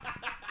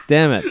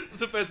Damn it. It's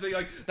the first thing,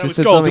 like, that Just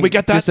was gold. Did we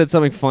get that? Just said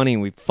something funny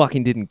and we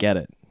fucking didn't get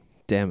it.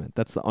 Damn it.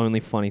 That's the only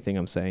funny thing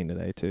I'm saying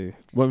today, too.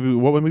 What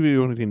movie we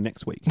want to do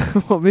next week?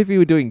 What movie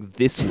we're doing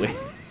this week?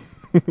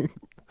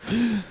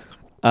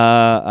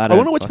 I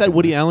want to watch that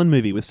Woody Allen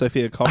movie with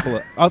Sofia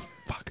Coppola. Oh,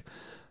 fuck.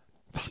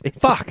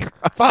 Fuck.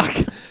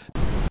 I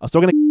was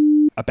talking to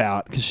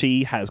about, because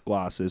she has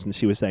glasses, and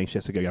she was saying she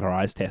has to go get her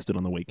eyes tested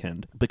on the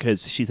weekend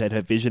because she said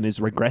her vision is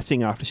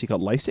regressing after she got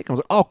LASIK. I was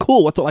like, oh,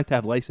 cool. What's it like to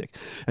have LASIK?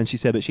 And she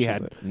said that she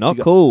had... Not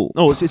cool.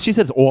 No, she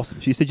said it's awesome.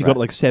 She said you got it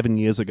like 7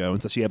 years ago,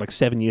 and so she had like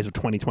 7 years of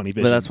 20/20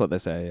 vision. But that's what they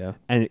say, yeah.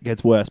 And it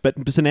gets worse. But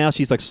so now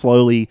she's like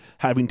slowly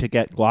having to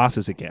get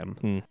glasses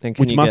again,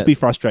 which must be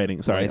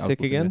frustrating. Sorry,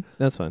 LASIK again?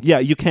 That's fine. Yeah,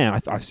 you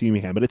can. I assume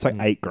you can, but it's like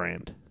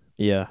 $8,000.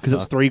 Yeah. Because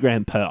it's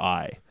 $3,000 per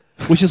eye.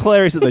 Which is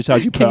hilarious that they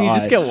charge you per eye. Can you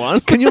just get one?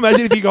 Can you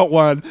imagine if you got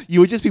one?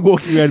 You would just be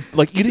walking around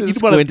like you'd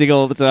squinting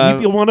all the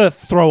time. You want to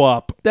throw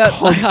up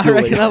constantly. I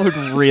reckon that would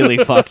really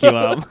fuck you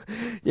up.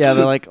 Yeah,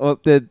 they're like,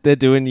 they're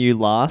doing you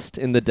last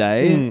in the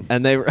day,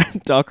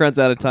 and Doc runs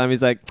out of time.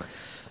 He's like,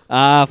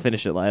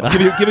 finish it later.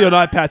 Give me an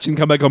eye patch and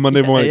come back on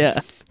Monday morning.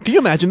 Yeah. Can you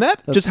imagine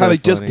that? That's just so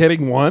just funny.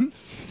 getting one.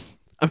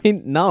 I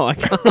mean, no, I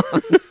can't.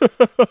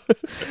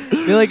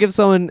 I feel like if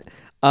someone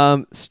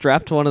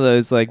strapped one of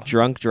those like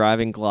drunk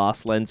driving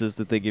glass lenses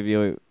that they give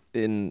you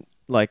in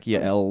like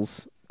your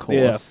L's course,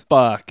 Yeah,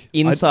 fuck.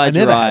 inside I your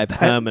never eye had that.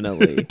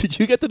 permanently. Did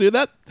you get to do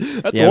that?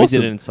 That's Yeah, awesome. we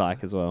did it in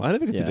psych as well. I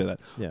never get to do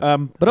that. Yeah.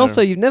 But I also,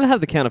 don't know. you've never had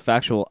the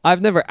counterfactual.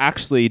 I've never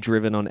actually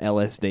driven on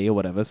LSD or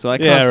whatever, so I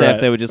can't say right.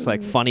 if they were just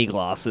like funny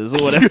glasses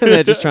or whatever.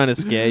 They're just trying to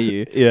scare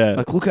you. Yeah.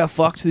 Like, look how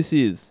fucked this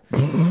is.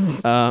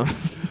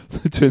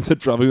 It turns out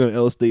driving on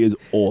LSD is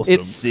awesome.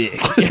 It's sick.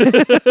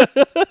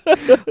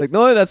 Like,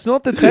 no, that's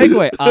not the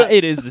takeaway.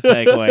 It is the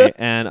takeaway,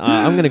 and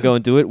I'm gonna go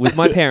and do it with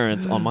my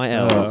parents on my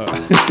L's.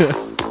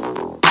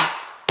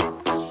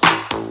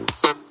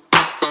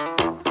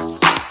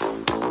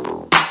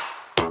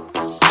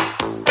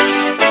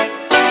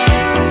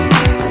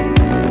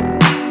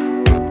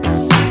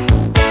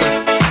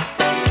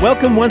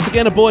 Welcome once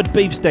again aboard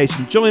Beef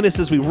Station. Join us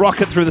as we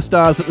rocket through the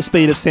stars at the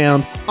speed of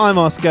sound. I'm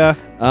Oscar.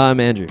 I'm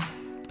Andrew.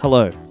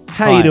 Hello.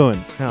 How you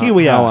doing? Here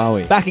we are. How are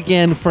we? Back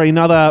again for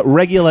another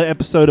regular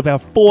episode of our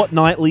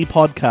fortnightly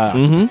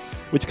podcast,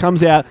 which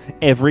comes out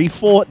every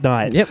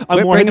fortnight. Yep, I'm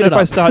we're worried bringing that if it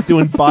I up. start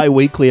doing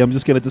bi-weekly, I'm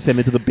just going to descend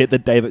into the bit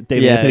that David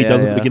Anthony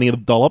does at the beginning of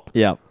the dollop.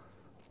 Yeah.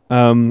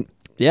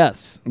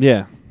 Yes.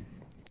 Yeah.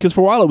 Because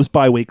for a while it was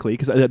bi-weekly,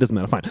 because that doesn't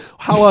matter. Fine.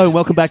 Hello, and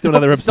welcome back to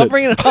another episode. Stop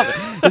bringing it up.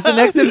 It's the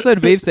next episode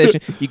of Beef Station.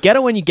 You get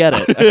it when you get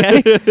it,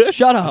 okay?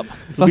 Shut up.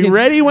 Be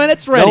ready when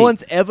it's ready. No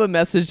one's ever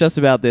messaged us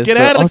about this. Get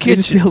but out of the Oscar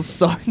just kitchen. feels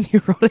so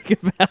neurotic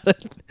about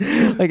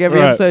it. Like every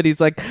Right. episode,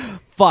 he's like,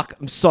 fuck,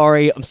 I'm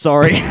sorry. All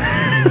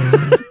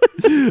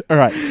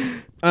right.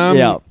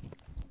 Yeah.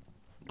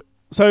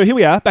 So here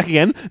we are, back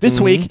again, this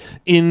week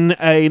in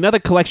another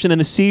collection in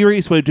a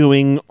series we're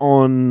doing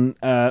on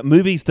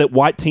movies that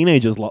white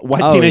teenagers like,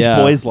 teenage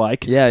boys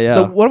like. Yeah, yeah.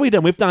 So what have we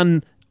done? We've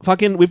done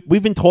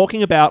we've been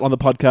talking about on the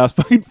podcast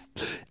fucking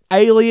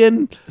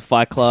Alien,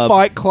 Fight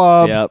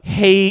Club. Yep.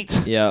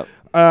 Heat. Yeah.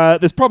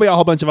 There's probably a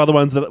whole bunch of other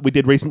ones that we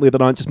did recently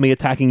that aren't just me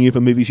attacking you for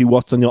movies you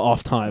watched on your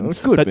off time.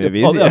 Good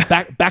movies, yeah.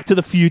 Back to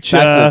the Future.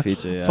 Back to the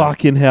Future, yeah.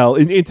 Fucking hell.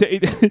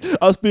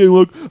 Us being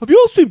like, have you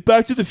all seen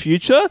Back to the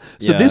Future?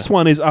 So Yeah. this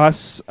one is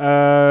us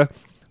talking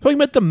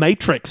about The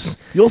Matrix.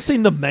 You all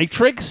seen The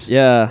Matrix?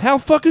 Yeah. How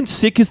fucking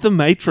sick is The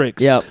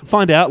Matrix? Yep.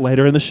 Find out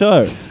later in the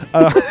show.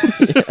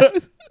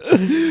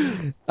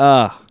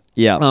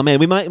 Yeah. Oh man,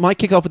 we might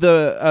kick off with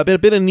a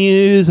bit of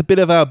news, a bit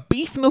of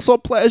beefness or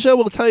pleasure.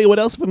 We'll tell you what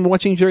else we've been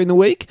watching during the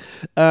week.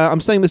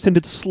 I'm saying this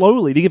tended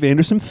slowly to give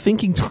Andrew some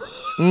thinking time.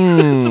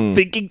 Some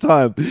thinking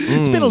time.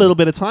 It's been a little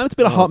bit of time. It's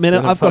been a hot it's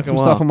minute. been a I've got some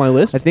fucking stuff while. on my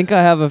list. I think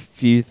I have a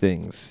few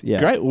things. Yeah.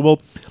 Great. Well,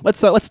 let's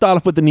start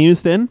off with the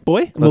news then,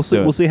 boy. And Let's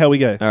do it. we'll see how we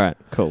go. All right.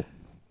 Cool.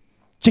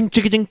 Ching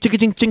chicka ching chicka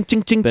ching ching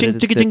ching ching ching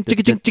chicka ching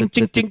chicka ching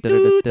ching ching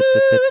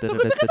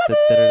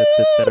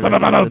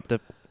ching.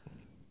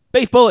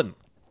 Beef bulletin.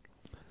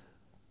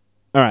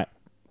 All right,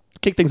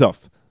 kick things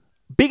off.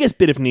 Biggest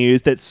bit of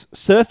news that's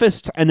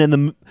surfaced, and then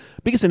the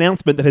biggest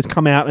announcement that has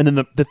come out, and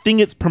then the thing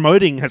it's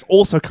promoting has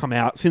also come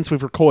out since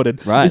we've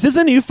recorded. Right. Is this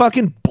a new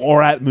fucking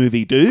Borat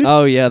movie, dude?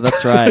 Oh, yeah,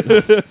 that's right.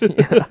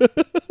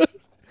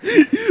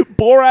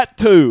 Borat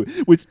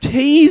 2 was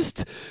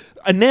teased,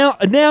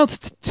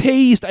 announced,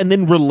 teased, and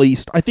then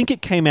released. I think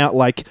it came out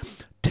like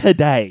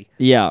today,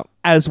 Yeah.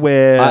 as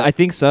we're... I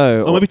think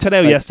so. Or maybe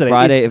today or yesterday.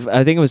 Friday.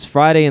 I think it was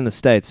Friday in the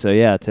States. So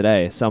yeah,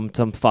 today. Some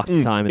fucked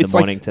time in It's the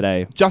like- morning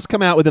today. just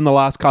come out within the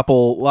last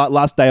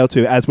day or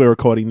two as we're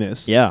recording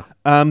this. Yeah.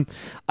 I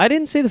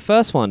didn't see the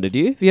first one. Did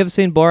you? Have you ever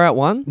seen Borat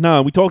 1?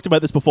 No, we talked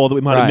about this before that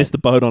we might have Right. missed the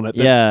boat on it.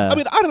 But, Yeah. I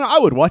mean, I don't know. I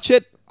would watch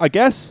it, I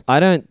guess.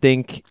 I don't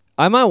think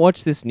I might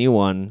watch this new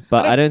one,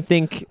 but I don't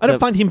think I don't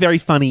find him very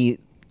funny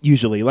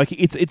usually. Like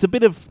it's a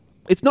bit of...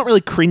 It's not really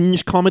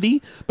cringe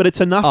comedy, but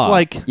it's enough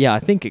like... Yeah, I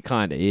think it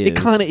kind of is. It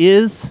kind of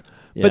is.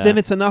 Yeah. But then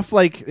it's enough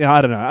like...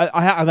 I don't know.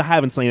 I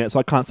haven't seen it, so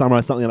I can't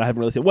summarize something that I haven't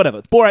really seen.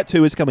 Whatever. Borat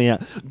 2 is coming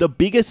out. The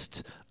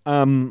biggest...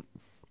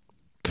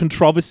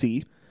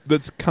 controversy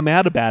that's come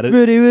out about it.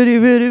 Ready.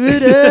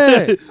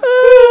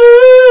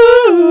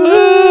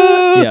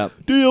 Yeah.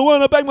 Do you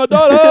want to bang my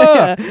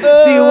daughter? Do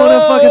you want to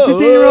fuck a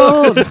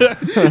 15-year-old?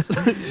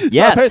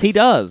 Yes, he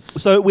does.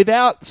 So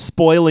without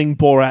spoiling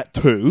Borat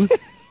 2,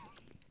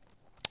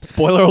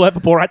 spoiler alert for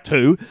Borat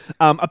 2,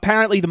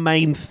 apparently the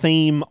main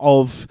theme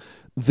of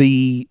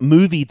the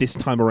movie this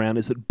time around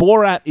is that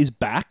Borat is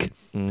back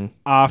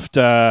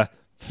after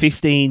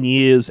 15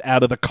 years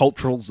out of the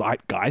cultural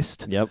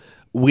zeitgeist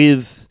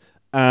with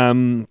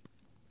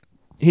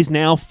his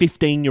now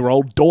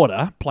 15-year-old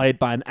daughter, played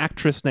by an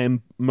actress named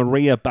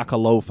Maria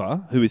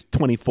Bakalova, who is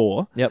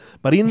 24. Yep.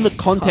 But in the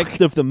context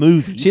of the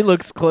movie... She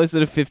looks closer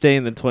to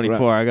 15 than 24,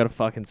 Right. I gotta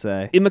fucking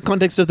say. In the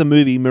context of the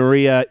movie,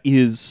 Maria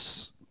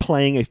is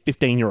playing a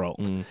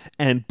 15-year-old.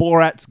 And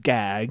Borat's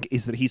gag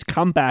is that he's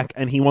come back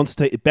and he wants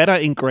to better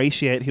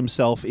ingratiate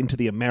himself into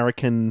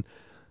American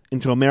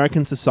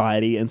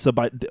society. And so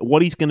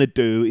what he's going to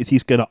do is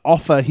he's going to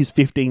offer his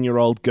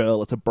 15-year-old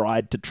girl as a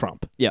bride to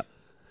Trump. Yep.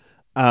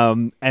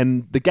 And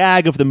the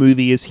gag of the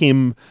movie is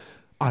him.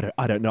 I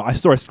don't know. I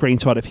saw a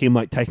screenshot of him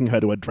like taking her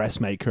to a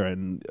dressmaker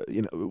and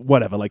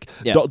whatever, like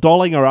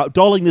dolling her up,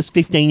 dolling this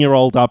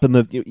 15-year-old up, and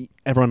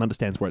everyone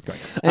understands where it's going.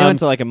 And he went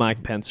to like a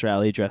Mike Pence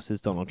rally dressed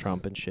as Donald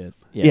Trump and shit.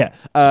 Yeah.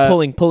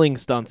 Pulling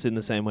stunts in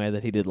the same way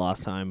that he did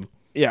last time.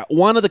 Yeah,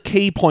 one of the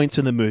key points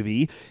in the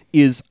movie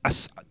is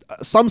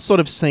some sort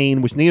of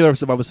scene, which neither of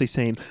us have obviously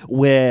seen,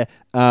 where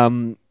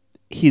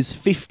his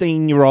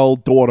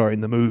 15-year-old daughter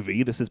in the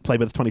movie, this is played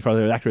by the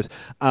 25-year-old actress,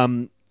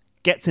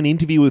 gets an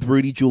interview with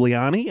Rudy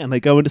Giuliani, and they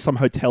go into some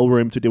hotel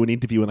room to do an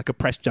interview in like a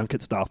press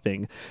junket style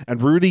thing.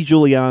 And Rudy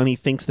Giuliani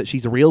thinks that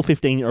she's a real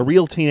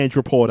teenage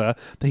reporter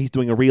that he's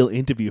doing a real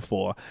interview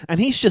for, and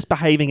he's just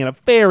behaving in a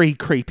very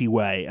creepy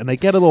way. And they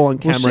get it all on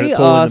camera. And it's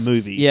all in the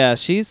movie. Yeah,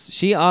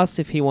 she asks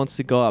if he wants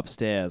to go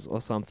upstairs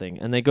or something,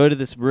 and they go to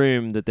this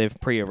room that they've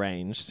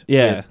prearranged.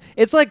 Yeah,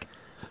 it's like.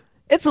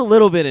 It's a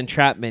little bit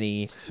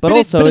entrapment-y, but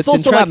it's also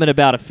entrapment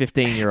about a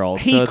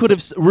 15-year-old. He could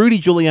have... Rudy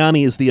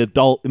Giuliani is the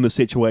adult in the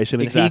situation,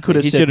 and he could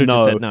have said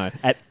no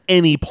at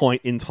any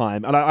point in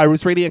time. And I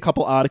was reading a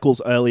couple articles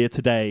earlier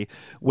today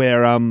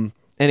where...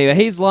 Anyway,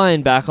 he's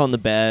lying back on the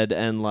bed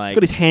and like...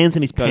 Got his hands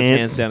in his pants. Got his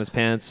hands down his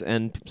pants,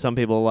 and some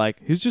people are like,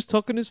 he's just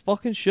tucking his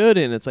fucking shirt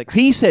in. It's like...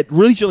 He said,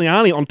 Rudy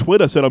Giuliani on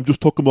Twitter said, I'm just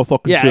tucking my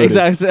fucking shirt in.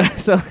 Yeah, exactly.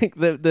 So like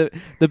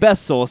the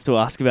best source to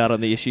ask about on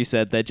the issue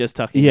said they're just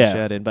tucking his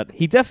shirt in. But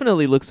he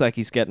definitely looks like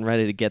he's getting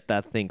ready to get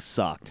that thing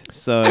sucked.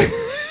 So...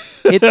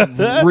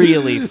 It's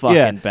really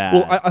fucking bad.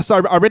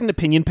 Well, I read an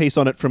opinion piece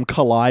on it from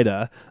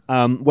Collider,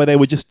 where they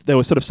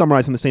were sort of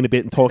summarizing the scene a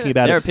bit and talking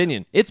about their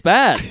opinion. It's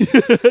bad.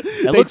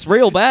 It looks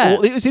real bad.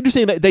 Well, it was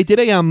interesting. They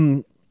did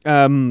a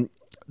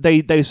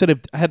They sort of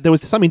had, there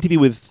was some interview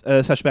with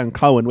Sacha Baron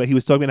Cohen where he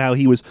was talking about how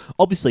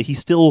he's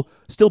still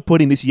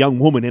putting this young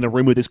woman in a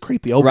room with this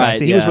creepy old guy.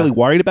 So he was really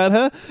worried about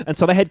her. And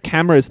so they had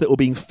cameras that were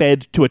being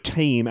fed to a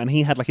team, and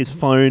he had like his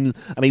phone,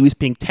 and he was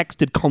being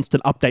texted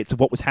constant updates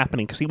of what was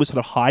happening because he was sort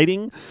of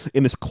hiding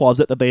in this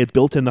closet that they had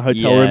built in the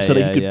hotel room so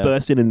that he could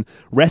burst in and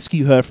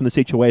rescue her from the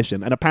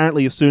situation. And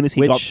apparently as soon as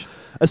he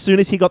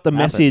got the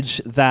message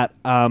that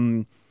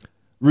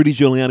Rudy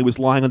Giuliani was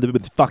lying on the bed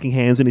with his fucking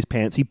hands in his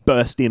pants, he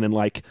burst in and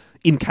like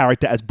in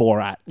character as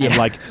Borat and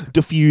like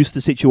diffused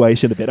the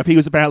situation a bit. He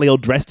was apparently all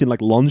dressed in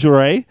like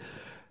lingerie.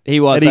 He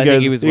was. And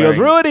he goes,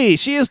 Rudy,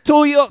 she is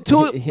too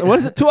what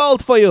is it? Too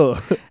old for you.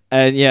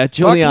 And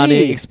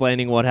Giuliani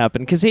explaining what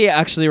happened because he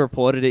actually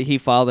reported it. He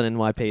filed an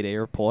NYPD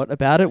report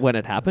about it when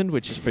it happened,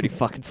 which is pretty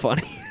fucking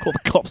funny. Called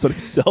the cops on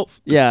himself.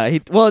 Yeah,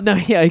 he called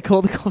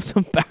the cops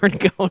on Baron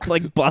Cohen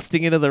like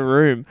busting into the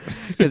room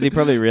because he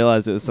probably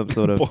realized it was some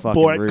sort of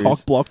fucking ruse. Cock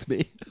blocked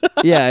me.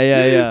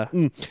 Yeah.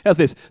 How's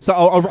this? So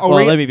I'll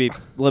let me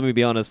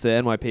be honest. The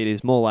NYPD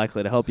is more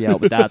likely to help you out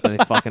with that than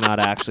they fucking are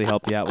to actually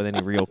help you out with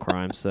any real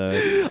crime. So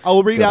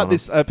I'll read out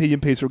this opinion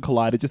piece from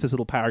Collider, just this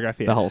little paragraph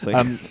here. The whole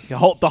thing.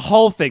 The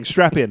whole thing.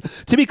 Strap in.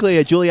 To be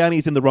clear,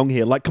 Giuliani's in the wrong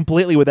here, like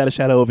completely without a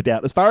shadow of a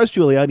doubt. As far as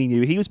Giuliani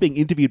knew, he was being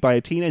interviewed by a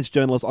teenage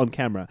journalist on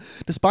camera.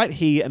 Despite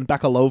he and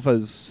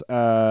Bakalova's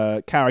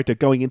character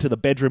going into the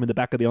bedroom in the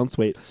back of the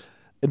suite,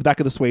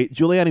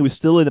 Giuliani was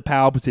still in the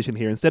power position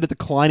here. Instead of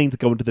declining to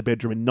go into the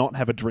bedroom and not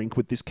have a drink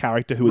with this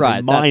character who is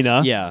a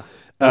minor,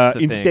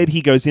 instead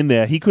he goes in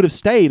there. He could have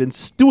stayed and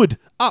stood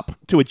up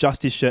to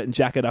adjust his shirt and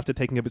jacket after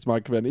taking up his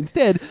microphone.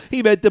 Instead,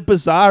 he made the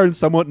bizarre and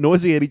somewhat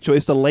nauseating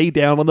choice to lay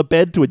down on the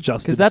bed to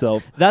adjust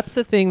himself. That's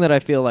the thing that I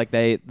feel like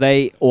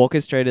they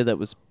orchestrated that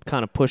was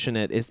kind of pushing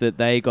it, is that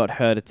they got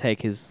her to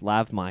take his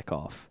lav mic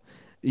off.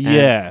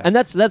 And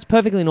that's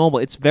perfectly normal.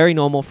 It's very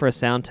normal for a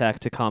sound tech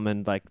to come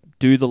and like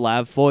do the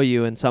lav for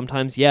you. And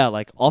sometimes,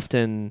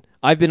 often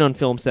I've been on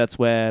film sets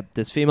where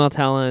there's female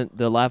talent,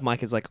 the lav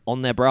mic is like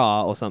on their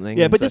bra or something.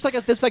 Yeah, but there's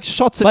like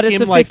shots of him. But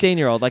it's a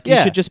 15-year-old. Like you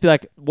should just be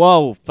like,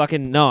 whoa,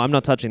 fucking no, I'm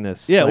not touching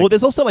this. Yeah, like, well,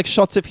 there's also like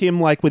shots of him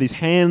like with his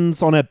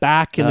hands on her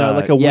back in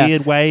like a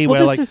weird way.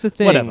 Well, where, this is the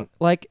thing. Whatever.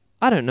 Like,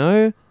 I don't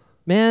know,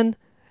 man.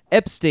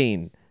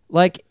 Epstein.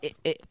 Like,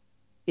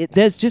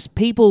 there's just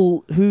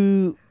people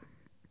who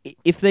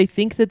if they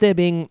think that they're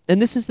being,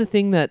 and this is the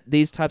thing that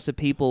these types of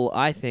people,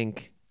 I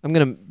think, I'm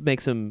going to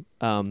make some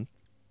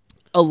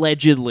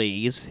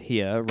allegedlys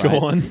here, right? Go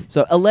on.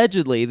 So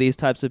allegedly, these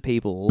types of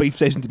people, Beef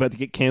Station's about to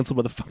get cancelled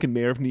by the fucking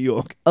mayor of New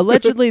York.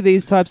 allegedly,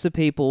 these types of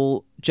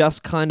people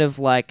just kind of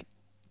like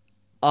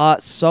are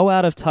so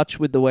out of touch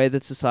with the way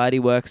that society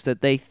works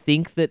that they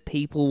think that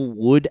people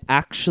would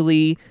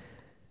actually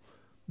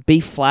be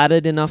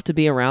flattered enough to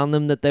be around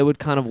them that they would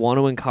kind of want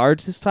to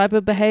encourage this type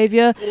of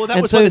behavior. Well, that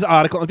And was so what this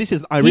article. This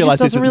is. I he realize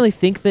just this doesn't is really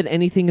think that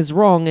anything is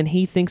wrong, and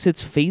he thinks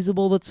it's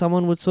feasible that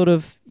someone would sort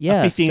of a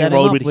 15-year-old set him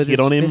up would with hit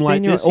his on him like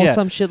 15-year-old this, or yeah.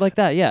 some shit like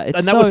that. Yeah, it's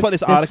and that so, was what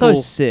this they're article.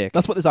 so sick.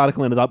 That's what this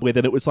article ended up with,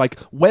 and it was like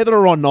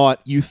whether or not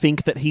you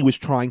think that he was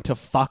trying to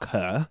fuck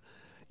her.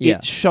 Yeah.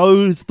 It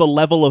shows the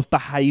level of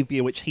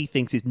behavior which he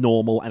thinks is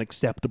normal and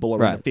acceptable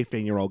around Right. a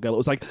 15-year-old girl. It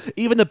was like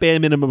even the bare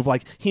minimum of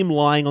like him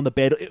lying on the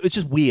bed. It was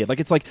just weird.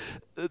 Like it's like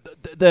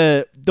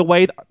the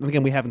way. And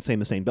again, we haven't seen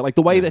the scene, but like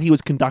the way that he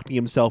was conducting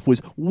himself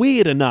was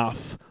weird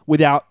enough.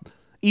 Without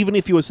even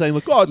if you were saying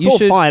like, oh, it's You all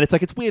should- fine. It's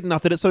like it's weird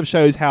enough that it sort of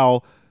shows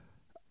how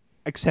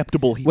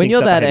acceptable he When thinks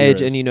you're that behavior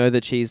age is. and you know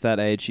that she's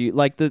that age, you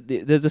like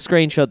there's a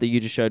screenshot that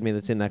you just showed me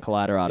that's in that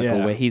Collider article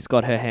Yeah. where he's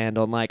got her hand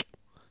on like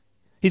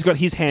he's got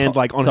his hand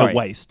like on sorry. her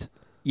waist.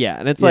 yeah,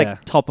 and it's Yeah.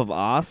 like top of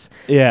ass.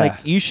 Yeah. Like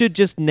you should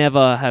just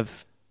never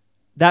have.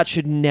 That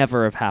should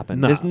never have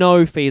happened. No. There's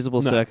no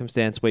feasible No.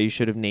 circumstance where you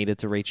should have needed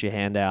to reach your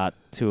hand out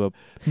to a.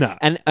 No.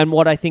 And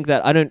what I think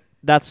that I don't.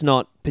 That's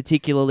not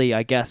particularly,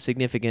 I guess,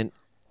 significant.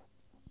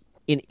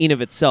 In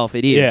of itself,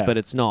 it is, Yeah. but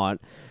it's not.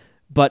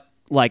 But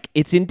like,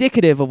 it's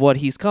indicative of what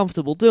he's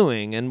comfortable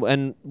doing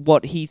and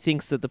what he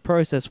thinks that the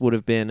process would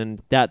have been,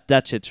 and that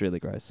shit's really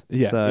gross.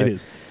 Yeah, So, it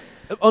is.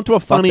 Onto a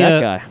that funnier.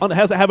 guy. How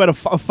about a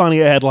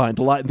funnier headline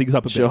to lighten things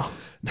up a bit? Sure.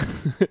 Go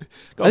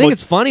I think look-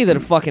 it's funny that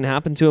it fucking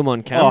happened to him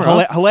on camera. I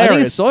think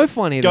hilarious. it's so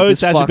funny that Go this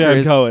Sacha fucker Baron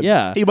is, Cohen.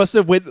 Yeah. He must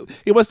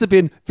have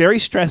been very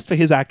stressed for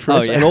his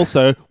actress Oh, yeah. and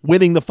also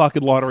winning the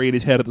fucking lottery in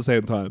his head at the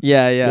same time.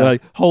 Yeah. You're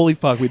like, holy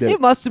fuck, we did. It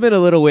must have been a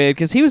little weird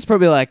because he was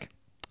probably like,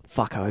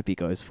 fuck, I hope he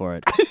goes for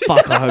it.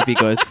 Fuck, I hope he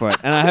goes for it.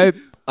 And I hope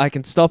I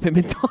can stop him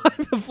in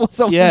time before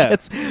someone Yeah.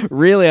 gets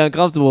really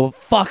uncomfortable.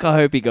 Fuck, I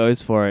hope he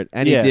goes for it.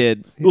 And Yeah. he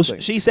did. Well, He's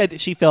like- she said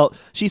she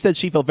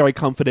felt very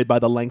comforted by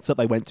the lengths that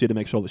they went to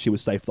make sure that she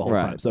was safe the whole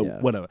Right, time. So yeah.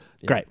 whatever.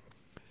 Yeah. Great.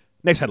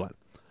 Next headline.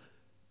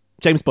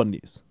 James Bond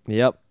news.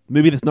 Yep.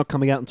 Movie that's not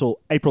coming out until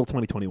April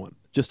 2021,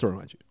 just to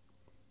remind you.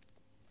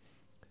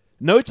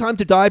 No Time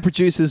to Die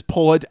producers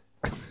poured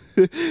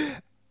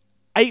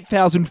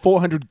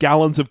 8,400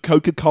 gallons of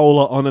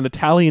Coca-Cola on an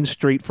Italian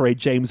street for a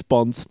James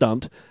Bond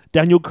stunt.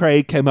 Daniel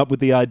Craig came up with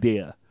the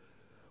idea.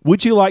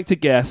 Would you like to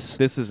guess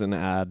This is an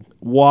ad.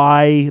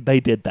 why they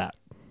did that?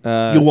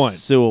 You won't.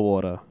 Sewer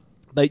water.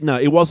 No,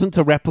 it wasn't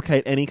to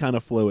replicate any kind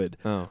of fluid.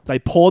 Oh. They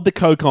poured the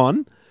Coke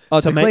on Oh,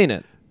 to make, clean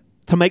it.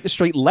 to make the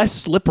street less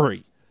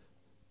slippery.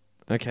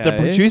 Okay. The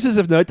producers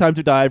of No Time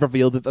to Die have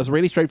revealed that that's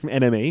really straight from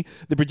NME.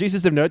 The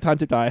producers of No Time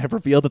to Die have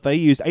revealed that they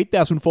used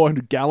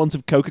 8,400 gallons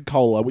of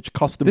Coca-Cola, which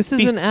cost them This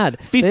is an ad.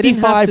 They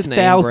didn't have to name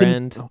 55,000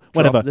 brand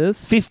whatever, drop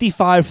this.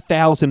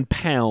 55,000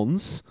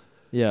 pounds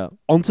Yeah.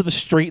 onto the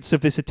streets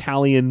of this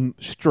Italian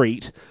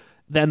street.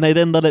 Then they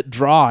let it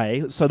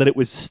dry so that it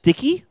was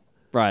sticky.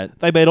 Right.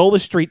 They made all the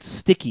streets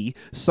sticky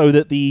so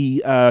that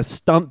the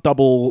stunt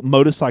double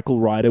motorcycle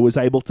rider was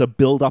able to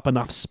build up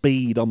enough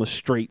speed on the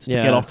streets to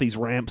Yeah. get off these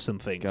ramps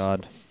and things.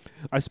 God.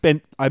 I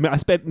spent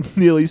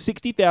nearly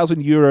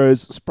 60,000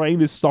 euros spraying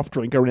this soft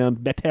drink around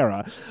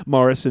Matera,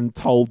 Morrison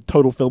told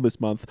Total Film this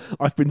month.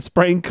 I've been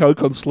spraying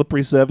Coke on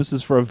slippery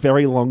surfaces for a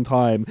very long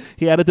time.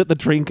 He added that the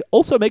drink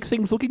also makes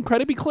things look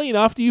incredibly clean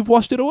after you've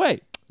washed it away.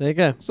 There you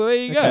go. So there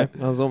you Okay.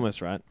 go. I was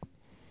almost right.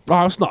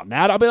 Oh, it's not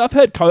mad. I mean, I've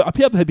heard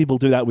people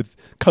do that with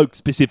Coke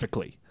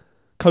specifically.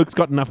 Coke's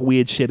got enough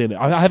weird shit in it.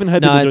 I haven't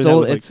heard No, people it's doing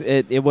all that with,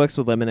 like, it works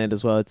with lemonade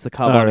as well. It's the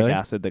carbonic really?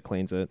 acid that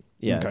cleans it.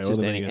 Yeah, Okay, it's well,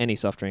 just then there you go. any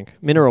soft drink.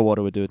 Mineral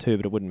water would do it too,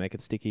 but it wouldn't make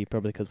it sticky,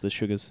 probably because of the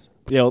sugars.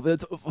 Yeah, well,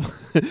 that's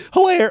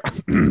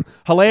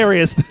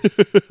hilarious,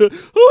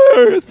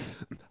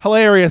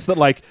 hilarious that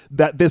like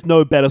that. There's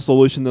no better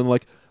solution than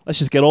like let's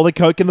just get all the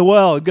Coke in the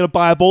world. I'm gonna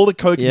buy up all the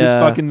Coke in this Yeah.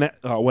 fucking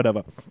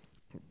whatever.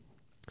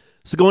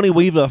 Sigourney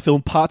Weaver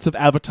filmed parts of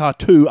Avatar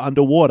 2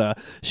 underwater.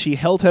 She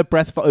held her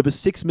breath for over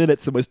 6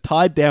 minutes and was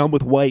tied down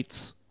with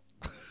weights.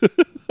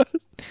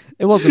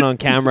 It wasn't on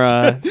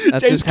camera.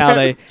 That's James just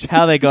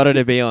how they got her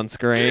to be on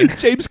screen.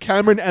 James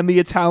Cameron and the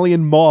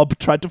Italian mob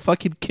tried to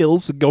fucking kill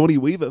Sigourney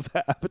Weaver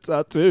for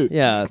Avatar 2.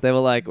 Yeah, they were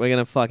like, "We're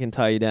gonna fucking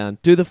tie you down.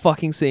 Do the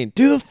fucking scene.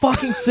 Do the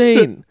fucking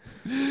scene."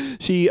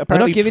 She I'm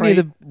apparently not giving you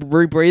the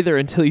rebreather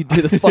until you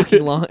do the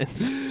fucking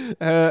lines.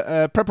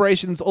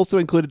 preparations also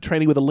included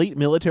training with elite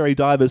military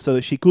divers so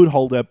that she could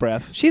hold her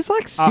breath. She's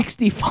like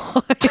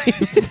 65.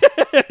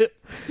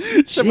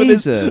 Shoving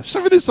Jesus.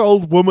 this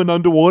old woman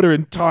underwater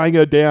and tying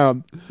her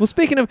down. Well,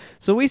 speaking of,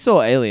 so we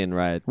saw Alien,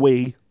 right?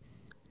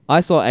 I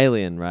saw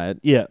Alien, right?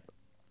 Yeah.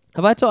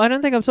 Have I? I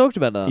don't think I've talked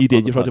about that. You did.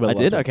 on the You talked pod. about I it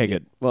last did. time. Okay, Yeah.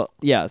 good. Well,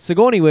 yeah.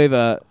 Sigourney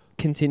Weaver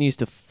continues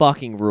to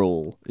fucking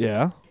rule,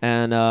 Yeah.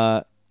 and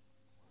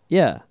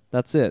yeah,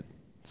 that's it.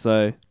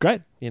 So,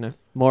 Great.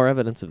 more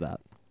evidence of that.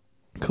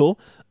 Cool.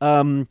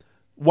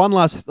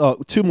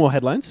 Two more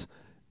headlines.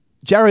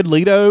 Jared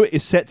Leto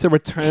is set to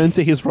return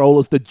to his role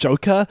as the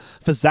Joker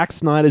for Zack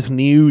Snyder's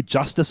new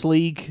Justice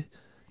League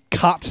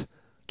cut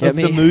of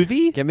the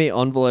movie. Get me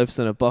envelopes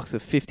and a box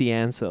of 50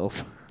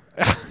 Ansels.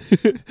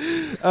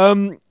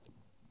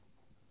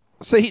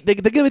 So they're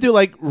going to do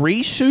like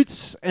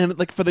reshoots and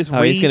like for this.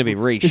 He's going to be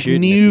reshooting this it,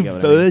 new if you get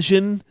what I mean.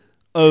 version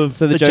of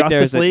So the the joke there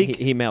Justice is that League.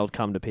 he mailed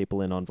cum to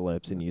people in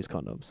envelopes and used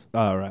condoms.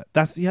 Oh right,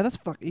 that's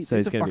fucking. So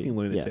He's he's a gonna fucking be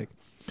lunatic.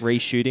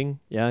 Reshooting.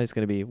 Yeah, he's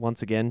going to be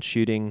once again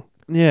shooting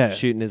Yeah,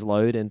 his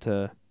load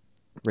into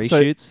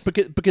reshoots. So,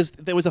 because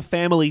there was a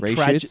family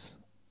tragedy. Reshoots.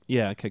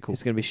 Yeah. Okay. Cool.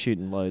 He's going to be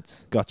shooting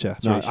loads. Gotcha.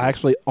 It's No, reshoots. I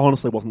actually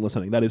honestly wasn't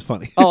listening. That is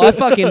funny. Oh, I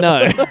fucking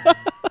know.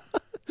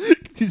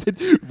 She said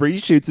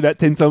reshoots about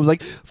 10 times. I was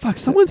like, fuck,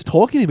 someone's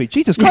talking to me.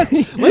 Jesus Christ.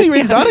 Let me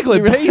read this article in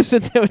You realize peace.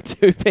 that there were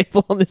 2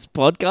 people on this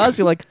podcast.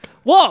 You're like,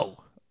 whoa.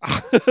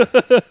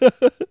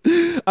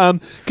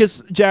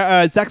 Because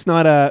Zack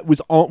Snyder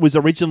was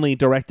originally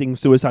directing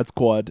Suicide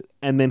Squad,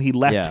 and then he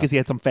left Yeah. because he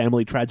had some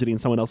family tragedy, and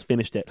someone else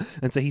finished it.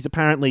 And so he's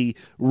apparently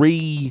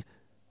doing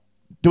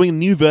a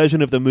new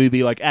version of the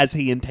movie, like as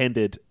he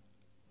intended,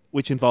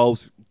 which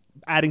involves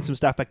adding some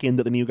stuff back in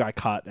that the new guy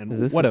cut and Is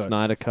this whatever. the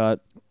Snyder cut?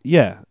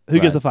 Yeah, who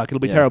gives Right. a fuck? It'll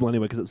be Yeah. terrible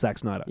anyway because it's Zack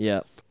Snyder.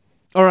 Yeah.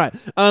 All right.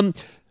 Our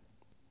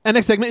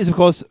next segment is, of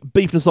course,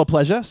 Beefness or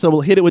Pleasure. So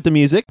we'll hit it with the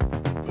music.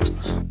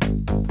 Business.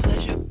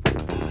 Pleasure.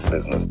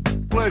 Business.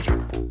 Pleasure.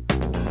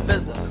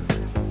 Business.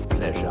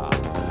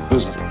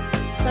 Business.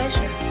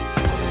 Pleasure.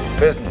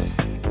 Business.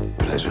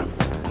 Pleasure.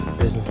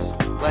 Business.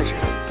 Pleasure. Business.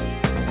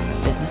 Pleasure.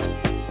 Business.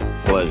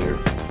 Pleasure.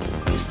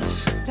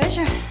 Business.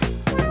 Pleasure.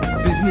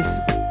 Business.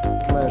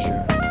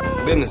 Pleasure.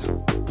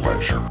 Business.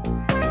 Pleasure.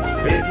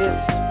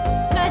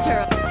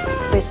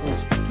 Business.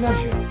 Pleasure. Business.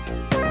 Pleasure.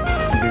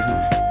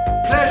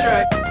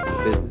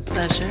 Business.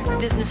 Pleasure.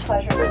 Business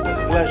pleasure.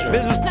 Pleasure.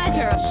 Business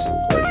pleasure.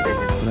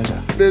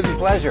 Pleasure. Business.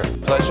 Pleasure.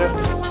 Pleasure.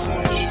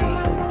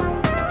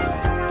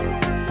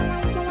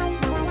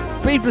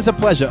 Beefness or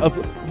Pleasure.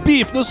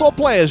 Beefness or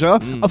Pleasure.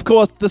 Of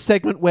course, the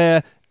segment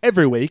where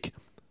every week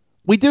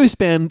we do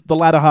spend the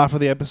latter half of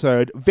the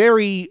episode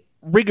very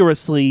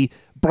rigorously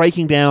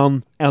breaking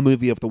down our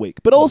movie of the week.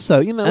 But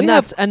also, And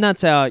that's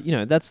our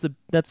that's the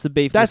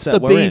beefness. that's the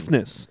that we're in.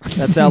 beefness.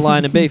 That's our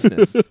line of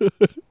beefness.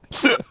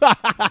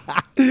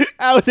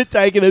 How has it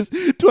taken us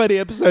 20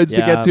 episodes to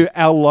Yeah. get to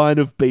our line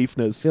of I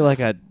beefness? feel like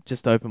I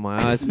just opened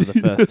my eyes for the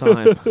first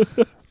time.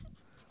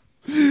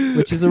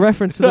 Which is a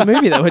reference to the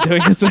movie that we're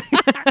doing this week.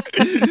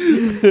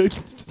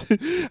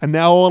 And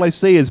now all I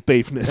see is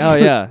beefness. Oh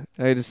yeah,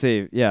 I just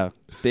see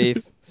beef,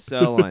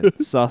 sirloin,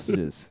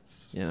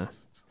 sausages. Yeah.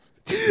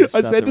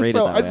 I said to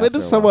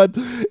someone,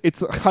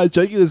 I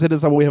jokingly said to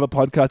someone, we have a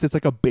podcast. It's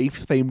like a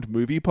beef-themed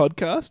movie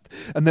podcast,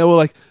 and they were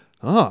like,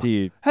 "Oh, Do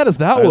you? how does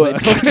that Are they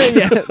work?" talking-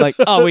 yeah, like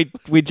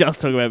we just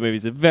talk about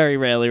movies. It very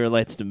rarely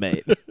relates to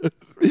meat.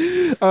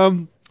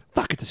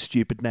 Fuck, it's a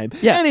stupid name.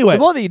 Yeah. Anyway, the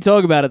more that you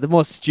talk about it, the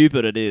more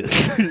stupid it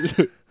is.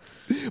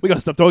 we got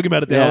to stop talking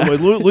about it now. Yeah. We're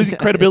losing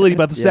credibility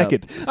by the Yeah.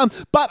 second.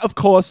 But of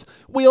course,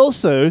 we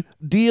also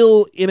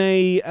deal in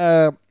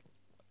a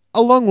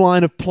long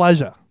line of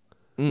pleasure.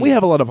 We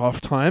have a lot of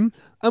off time,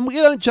 and we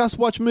don't just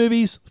watch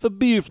movies for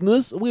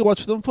beefness. We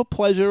watch them for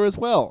pleasure as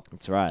well.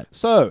 That's right.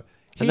 So And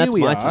here that's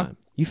we my are. time.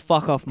 You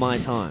fuck off my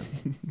time.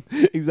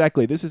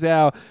 Exactly. This is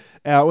our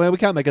well, we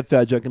can't make a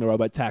third joke in a row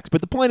about tax, but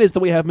the point is that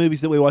we have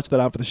movies that we watch that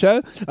aren't for the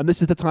show, and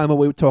this is the time when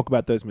we talk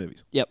about those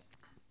movies. Yep.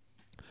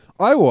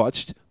 I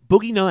watched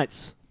Boogie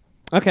Nights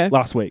Okay.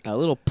 last week. A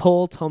little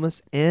Paul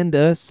Thomas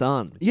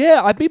Anderson.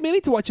 Yeah, I've been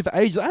meaning to watch it for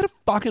ages. I had a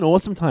fucking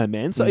awesome time,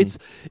 man. So it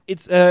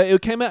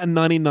came out in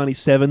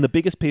 1997. The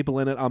biggest people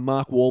in it are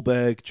Mark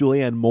Wahlberg,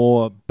 Julianne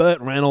Moore,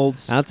 Burt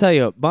Reynolds, I'll tell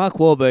you, Mark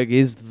Wahlberg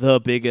is the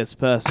biggest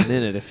person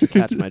in it. If you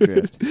catch my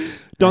drift.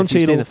 Don If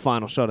you've seen Cheadle. the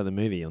final shot of the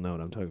movie, you'll know what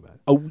I'm talking about.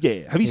 Oh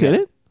yeah, have you seen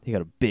it? He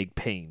got a big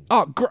peen.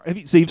 Oh,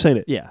 great. So you've seen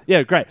it? Yeah.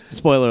 Yeah, great.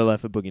 Spoiler alert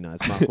for Boogie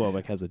Nights. Mark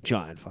Wahlberg has a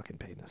giant fucking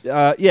penis.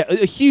 Yeah,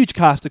 a huge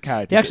cast of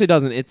characters. He actually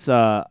doesn't. It's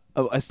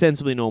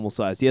ostensibly normal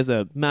size. He has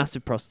a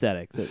massive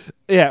prosthetic.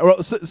 Yeah,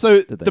 well, so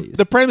That they use.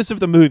 the premise of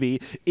the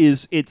movie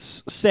is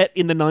it's set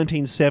in the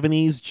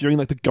 1970s during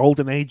like the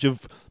golden age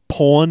of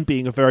porn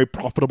being a very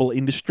profitable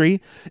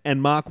industry,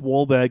 and Mark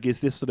Wahlberg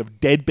is this sort of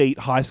deadbeat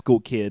high school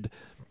kid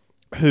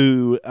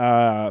who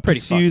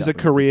pursues a fucked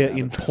up career movie,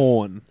 in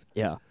porn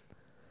Yeah.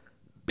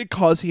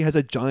 because he has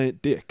a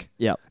giant dick,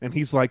 Yeah. and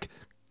he's like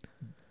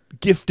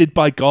gifted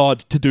by God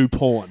to do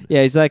porn.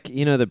 Yeah, he's like,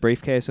 the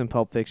briefcase in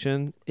Pulp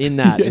Fiction? In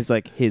that is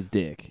like his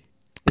dick.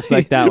 It's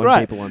like that when right.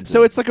 people want to.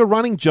 So it's like a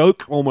running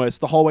joke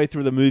almost the whole way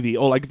through the movie,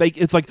 or like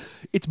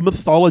it's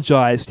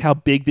mythologized how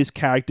big this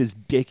character's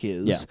dick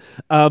is.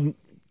 Yeah.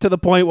 to the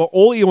point where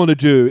all you want to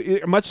do,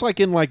 much like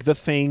in like The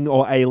Thing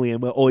or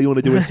Alien, where all you want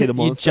to do is see the You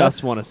monster.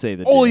 just want to see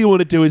the all dick. you want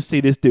to do is see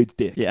this dude's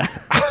dick. Yeah.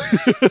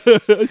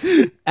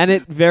 And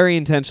it very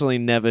intentionally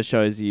never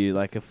shows you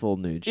like a full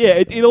nude. Yeah,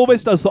 shot. it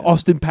almost does the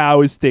Austin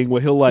Powers thing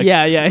where he'll like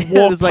yeah.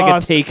 walk There's like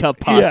past- a teacup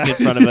passing in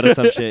front of it or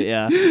some shit.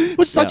 Yeah. It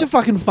was such Yeah. a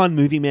fucking fun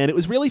movie, man. It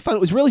was really fun. It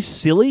was really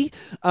silly.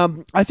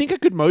 I think I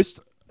could most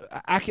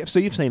so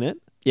you've seen it?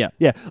 Yeah.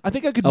 Yeah, I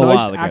think I could A while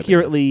most ago,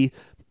 accurately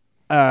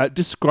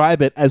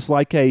describe it as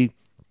like a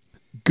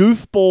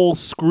goofball,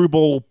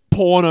 screwball,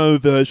 porno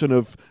version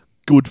of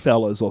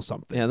Goodfellas or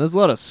something. Yeah, there's a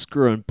lot of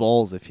screwing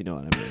balls, if you know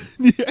what I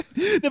mean. Yeah.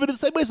 No, but in the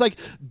same way, it's like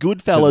 'Cause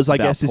Goodfellas, it's I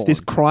about guess, is this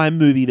porn. crime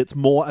movie that's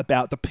more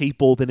about the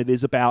people than it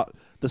is about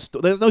the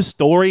there's no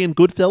story in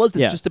Goodfellas. It's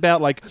Yeah. just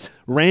about like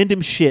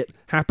random shit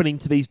happening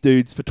to these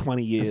dudes for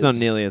 20 years. It's not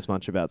nearly as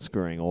much about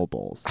screwing all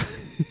balls.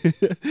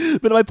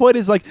 But my point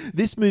is, like,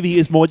 this movie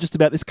is more just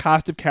about this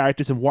cast of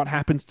characters and what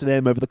happens to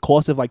them over the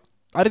course of, like,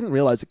 I didn't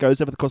realize it goes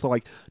over the course of,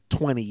 like,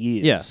 20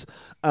 years.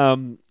 Yeah.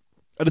 And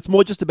it's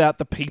more just about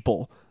the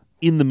people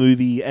in the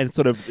movie and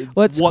sort of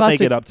Well, it's what classic,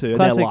 they get up to in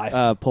classic, their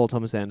life. Paul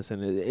Thomas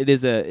Anderson.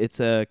 It's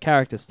a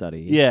character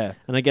study. Yeah.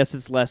 And I guess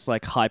it's less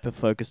like hyper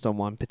focused on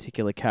one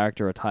particular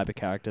character or type of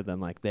character than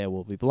like There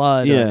Will Be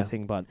Blood or Yeah.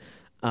 anything. But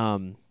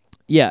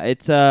yeah,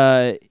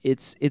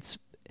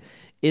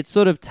 it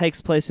sort of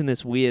takes place in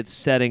this weird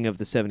setting of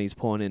the 70s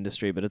porn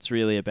industry, but it's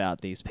really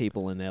about these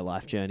people and their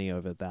life journey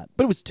over that.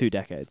 But it was 2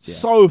 decades. Yeah.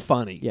 So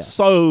funny. Yeah.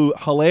 So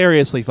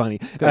hilariously funny.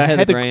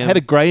 Heather Graham.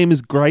 Heather Graham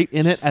is great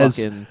in it as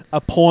Fucking-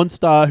 a porn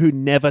star who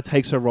never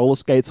takes her roller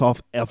skates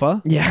off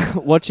ever. Yeah,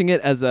 watching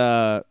it as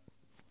a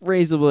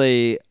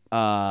reasonably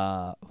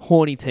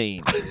horny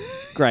teen.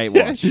 Great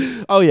watch.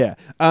 Oh, yeah.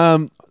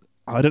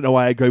 I don't know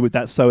why I agree with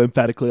that so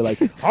emphatically. Like,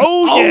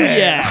 oh,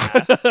 yeah.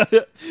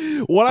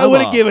 What I I'm would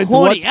a have given to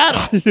horny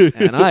watch. adult,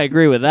 and I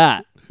agree with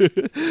that.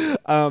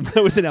 That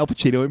was an Al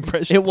Pacino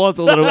impression. It was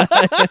a little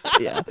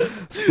yeah,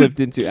 slipped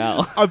into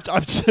Al.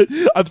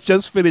 I've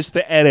just finished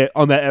the edit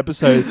on that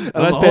episode, and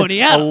I'm I a spent horny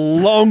a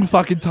adult. long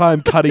fucking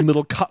time cutting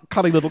little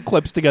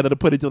clips together to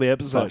put into the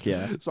episode. Fuck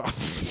yeah. So,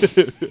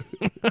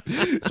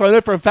 so I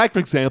know for a fact, for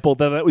example,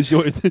 that was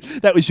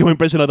your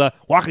impression of the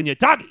walking your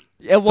doggy.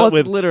 It was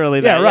with- literally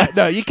Yeah, that. right.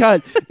 No, you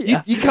can't.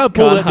 Yeah. You can't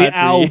pull Can't hide the from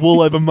owl you.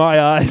 wool over my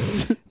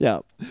eyes. Yeah.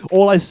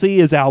 All I see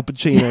is Al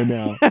Pacino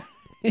now.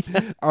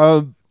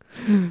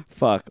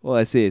 Fuck. All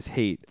I see is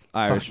heat.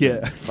 Irish.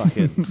 yeah.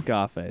 Fucking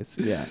Scarface.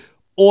 Yeah.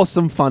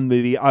 Awesome fun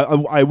movie.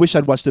 I wish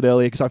I'd watched it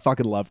earlier because I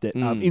fucking loved it.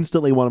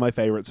 Instantly one of my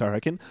favorites, I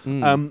reckon.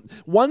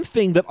 One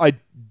thing that I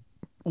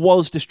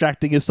was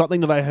distracting is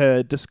something that I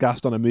heard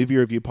discussed on a movie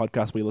review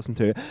podcast we listened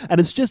to, and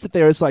it's just that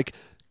there is like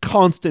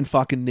constant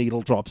fucking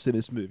needle drops in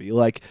this movie.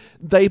 Like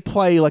they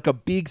play like a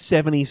big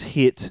 70s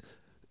hit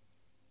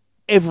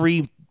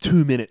every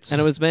 2 minutes.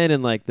 And it was made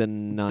in like the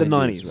 90s,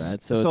 90s.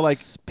 right? So So,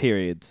 it's like-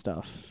 period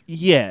stuff.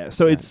 yeah,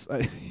 so it's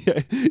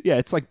yeah,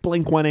 it's like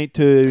Blink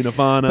 182,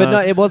 Nirvana. But no,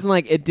 it wasn't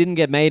like it didn't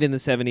get made in the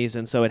 70s,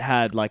 and so it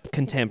had like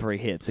contemporary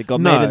hits. It got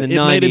No, made in the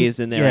it made 90s,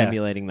 and they're yeah.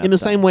 emulating that in the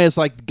stuff. same way as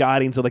like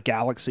Guardians of the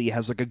Galaxy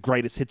has like a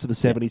greatest hits of the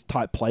 70s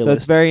type playlist. So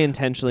it's very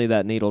intentionally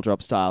that needle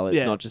drop style. It's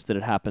Yeah. not just that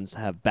it happens to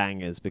have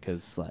bangers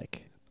because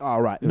like Oh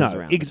right, It was no,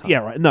 around the time. yeah,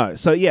 right, no.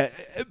 So yeah,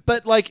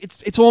 but like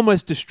it's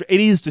almost it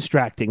is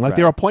distracting. Like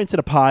there Right. are points at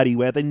a party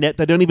where they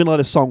don't even let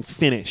a song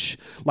finish.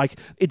 Like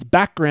it's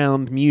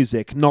background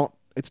music,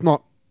 it's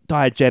not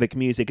diegetic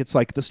music. It's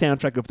like the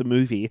soundtrack of the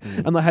movie,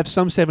 and they'll have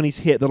some 70s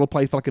hit that'll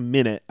play for like a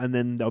minute, and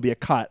then there'll be a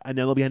cut, and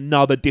then there'll be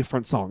another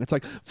different song. It's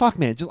like fuck,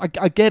 man. Just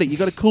I get it. You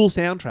got a cool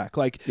soundtrack.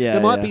 Like Yeah,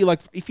 there might yeah. be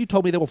like if you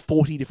told me there were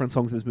 40 different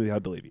songs in this movie,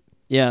 I'd believe you.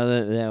 yeah,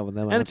 well, that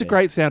might And it's a be.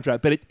 great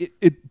soundtrack, but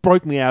it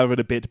broke me out of it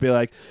a bit to be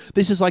like,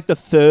 this is like the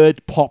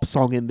third pop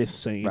song in this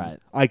scene. Right.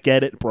 I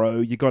get it, bro.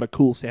 You got a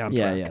cool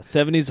soundtrack. Yeah.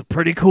 70s are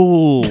pretty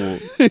cool.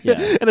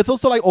 yeah. And it's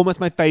also like almost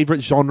my favorite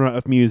genre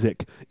of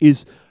music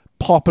is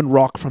pop and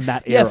rock from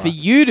that era. Yeah, for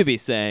you to be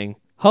saying,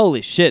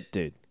 "Holy shit,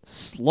 dude,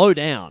 slow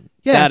down."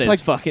 Yeah, that it's is like,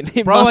 fucking.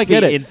 It bro, must I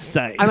get be it.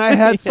 insane. And I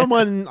had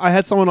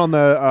someone on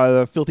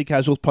the Filthy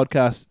Casuals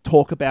podcast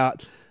talk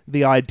about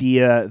the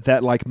idea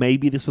that like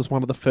maybe this was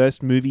one of the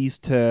first movies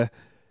to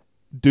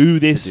do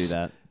this do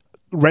that.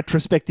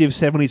 retrospective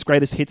 70s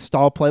greatest hits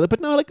style playlist. But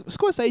no, like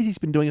Scorsese's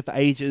been doing it for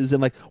ages,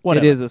 and like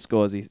whatever. It is a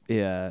Scorsese.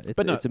 Yeah, it's,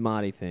 But no, it's a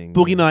Marty thing.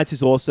 Boogie yeah. Nights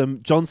is awesome.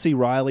 John C.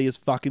 Reilly is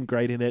fucking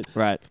great in it.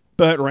 Right.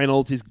 Burt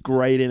Reynolds is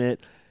great in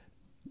it.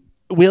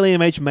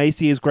 William H.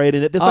 Macy is great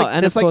in it. There's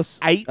and there's of course,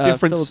 eight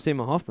different. Philip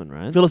Seymour Hoffman,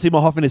 right? Philip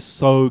Seymour Hoffman is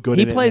so good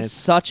He in it. plays man.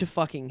 such a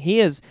fucking. He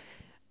is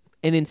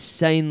an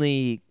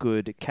insanely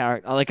good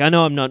character. Like I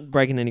know I'm not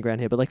breaking any ground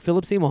here, but like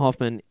Philip Seymour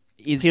Hoffman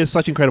is He has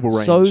such incredible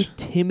range. so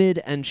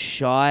timid and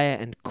shy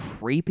and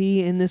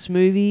creepy in this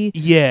movie.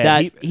 Yeah,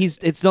 that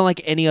it's not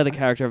like any other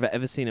character I've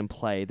ever seen him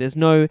play.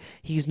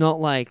 He's not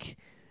like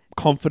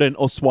confident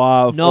or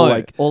suave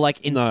no or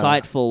like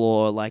insightful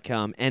or like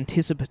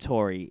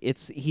anticipatory.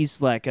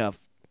 He's like a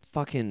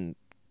fucking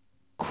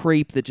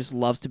creep that just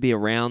loves to be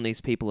around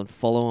these people and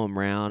follow them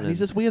around. and he's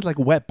this weird like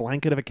wet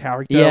blanket of a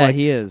character. Yeah, like,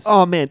 he is.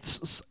 Oh man,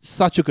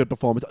 such a good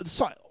performance.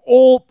 So,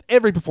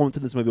 every performance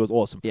in this movie was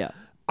awesome. Yeah.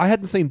 I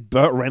hadn't seen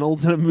Burt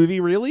Reynolds in a movie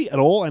really at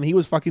all, and he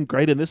was fucking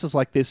great. And this is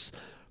like this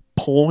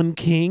porn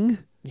king.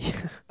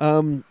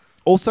 Yeah.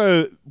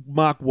 Also,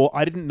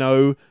 I didn't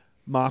know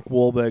Mark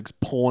Wahlberg's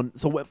porn.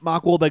 So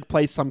Mark Wahlberg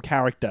plays some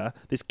character,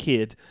 this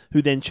kid,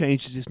 who then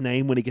changes his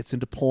name when he gets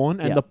into porn.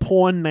 And the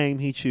porn name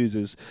he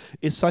chooses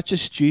is such a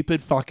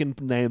stupid fucking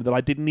name that I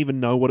didn't even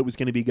know what it was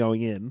going to be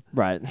going in.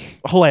 Right.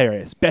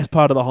 Hilarious. Best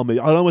part of the whole movie.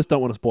 I almost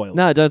don't want to spoil it.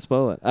 No, don't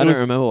spoil it. I It don't was-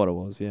 remember what it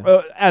was.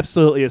 Yeah.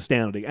 Absolutely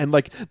astounding. And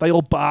like they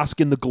all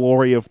bask in the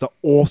glory of the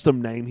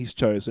awesome name he's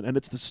chosen. And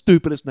it's the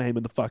stupidest name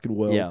in the fucking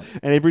world. Yeah.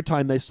 And every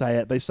time they say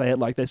it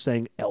like they're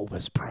saying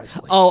Elvis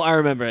Presley. Oh, I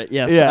remember it.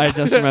 Yes. Yeah. I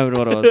just remembered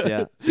what it was.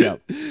 Yeah. Yeah.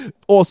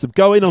 Awesome.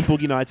 Go in on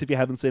Boogie Nights if you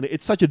haven't seen it.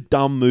 It's such a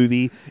dumb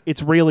movie.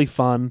 It's really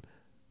fun.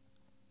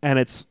 And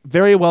it's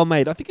very well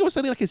made. I think it was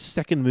only like his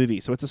second movie,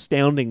 so it's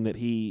astounding that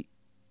he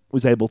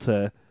was able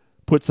to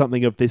put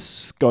something of this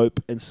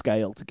scope and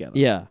scale together.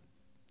 Yeah.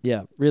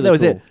 Yeah. Really That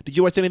was cool. it. Did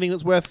you watch anything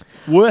that's worth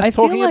I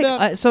feel talking like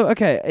about?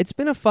 okay, it's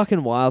been a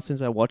fucking while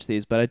since I watched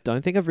these, but I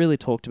don't think I've really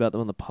talked about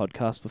them on the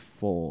podcast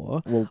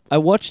before. Well- I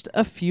watched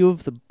a few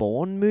of the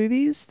Bourne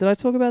movies. Did I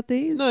talk about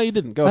these? No, you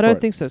didn't. Go I for don't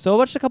it. think so. So I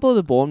watched a couple of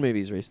the Bourne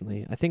movies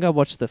recently. I think I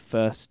watched the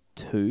first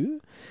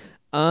two.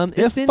 They're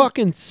It's been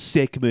fucking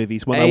sick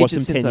movies when I watched them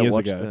ages since 10 I years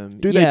watched ago. them.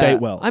 Do they Yeah, date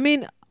well? I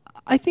mean,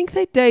 I think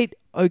they date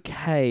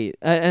okay.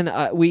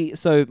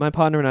 So my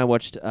partner and I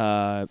watched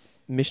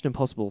Mission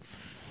Impossible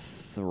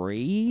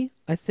 3,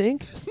 I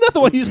think. Isn't that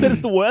the one you said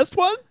is the worst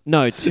one?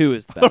 No, 2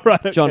 is the best. Right,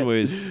 okay. John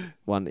Woo's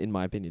one, in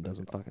my opinion,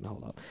 doesn't fucking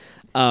hold up.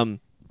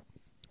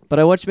 But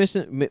I watched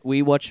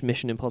we watched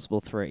Mission Impossible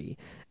 3,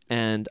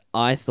 and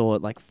I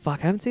thought, like, fuck,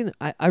 I haven't seen...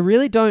 I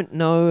really don't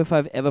know if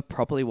I've ever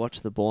properly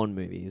watched the Bourne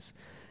movies.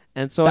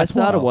 And so That's I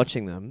started wild.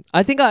 watching them.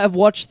 I think I've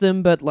watched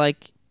them, but,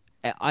 like,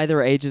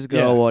 either ages ago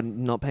Yeah. or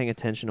not paying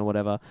attention or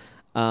whatever.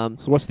 So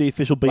what's the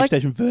official Beef Like-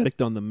 Station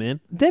verdict on them, man?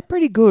 They're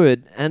pretty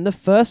good, and the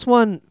first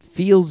one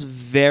feels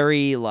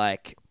very,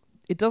 like...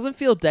 It doesn't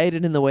feel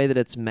dated in the way that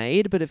it's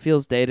made, but it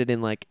feels dated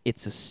in, like,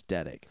 its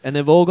aesthetic. And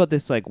they've all got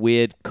this, like,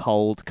 weird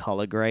cold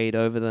color grade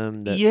over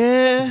them that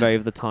Yeah. is very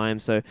of the time.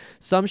 So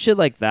some shit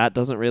like that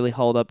doesn't really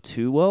hold up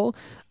too well.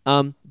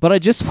 But I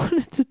just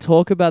wanted to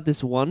talk about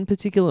this one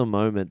particular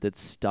moment that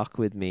stuck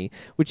with me,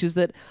 which is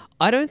that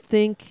I don't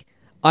think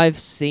I've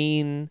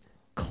seen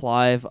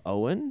Clive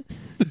Owen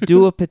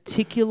do a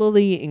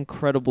particularly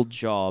incredible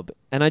job,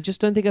 and I just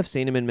don't think I've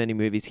seen him in many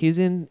movies. He's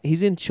in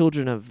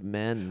Children of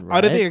Men, right?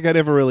 I don't think I could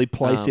ever really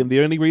place Um, him.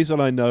 The only reason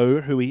I know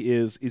who he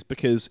is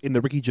because in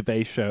the Ricky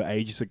Gervais show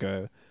ages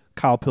ago,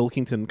 Carl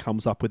Pilkington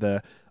comes up with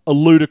a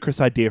ludicrous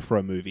idea for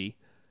a movie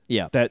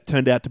Yeah. that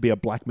turned out to be a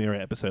Black Mirror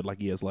episode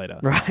like years later.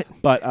 Right.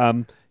 But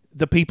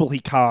the people he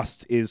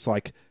casts is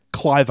like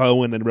Clive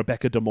Owen and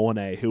Rebecca De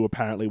Mornay, who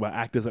apparently were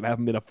actors that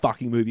haven't been in a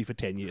fucking movie for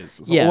 10 years.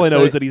 So Yeah, all I know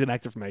so is that he's an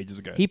actor from ages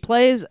ago. He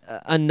plays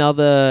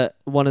another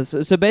one of...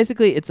 So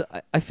basically,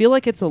 I feel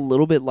like it's a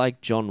little bit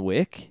like John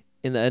Wick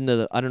in the end of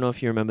the... I don't know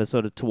if you remember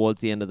sort of towards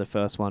the end of the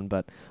first one,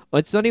 but... Well,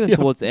 it's not even Yeah,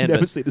 towards the I've end,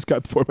 never but seen this guy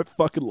before in my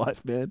fucking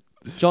life, man.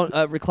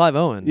 Clive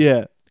Owen.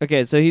 Yeah.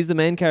 Okay, so he's the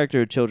main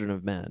character of Children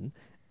of Men,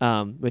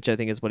 which I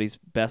think is what he's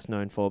best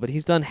known for. But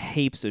he's done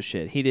heaps of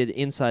shit. He did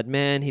Inside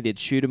Man. He did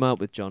Shoot 'Em Up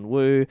with John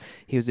Woo.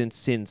 He was in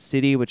Sin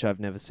City, which I've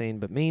never seen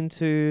but mean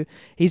to.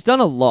 He's done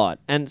a lot,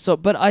 and so.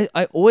 But I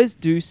always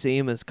do see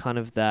him as kind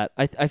of that.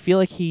 I feel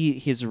like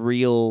his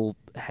real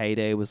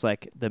heyday was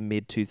like the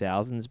mid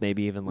 2000s,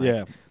 maybe even like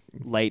Yeah.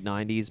 late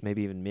 90s,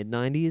 maybe even mid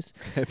 90s.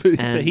 But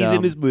And, he's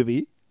in this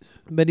movie.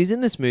 But he's in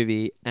this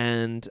movie,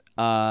 and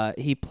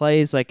he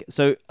plays like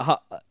so.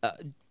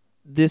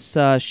 This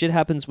shit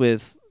happens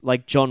with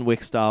like John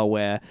Wick style,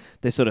 where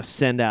they sort of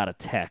send out a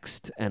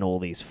text, and all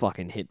these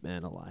fucking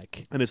hitmen are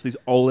like And it's these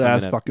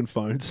old-ass gonna- fucking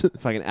phones.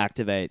 fucking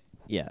activate.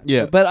 Yeah,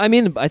 Yeah. But I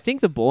mean, I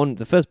think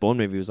the first Bourne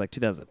movie was like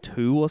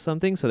 2002 or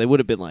something, so they would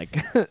have been like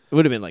it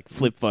would have been like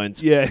flip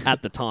phones Yeah.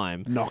 at the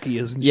time.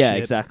 Nokias and Yeah, shit.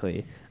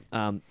 exactly.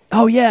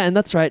 Oh yeah, and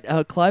that's right.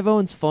 Clive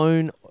Owen's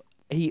phone,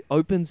 he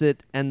opens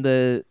it and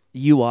the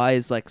UI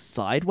is like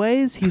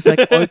sideways. He's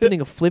like opening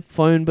a flip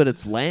phone, but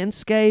it's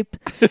landscape.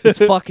 It's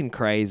fucking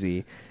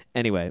crazy.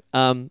 Anyway,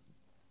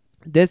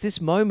 there's this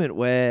moment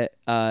where,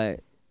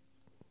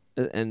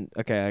 and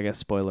okay, I guess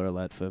spoiler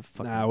alert for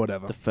fucking Nah,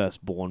 whatever. the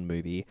first Bourne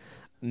movie.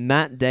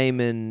 Matt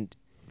Damon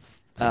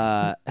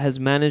has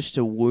managed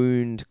to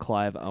wound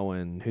Clive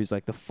Owen, who's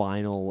like the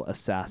final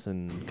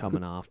assassin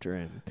coming after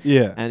him.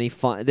 Yeah. And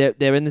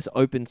they're in this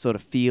open sort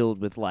of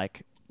field with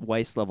like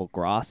waist level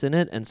grass in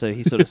it, and so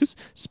he sort of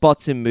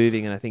spots him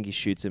moving, and I think he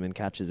shoots him and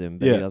catches him,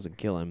 but Yeah. he doesn't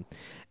kill him.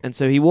 And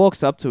so he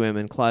walks up to him,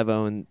 and Clive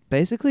Owen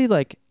basically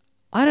like,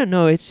 I don't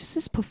know, it's just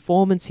this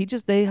performance.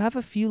 They have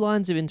a few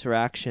lines of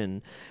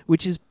interaction,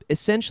 which is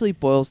essentially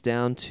boils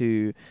down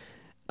to,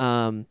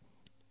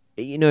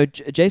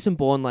 Jason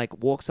Bourne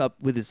like walks up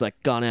with his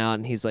like gun out,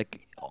 and he's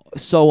like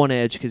so on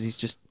edge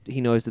because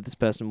he knows that this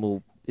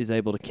person is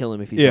able to kill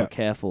him if he's Yeah. not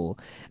careful.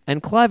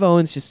 And Clive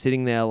Owen's just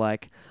sitting there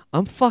like,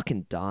 I'm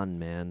fucking done,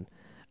 man.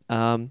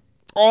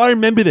 Oh, I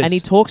remember this. And he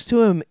talks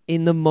to him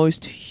in the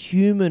most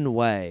human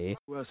way.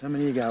 Who else? How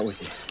many you got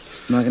with you?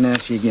 I'm not gonna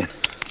ask you again.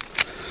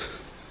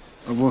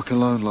 I work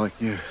alone like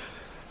you.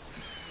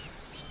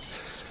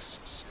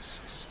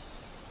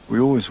 We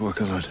always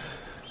work alone.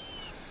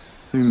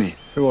 What do you mean?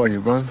 Who are you,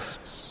 Rome?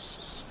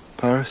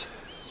 Paris?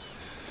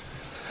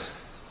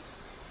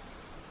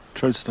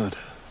 Treadstone.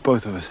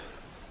 Both of us.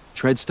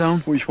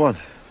 Treadstone? Which one?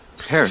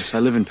 Paris. I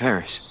live in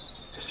Paris.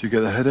 Do you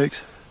get the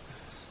headaches?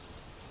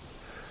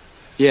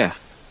 Yeah.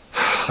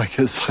 I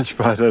get such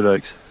bad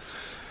headaches.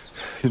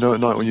 You know, at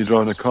night when you're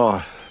driving a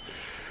car.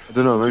 I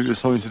don't know, maybe it's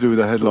something to do with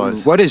the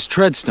headlights. What is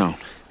Treadstone?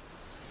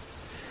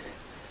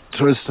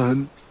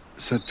 Treadstone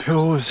said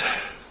pills.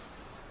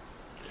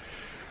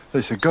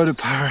 They said go to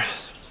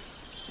Paris.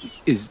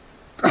 Is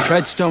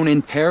Treadstone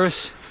in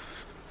Paris?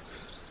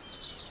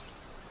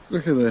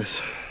 Look at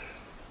this.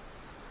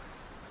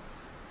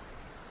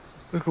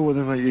 Look at what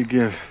they make you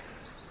give.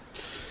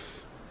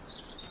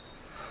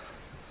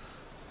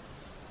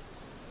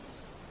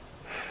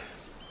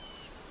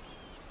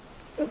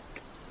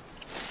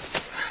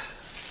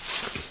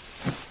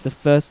 The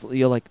first,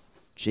 you're like,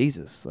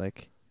 Jesus,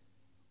 like,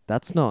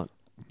 that's not...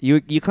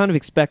 You kind of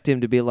expect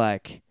him to be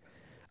like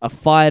a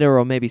fighter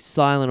or maybe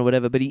silent or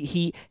whatever, but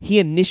he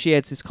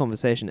initiates this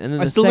conversation. And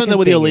then I the still don't second know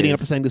whether you're thing leading is, up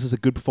to saying this is a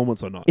good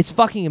performance or not. It's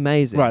fucking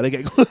amazing. Right,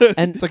 okay.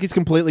 And it's like he's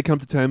completely come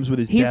to terms with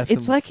his death.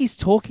 It's like he's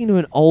talking to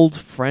an old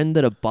friend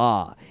at a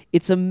bar.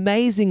 It's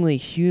amazingly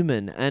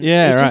human, and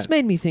Yeah, it just right.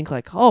 made me think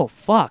like, oh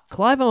fuck,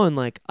 Clive Owen,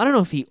 like, I don't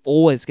know if he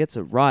always gets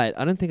it right.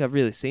 I don't think I've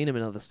really seen him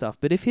in other stuff,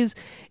 but if his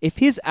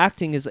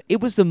acting is, it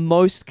was the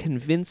most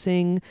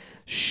convincing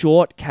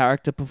short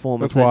character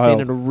performance That's I've seen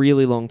wild. in a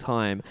really long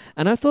time.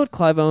 And I thought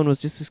Clive Owen was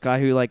just this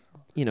guy who, like,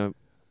 you know,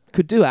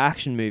 could do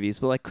action movies,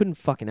 but like couldn't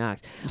fucking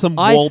act. Some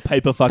I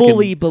wallpaper fucking...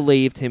 fully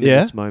believed him Yeah? in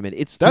this moment.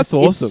 That's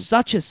awesome. It's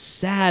such a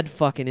sad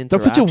fucking That's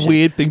interaction. such a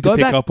weird thing to Go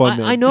pick back- up on.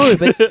 then. I know,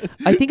 but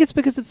I think it's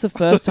because it's the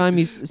first time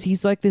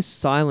he's like this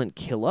silent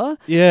killer.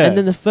 Yeah. And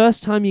then the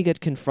first time you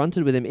get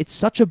confronted with him, it's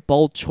such a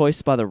bold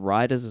choice by the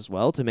writers as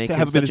well to make to him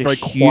have a bit such of a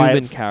very human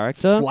quiet,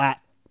 character.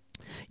 flat.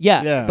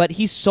 Yeah, but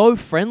he's so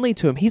friendly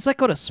to him. He's like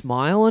got a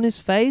smile on his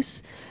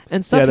face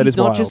and stuff. Yeah, that He's is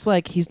not wild. just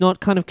like, he's not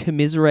kind of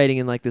commiserating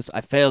in like this,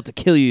 I failed to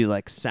kill you,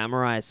 like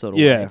samurai sort of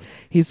Yeah. way.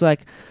 He's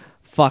like,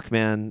 fuck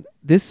man,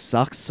 this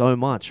sucks so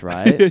much,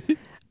 right?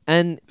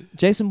 And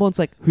Jason Bourne's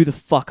like, who the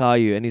fuck are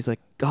you? And he's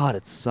like, God,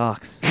 it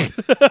sucks.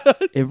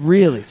 It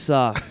really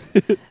sucks.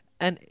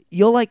 And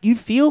you're like, you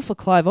feel for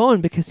Clive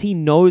Owen because he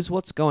knows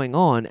what's going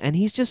on and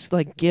he's just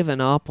like given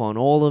up on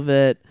all of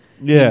it.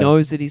 Yeah. He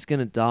knows that he's going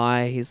to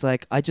die. He's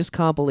like, I just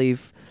can't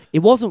believe it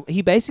wasn't.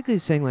 He basically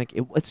is saying like,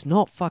 it's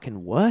not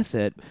fucking worth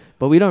it,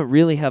 but we don't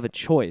really have a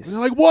choice. And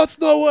they're like, what's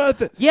not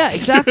worth it? Yeah,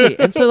 exactly.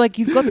 And so like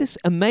you've got this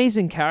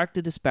amazing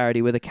character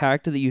disparity where the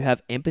character that you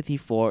have empathy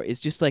for is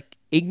just like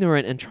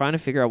ignorant and trying to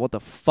figure out what the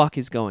fuck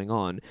is going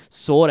on.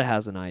 Sort of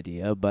has an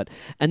idea,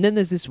 and then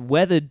there's this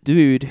weathered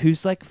dude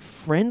who's like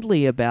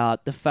friendly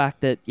about the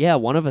fact that, yeah,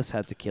 one of us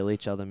had to kill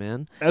each other,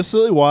 man.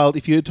 Absolutely wild.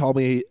 If you had told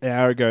me an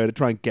hour ago to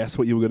try and guess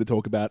what you were going to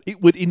talk about,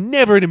 it would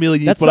never in a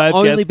million years That's would the I have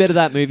only guessed bit of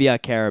that movie I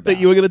care about. that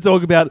you were going to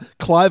talk about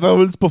Clive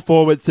Owen's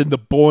performance in The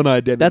Bourne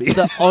Identity. That's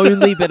the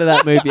only bit of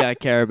that movie I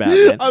care about,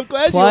 man. I'm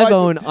glad you Clive liked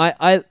Owen,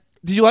 I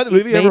Did you like the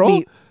movie made overall?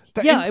 me-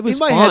 Yeah, it was in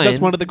my head. That's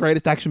fine. one of the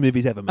greatest action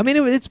movies ever. I mean,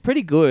 it's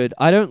pretty good.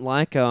 I don't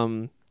like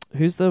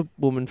who's the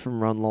woman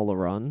from Run Lola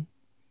Run?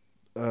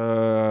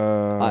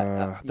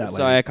 that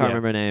Sorry, lady. I can't Yeah.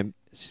 remember her name.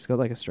 She's got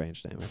like a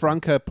strange name. I think.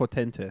 Franca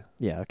Potente.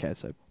 Yeah, okay,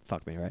 so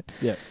fuck me, right?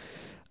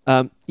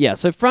 Yeah. Yeah,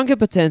 so Franca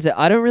Potente,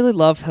 I don't really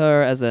love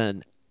her as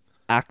an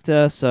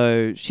actor,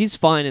 so she's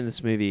fine in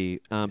this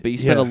movie, but you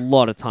spend Yeah. a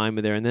lot of time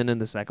with her, and then in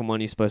the second one,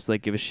 you're supposed to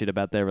like give a shit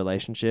about their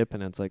relationship,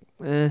 and it's like,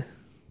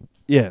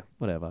 Yeah.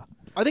 whatever.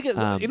 I think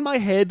Um, in my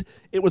head,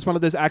 it was one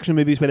of those action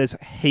movies where there's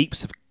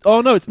heaps of...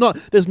 Oh, no, it's not.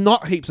 There's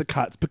not heaps of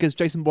cuts because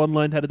Jason Bourne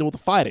learned how to do all the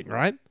fighting,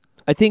 right?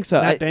 I think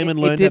so. Matt Damon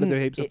learned how to do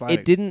heaps of fighting.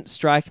 It didn't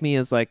strike me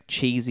as like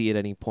cheesy at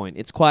any point.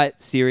 It's quite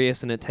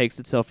serious and it takes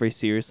itself very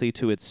seriously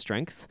to its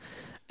strength.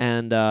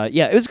 And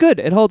yeah, it was good.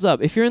 It holds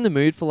up. If you're in the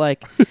mood for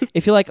like,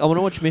 if you're like, I want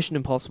to watch Mission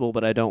Impossible,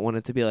 but I don't want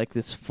it to be like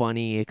this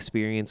funny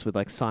experience with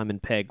like Simon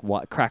Pegg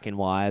cracking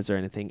wires or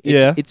anything.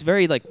 It's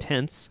very like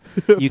tense.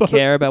 You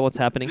care about what's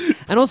happening.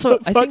 And also,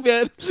 I Fuck, think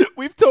man.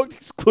 We've talked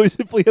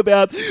exclusively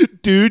about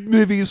dude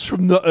movies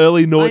from the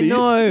early I noughties.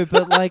 know,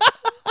 but like,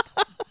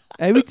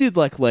 hey, we did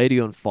like Lady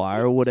on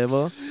Fire or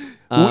whatever.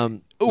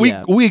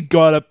 Yeah. We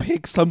gotta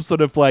pick some sort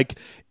of like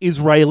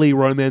Israeli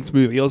romance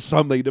movie or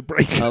something to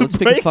break. Let's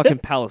pick break- a fucking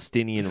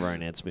Palestinian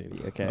romance movie,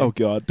 okay? Oh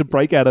god, to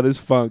break out of this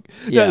funk.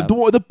 Yeah.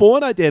 No, the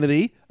Bourne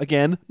Identity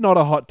again, not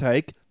a hot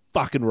take.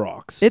 Fucking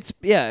rocks. It's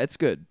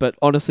good, but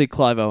honestly,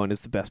 Clive Owen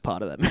is the best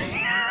part of that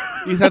movie.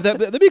 You have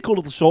that'd be a cool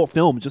little short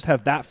film. Just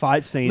have that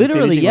fight scene.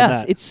 Literally, finishing on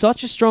yes. that. It's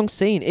such a strong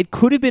scene. It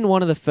could have been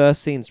one of the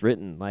first scenes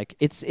written. Like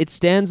it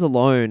stands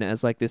alone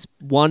as like this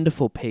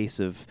wonderful piece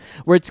of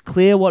where it's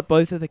clear what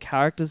both of the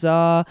characters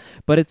are,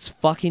 but it's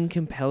fucking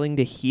compelling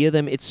to hear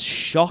them. It's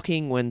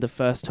shocking when the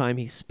first time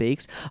he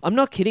speaks. I'm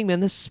not kidding, man.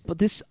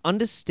 This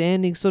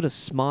understanding sort of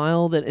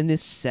smile that and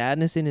this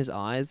sadness in his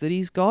eyes that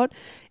he's got.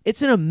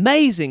 It's an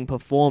amazing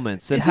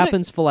performance that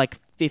happens for like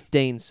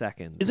 15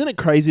 seconds. Isn't it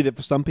crazy that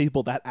for some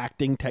people that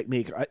acting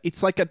technique,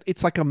 it's like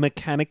a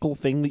mechanical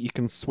thing that you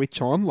can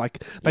switch on.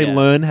 Like they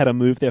learn how to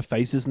move their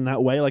faces in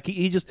that way. Like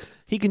he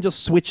can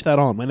just switch that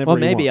on whenever. Well,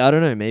 he maybe wants. I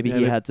don't know. Maybe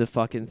he had to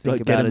fucking think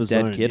like, get about in a the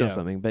dead zone, kid or yeah.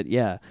 something. But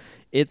yeah,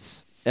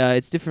 it's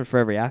different for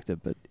every actor.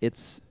 But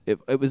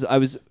I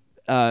was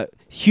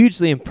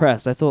hugely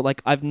impressed. I thought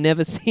like I've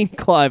never seen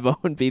Clive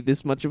Owen be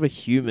this much of a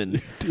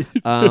human.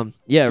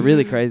 Yeah,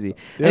 really crazy.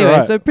 Yeah, anyway,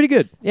 right. so pretty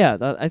good. Yeah,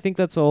 I think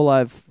that's all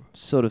I've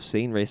sort of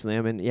seen recently.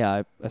 I mean,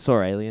 yeah, I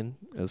saw Alien.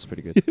 It was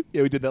pretty good.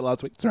 Yeah, we did that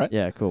last week. That's right.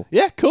 Yeah, cool.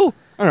 Yeah, cool.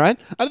 All right.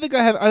 I don't think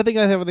I have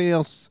anything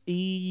else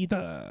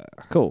either.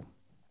 Cool.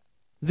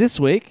 This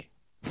week,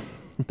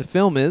 the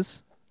film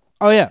is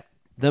Oh yeah.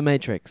 The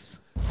Matrix.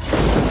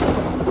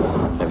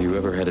 Have you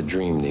ever had a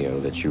dream, Neo,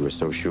 that you were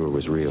so sure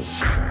was real?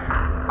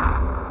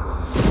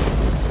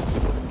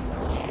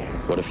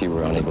 What if you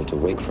were unable to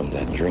wake from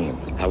that dream?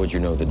 How would you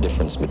know the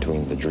difference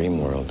between the dream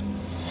world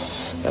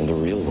and the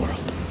real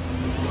world?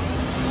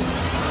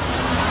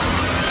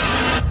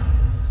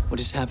 What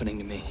is happening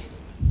to me?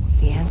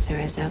 The answer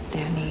is out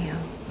there, Neo.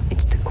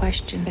 It's the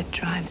question that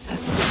drives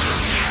us.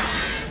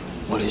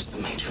 What is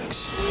the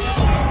Matrix?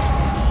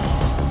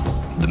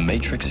 The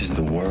Matrix is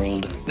the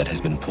world that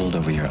has been pulled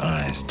over your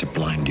eyes to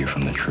blind you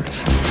from the truth.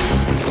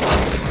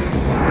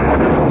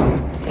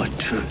 What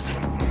truth?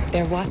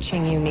 They're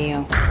watching you,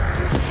 Neo.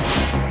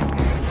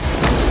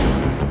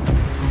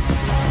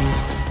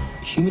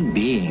 Human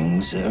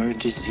beings are a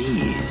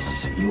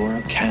disease. You are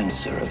a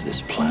cancer of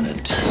this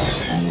planet.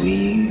 And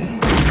we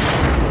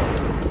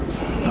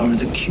are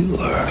the cure.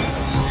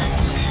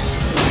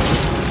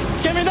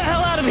 Get me the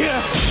hell out of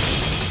here!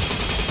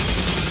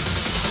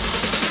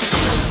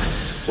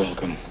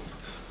 Welcome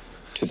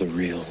to the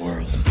real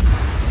world.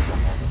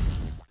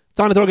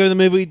 Time to talk about the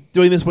movie we're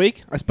doing this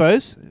week, I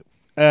suppose.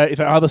 If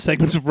our other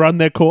segments have run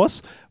their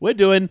course, we're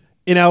doing,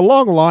 in our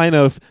long line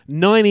of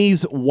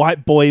 90s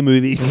white boy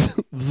movies,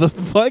 the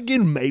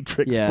fucking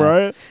Matrix, Yeah.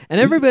 bro. And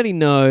everybody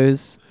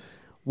knows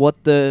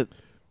what the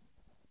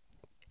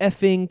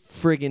effing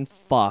friggin'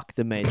 fuck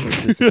the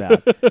Matrix is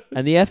about.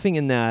 And the effing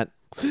in that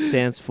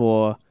stands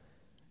for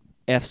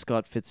F.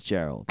 Scott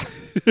Fitzgerald.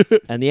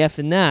 And the F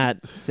in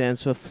that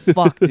stands for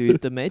fuck, dude.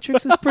 The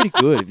Matrix is pretty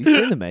good. Have you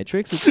seen The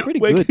Matrix? It's pretty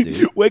good,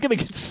 dude. We're going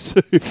to get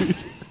sued.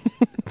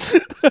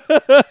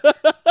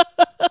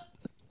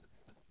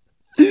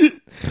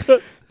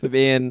 For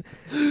being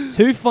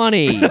too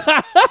funny.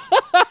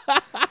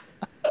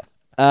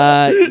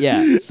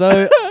 Yeah.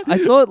 So I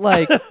thought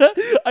like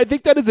I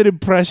think that is an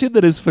impression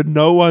that is for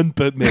no one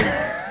but me.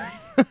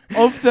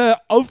 Of the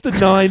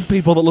 9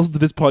 people that listen to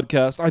this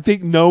podcast, I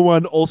think no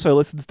one also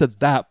listens to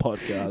that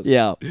podcast.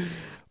 yeah.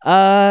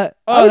 I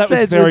would that say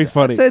was it's very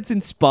funny. I'd say it's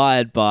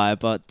inspired by,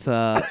 but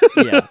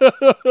yeah.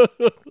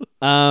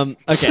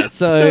 Okay,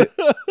 so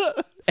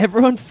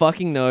everyone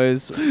fucking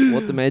knows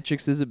what the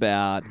Matrix is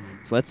about,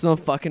 so let's not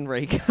fucking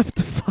recap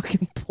the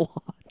fucking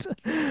plot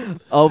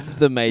of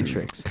the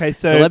Matrix. Okay,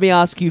 so let me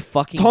ask you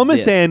fucking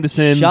Thomas this.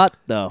 Anderson, Shut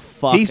the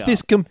fuck he's up.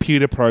 this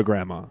computer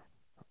programmer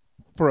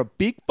for a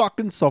big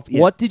fucking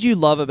software. What did you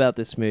love about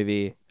this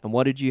movie, and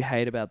what did you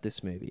hate about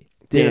this movie?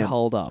 Did it Damn.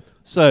 hold up?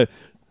 So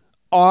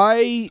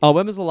Oh,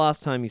 when was the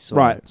last time you saw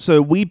right. it?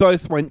 So we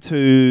both went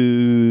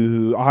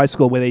to a high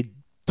school where they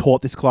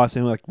taught this class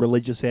in like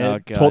religious ed. Oh,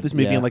 God, taught this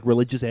movie yeah. in like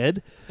religious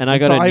ed. And I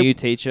And got so a I- new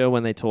teacher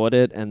when they taught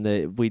it,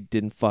 and we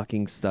didn't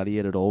fucking study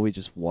it at all. We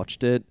just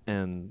watched it,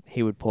 and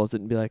he would pause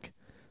it and be like,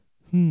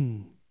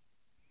 and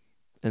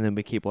then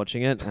we keep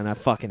watching it, and I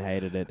fucking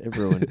hated it. It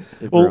ruined it.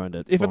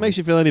 If for it makes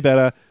me. you feel any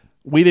better,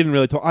 we didn't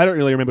really talk. I don't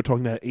really remember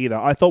talking about it either.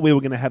 I thought we were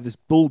going to have this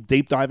bull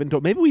deep dive into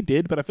it. Maybe we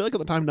did, but I feel like at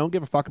the time no one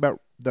gave a fuck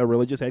about the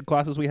religious ed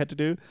classes we had to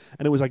do,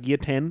 and it was like year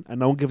 10, and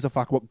no one gives a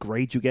fuck what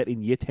grade you get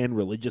in year 10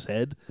 religious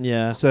ed.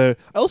 Yeah. So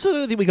I also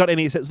don't think we got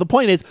any sense. The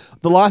point is,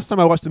 the last time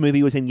I watched the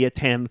movie was in year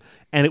 10,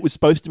 and it was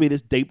supposed to be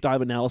this deep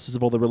dive analysis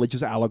of all the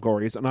religious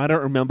allegories, and I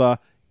don't remember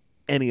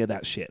any of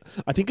that shit.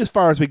 I think as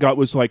far as we got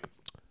was like,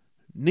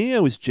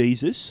 Neo is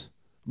Jesus,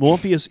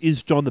 Morpheus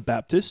is John the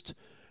Baptist,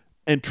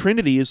 and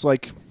Trinity is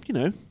like,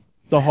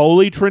 the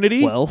Holy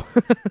Trinity. Well,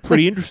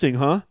 Pretty interesting,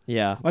 huh?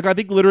 yeah. Like, I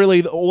think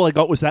literally all I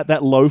got was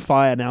that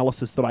lo-fi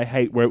analysis that I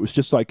hate, where it was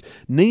just like,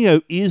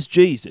 Neo is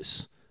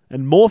Jesus,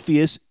 and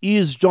Morpheus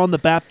is John the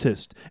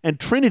Baptist, and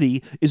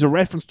Trinity is a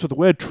reference to the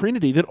word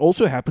Trinity that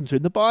also happens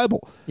in the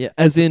Bible. Yeah,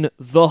 as in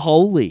the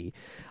holy.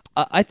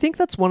 I think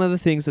that's one of the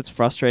things that's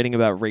frustrating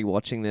about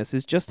rewatching this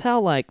is just how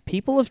like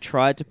people have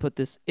tried to put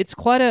this. It's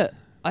quite a.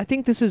 I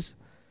think this is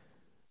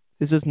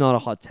not a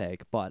hot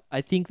take, but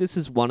I think this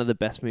is one of the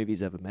best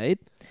movies ever made.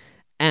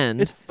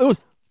 And It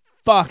was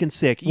fucking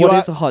sick. What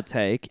is a hot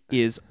take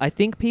is I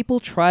think people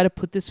try to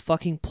put this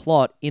fucking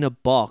plot in a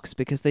box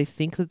because they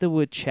think that the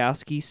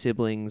Wachowski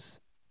siblings,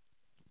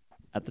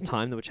 at the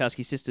time, the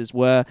Wachowski sisters,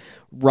 were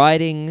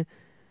writing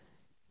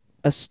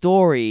a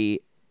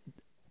story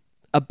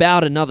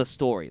about another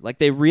story. Like,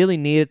 they really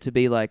needed to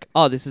be like,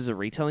 oh, this is a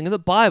retelling of the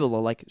Bible,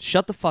 or like,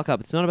 shut the fuck up.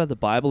 It's not about the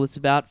Bible. It's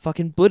about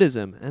fucking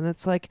Buddhism. And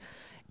it's like,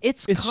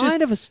 it's kind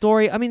just of a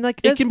story. I mean, like,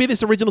 it can be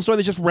this original story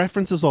that just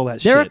references all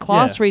that shit. there are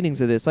class Yeah.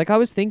 readings of this. Like, I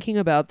was thinking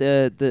about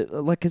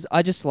because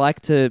I just like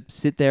to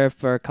sit there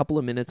for a couple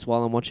of minutes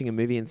while I'm watching a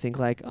movie and think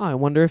like, oh, I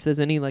wonder if there's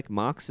any like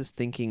Marxist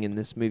thinking in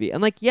this movie.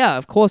 And like, yeah,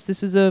 of course,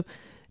 this is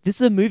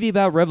a movie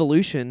about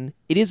revolution.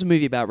 It is a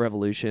movie about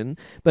revolution,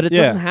 but it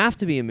Yeah. doesn't have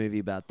to be a movie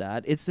about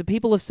that. It's the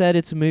people have said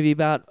it's a movie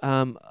about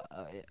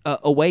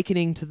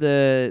awakening to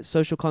the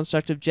social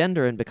construct of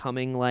gender and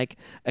becoming like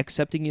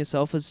accepting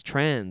yourself as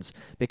trans,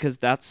 because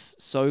that's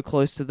so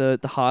close to the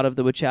heart of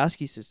the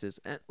Wachowski sisters.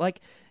 And like,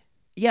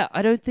 yeah,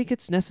 I don't think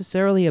it's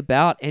necessarily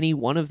about any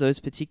one of those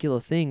particular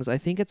things. I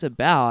think it's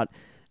about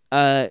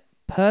a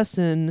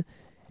person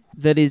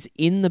that is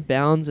in the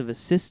bounds of a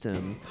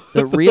system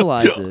that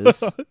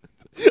realizes.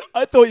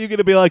 I thought you were going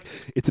to be like,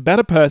 it's about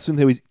a person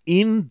who is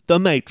in the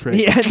Matrix.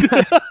 Yeah,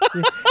 no.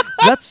 Yeah.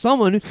 So that's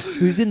someone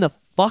who's in the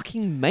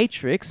fucking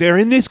Matrix. They're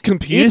in this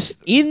computer. It's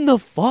in the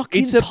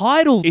fucking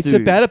title, It's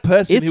dude. about a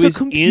person It's who a is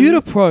computer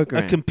in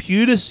program. a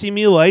computer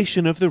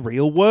simulation of the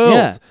real world.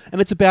 Yeah.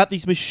 And it's about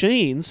these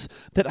machines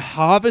that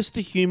harvest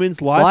the human's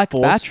life like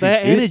force, batteries,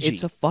 their dude. energy.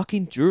 It's a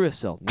fucking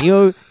Duracell.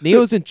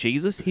 Neo's in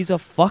Jesus. He's a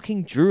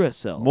fucking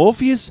Duracell.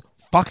 Morpheus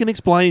fucking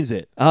explains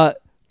it.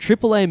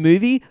 AAA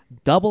movie,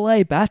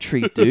 AA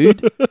battery,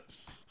 dude.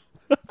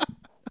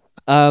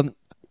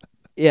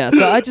 Yeah,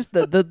 so I just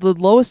the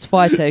lowest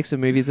five takes of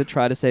movies that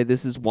try to say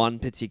this is one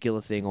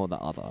particular thing or the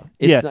other.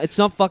 It's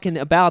not fucking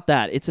about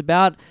that. It's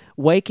about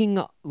waking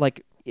up,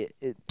 like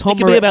Tom. It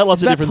can be about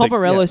lots of different Tom things,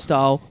 Morello yeah.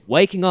 style,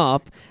 waking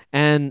up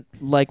and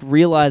like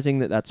realizing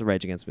that that's a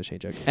Rage Against the Machine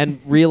joke, and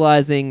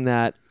realizing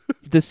that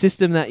the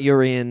system that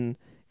you're in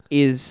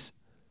is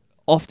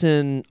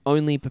often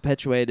only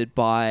perpetuated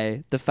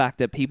by the fact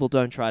that people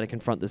don't try to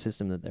confront the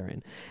system that they're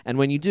in. And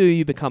when you do,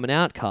 you become an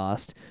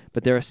outcast,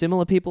 but there are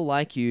similar people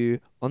like you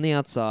on the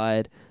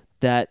outside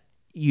that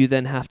you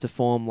then have to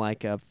form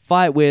like a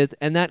fight with,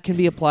 and that can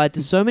be applied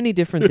to so many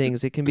different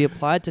things. It can be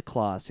applied to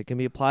class, it can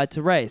be applied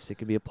to race, it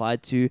can be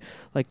applied to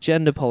like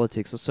gender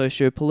politics or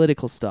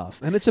socio-political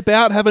stuff. And it's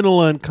about having to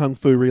learn kung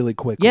fu really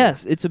quickly.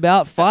 Yes, it's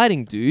about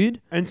fighting,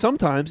 dude. And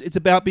sometimes it's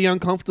about being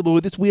uncomfortable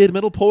with this weird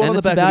metal port And on the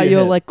it's back about of your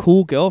your head. like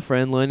cool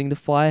girlfriend learning to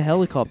fly a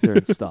helicopter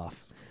and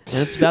stuff. And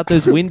it's about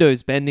those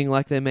windows bending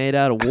like they're made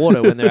out of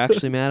water when they're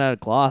actually made out of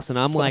glass. And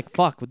I'm like,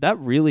 fuck, would that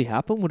really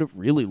happen? Would it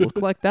really look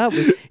like that?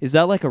 Is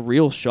that like a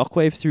real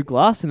shockwave through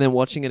glass? And then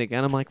watching it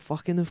again, I'm like,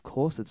 fucking of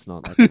course it's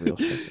not like a real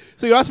shockwave.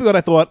 So you asked me what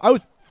I thought. I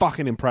was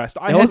fucking impressed.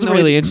 I wasn't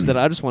really interested.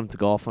 I just wanted to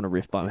go off on a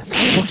riff by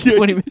myself for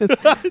 20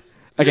 minutes.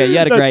 Okay, you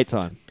had a great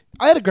time.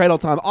 I had a great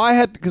old time. I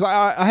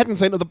hadn't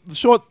seen the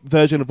short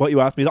version of what you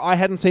asked me. I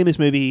hadn't seen this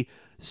movie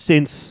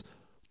since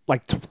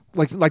like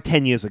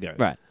 10 years ago.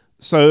 Right.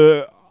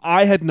 So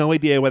I had no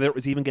idea whether it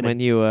was even going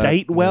to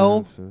date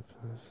well.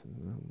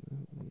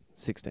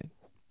 16.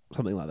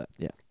 Something like that.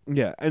 Yeah.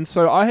 Yeah. And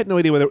so I had no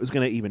idea whether it was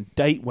going to even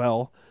date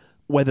well,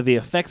 whether the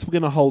effects were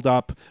going to hold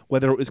up,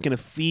 whether it was going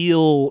to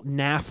feel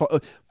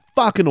naff.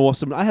 Fucking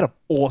awesome. I had an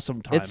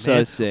awesome time. It's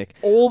so sick.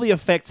 All the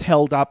effects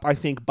held up, I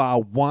think,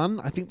 bar one.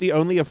 I think the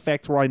only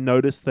effect where I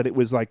noticed that it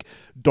was like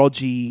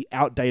dodgy,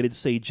 outdated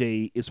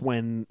CG is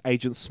when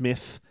Agent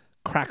Smith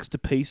cracks to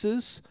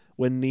pieces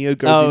when Neo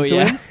goes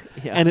into him.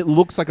 Yeah. And it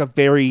looks like a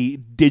very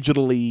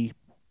digitally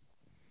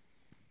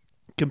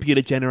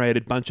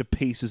computer-generated bunch of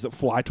pieces that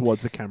fly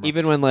towards the camera.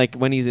 Even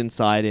when he's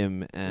inside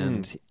him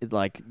and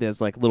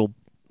there's like little,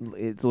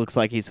 it looks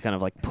like he's kind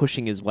of like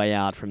pushing his way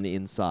out from the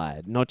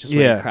inside. Not just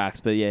when he cracks,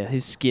 but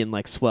his skin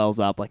like swells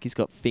up, like he's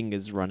got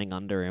fingers running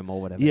under him or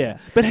whatever. Yeah,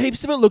 but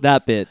heaps of it looked...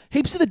 That bit.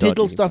 Heaps of the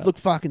digital dodgy stuff stuff. looked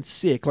fucking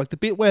sick. Like the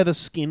bit where the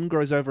skin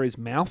grows over his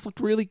mouth looked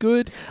really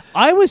good.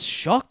 I was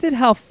shocked at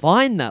how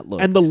fine that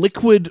looked. And the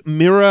liquid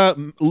metal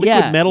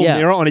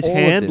mirror on his all of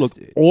hand this, looked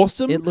dude.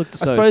 awesome. It looked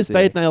so I suppose sick.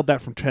 they'd nailed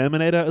that from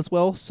Terminator as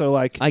well. So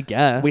like, I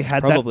guess we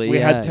had probably, that. We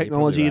yeah, had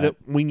technology you're that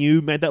probably we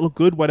knew made that look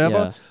good. Whatever.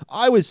 Yeah.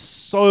 I was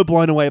so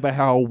blown away by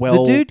how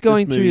well the dude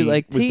going this through movie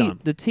like was done.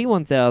 the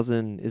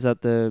T-1000, is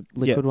that the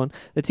liquid one?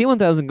 The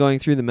T-1000 going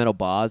through the metal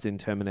bars in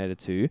Terminator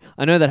 2.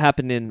 I know that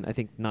happened in I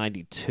think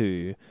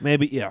 92.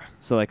 Maybe yeah.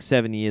 So like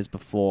 7 years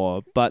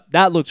before, but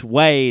that looked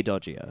way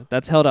dodgier.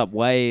 That's held up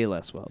way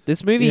less well.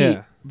 This movie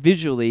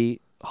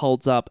visually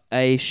holds up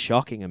a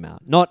shocking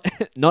amount.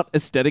 Not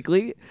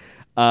aesthetically.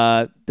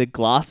 The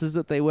glasses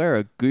that they wear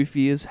are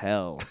goofy as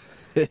hell.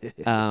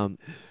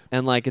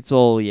 And like it's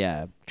all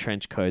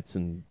trench coats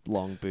and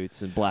long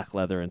boots and black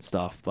leather and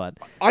stuff. But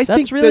I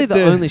that's think really that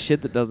the only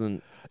shit that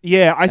doesn't.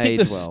 Yeah, I think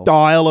the age well.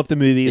 style of the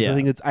movie is Yeah. I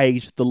think it's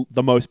aged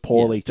the most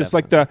poorly. Yeah, Just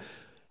like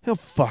how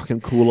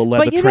fucking cool are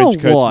leather But you trench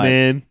know coats, what?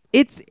 man.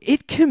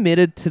 It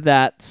committed to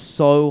that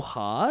so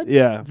hard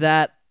Yeah.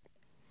 that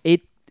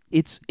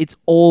it's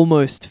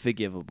almost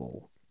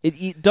forgivable.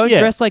 Don't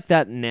dress like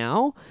that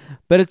now,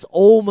 but it's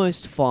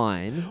almost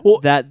fine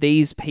that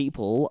these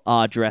people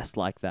are dressed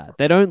like that.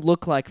 They don't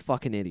look like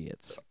fucking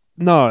idiots.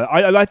 No,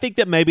 I think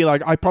that maybe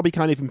like I probably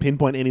can't even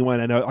pinpoint anyone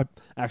I know.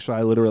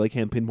 I literally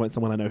can pinpoint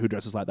someone I know who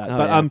dresses like that. Oh,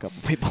 but yeah, a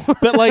couple people.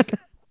 but like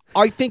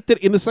I think that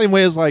in the same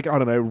way as like I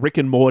don't know, Rick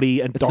and Morty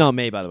and It's not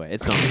me, by the way.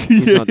 It's not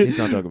me. He's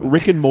not talking about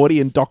Rick and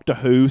Morty and Doctor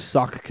Who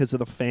suck because of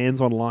the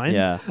fans online.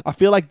 Yeah. I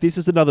feel like this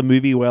is another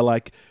movie where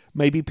like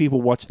maybe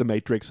people watch The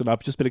Matrix and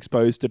I've just been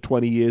exposed to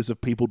 20 years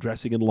of people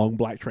dressing in long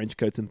black trench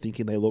coats and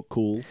thinking they look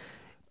cool.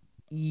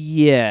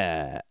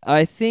 Yeah,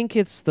 I think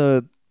it's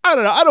the... I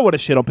don't know. I don't want to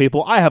shit on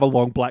people. I have a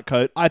long black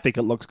coat. I think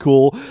it looks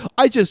cool.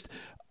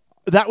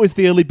 That was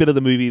the only bit of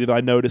the movie that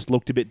I noticed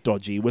looked a bit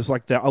dodgy. Was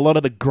like a lot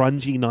of the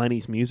grungy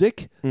 90s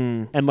music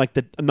and like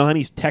the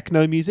 90s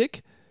techno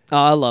music. Oh,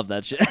 I love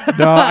that shit.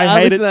 No,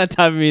 I hate listen it. to that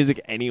type of music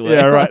anyway.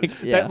 Yeah, right.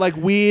 Like, yeah. That like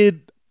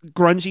weird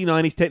grungy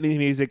 90s techno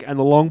music and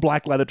the long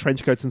black leather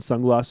trench coats and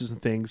sunglasses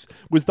and things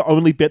was the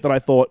only bit that I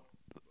thought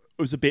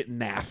was a bit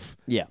naff.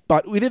 Yeah.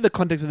 But within the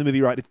context of the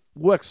movie, right, it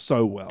works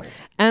so well.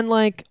 And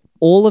like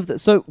all of the...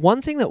 So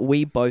one thing that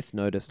we both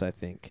noticed, I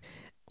think,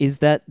 is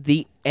that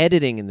the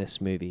editing in this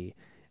movie...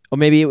 Or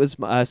maybe it was...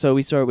 so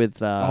we saw it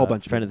with a whole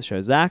bunch of friend of the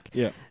show, Zach.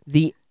 Yeah.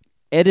 The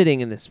editing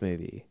in this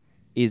movie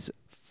is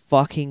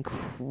fucking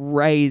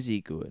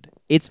crazy good.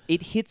 It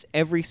hits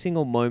every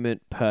single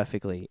moment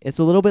perfectly. It's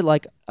a little bit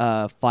like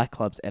Fight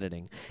Club's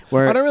editing.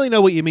 Where I don't really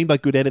know what you mean by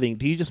good editing.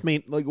 Do you just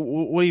mean... like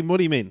what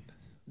do you mean?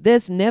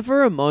 There's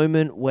never a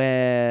moment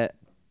where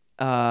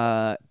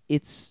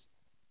it's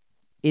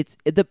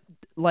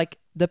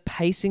the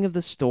pacing of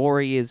the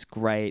story is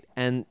great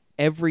and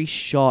every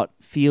shot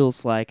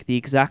feels like the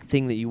exact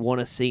thing that you want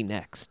to see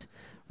next,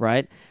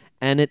 right?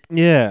 And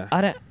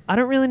I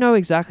don't really know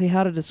exactly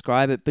how to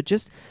describe it, but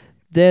just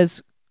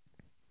there's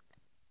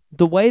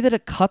the way that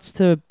it cuts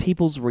to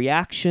people's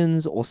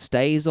reactions or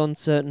stays on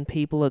certain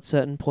people at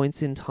certain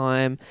points in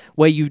time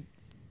where you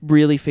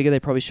really figure they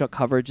probably shot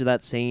coverage of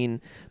that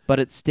scene, but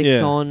it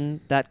sticks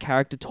on that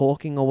character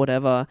talking or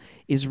whatever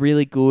is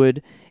really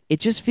good. It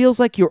just feels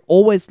like you're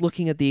always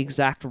looking at the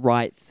exact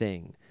right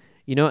thing.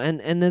 You know,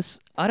 and there's,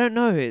 I don't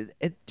know,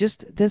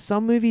 there's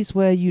some movies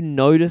where you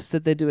notice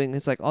that they're doing,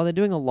 it's like, oh, they're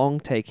doing a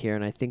long take here,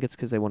 and I think it's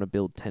because they want to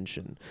build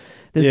tension.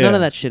 There's none of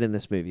that shit in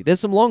this movie.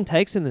 There's some long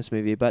takes in this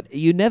movie, but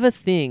you never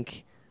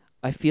think,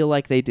 I feel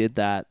like they did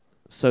that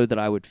so that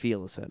I would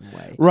feel a certain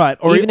way. Right.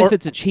 Even if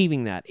it's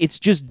achieving that, it's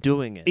just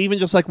doing it. Even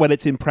just like when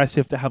it's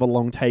impressive to have a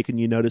long take and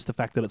you notice the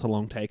fact that it's a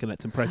long take and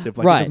that's impressive.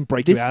 Like right. It doesn't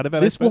break you out of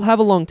it. This will have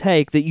a long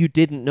take that you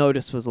didn't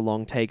notice was a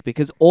long take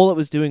because all it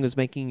was doing was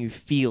making you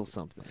feel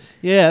something.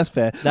 Yeah, that's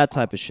fair. That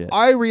type of shit.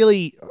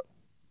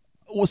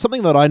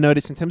 Something that I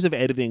noticed in terms of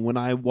editing when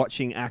I'm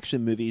watching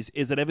action movies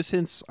is that ever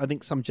since I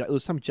think there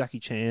was some Jackie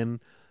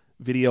Chan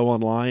video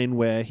online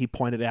where he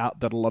pointed out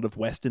that a lot of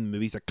Western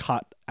movies are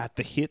cut at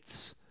the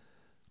hits.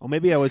 Or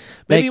maybe it was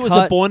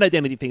a Bourne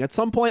Identity thing. At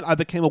some point, I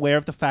became aware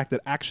of the fact that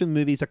action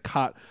movies are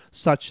cut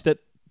such that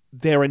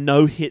there are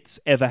no hits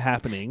ever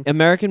happening.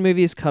 American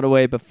movies cut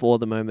away before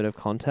the moment of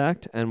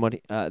contact, and what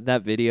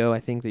that video I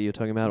think that you're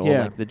talking about, or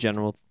like the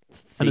general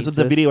thesis, and this is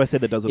the video I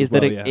said that does it is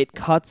as well, that it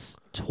cuts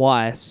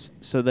twice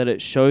so that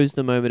it shows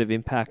the moment of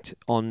impact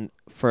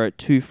for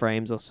 2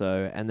 frames or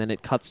so, and then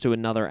it cuts to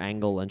another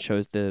angle and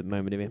shows the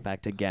moment of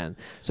impact again.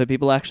 So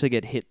people actually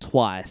get hit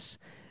twice,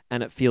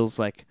 and it feels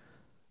like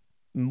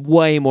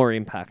way more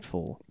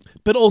impactful.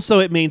 But also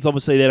it means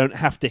obviously they don't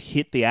have to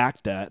hit the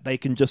actor. They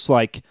can just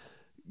like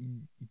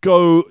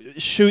go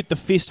shoot the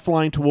fist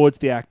flying towards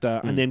the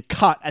actor and then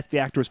cut as the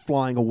actor is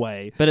flying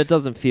away. But it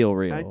doesn't feel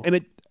real.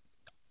 And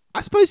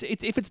I suppose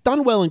if it's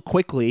done well and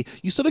quickly,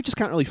 you sort of just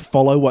can't really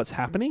follow what's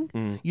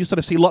happening. You sort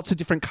of see lots of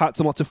different cuts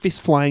and lots of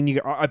fists flying.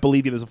 You go, I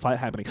believe you, there's a fight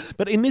happening.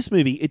 But in this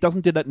movie, it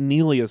doesn't do that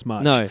nearly as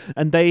much. No.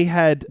 And they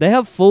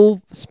have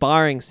full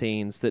sparring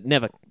scenes that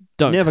never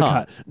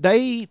cut.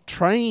 They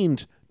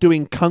trained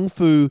doing kung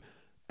fu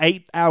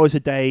 8 hours a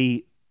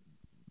day,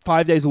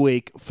 5 days a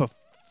week for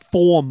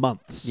 4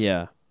 months.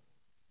 Yeah.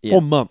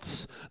 4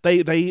 months.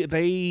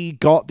 They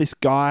got this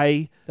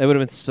guy. They would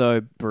have been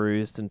so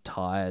bruised and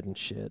tired and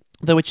shit.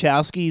 The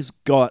Wachowskis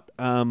got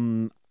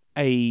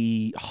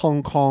a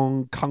Hong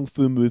Kong kung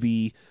fu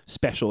movie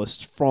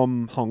specialist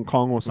from Hong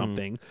Kong or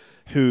something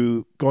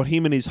who got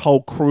him and his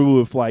whole crew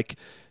of like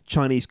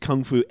Chinese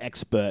kung fu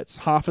experts,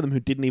 half of them who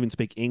didn't even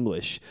speak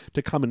English,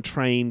 to come and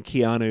train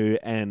Keanu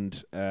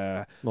and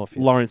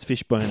Lawrence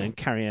Fishburne and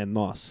Carrie-Anne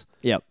Moss.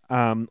 Yep.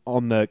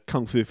 On the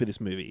kung fu for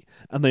this movie,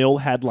 and they all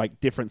had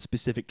like different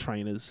specific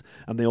trainers,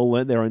 and they all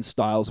learned their own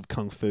styles of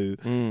kung fu,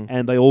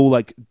 and they all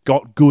like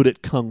got good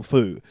at kung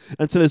fu.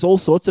 And so there's all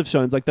sorts of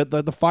shows like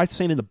the fight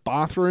scene in the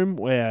bathroom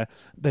where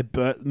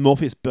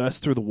Morpheus bursts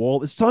through the wall.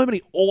 There's so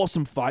many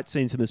awesome fight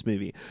scenes in this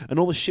movie, and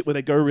all the shit where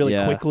they go really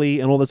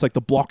quickly, and all this like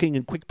the blocking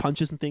and quick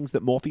punches and things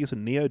that Morpheus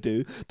and Neo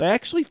do. They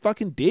actually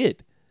fucking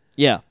did.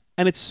 Yeah.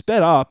 And it's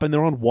sped up, and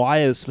they're on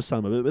wires for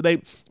some of it. But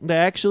they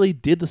actually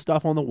did the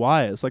stuff on the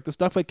wires. Like, the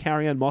stuff where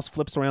Carrie-Anne Moss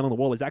flips around on the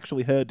wall is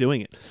actually her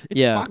doing it. It's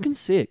fucking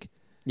sick.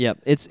 Yep.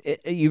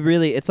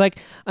 It's like,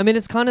 I mean,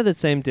 it's kind of the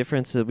same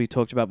difference that we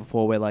talked about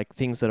before, where like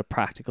things that are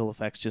practical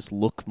effects just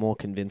look more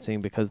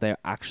convincing because they're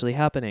actually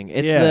happening.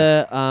 It's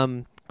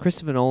the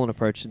Christopher Nolan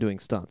approach to doing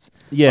stunts.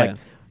 Yeah.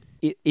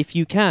 Like, if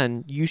you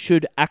can, you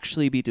should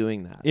actually be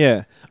doing that.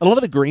 Yeah. A lot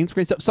of the green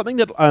screen stuff, something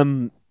that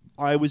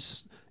I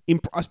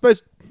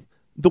suppose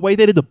the way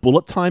they did the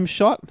bullet time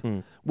shot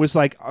was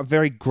like a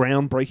very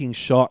groundbreaking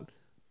shot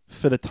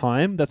for the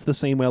time. That's the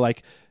scene where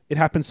like it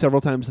happens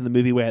several times in the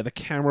movie where the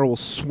camera will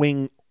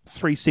swing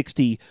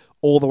 360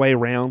 all the way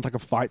around like a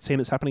fight scene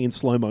that's happening in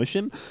slow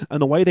motion.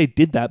 And the way they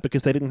did that,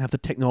 because they didn't have the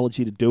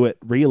technology to do it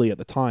really at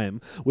the time,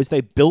 was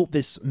they built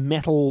this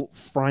metal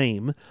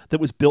frame that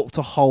was built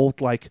to hold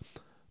like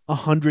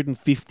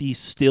 150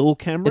 still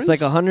cameras. It's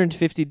like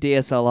 150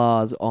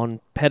 DSLRs on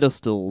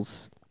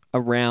pedestals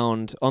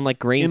around, on like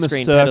green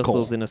screen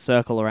pedestals in a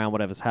circle around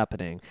whatever's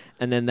happening.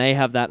 And then they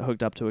have that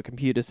hooked up to a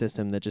computer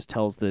system that just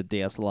tells the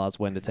DSLRs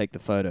when to take the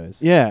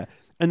photos. Yeah.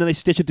 And then they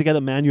stitch it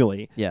together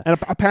manually. Yeah. And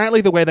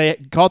apparently the way they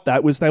got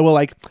that was they were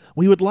like,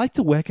 we would like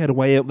to work out a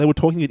way. They were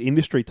talking with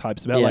industry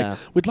types about like,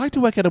 we'd like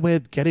to work out a way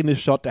of getting this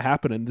shot to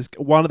happen. And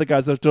one of the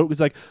guys that was talking was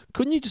like,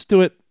 couldn't you just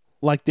do it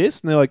like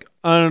this? And they're like,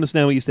 I don't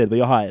understand what you said, but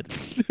you're hired.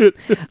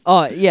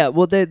 Oh, yeah.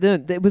 Well,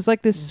 it was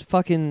like this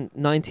fucking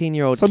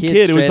 19-year-old Some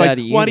kid who was like,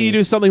 why don't you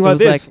do something like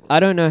this? Like, I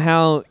don't know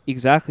how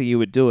exactly you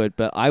would do it,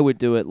 but I would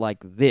do it like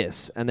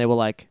this. And they were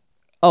like,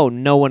 oh,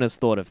 no one has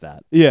thought of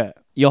that. Yeah.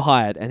 You're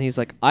hired. And he's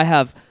like, I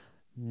have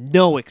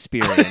no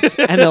experience.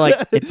 And they're like,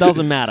 it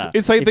doesn't matter.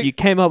 It's like if you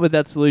came up with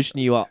that solution,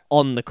 you are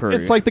on the crew.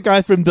 It's like the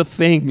guy from The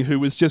Thing who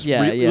was just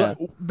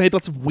made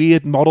lots of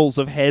weird models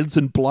of heads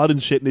and blood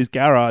and shit in his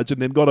garage, and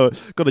then got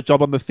a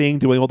job on The Thing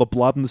doing all the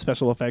blood and the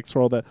special effects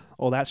for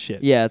all that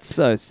shit. Yeah, it's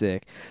so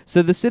sick.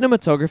 So the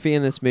cinematography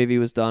in this movie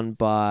was done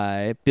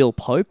by Bill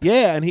Pope.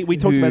 Yeah, and we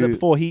talked about that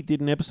before. He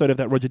did an episode of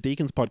that Roger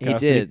Deakins podcast. He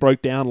did. And he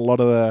broke down a lot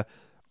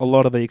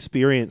of the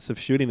experience of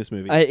shooting this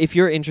movie. If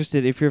you're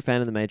interested, if you're a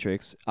fan of The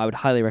Matrix, I would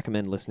highly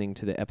recommend listening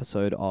to the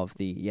episode of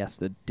the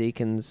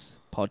Deakins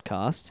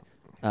podcast,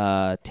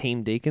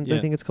 Team Deakins, I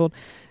think it's called,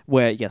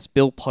 where,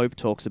 Bill Pope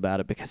talks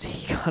about it because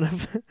he kind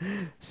of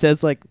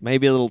says, like,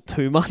 maybe a little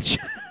too much,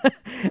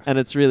 and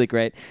it's really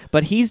great.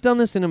 But he's done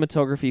the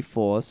cinematography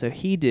so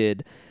he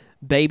did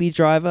Baby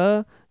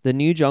Driver, The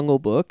New Jungle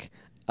Book,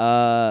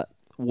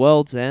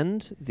 World's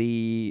End,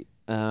 the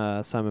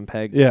Simon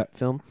Pegg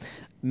film,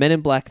 Men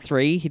in Black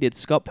 3, he did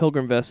Scott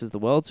Pilgrim vs. the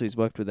World, so he's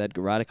worked with Edgar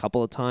Wright a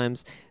couple of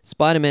times.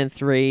 Spider-Man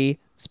 3,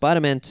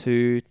 Spider-Man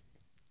 2,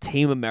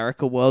 Team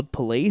America World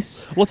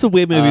Police. Lots of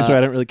weird movies where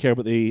I don't really care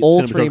about the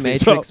all three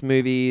Matrix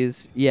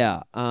movies.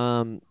 Yeah.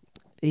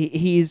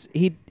 He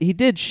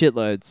did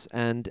shitloads,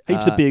 and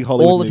heaps of big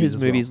Hollywood all of his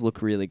movies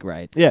look really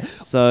great. Yeah.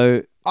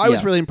 So I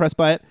was really impressed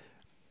by it.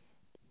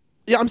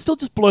 Yeah, I'm still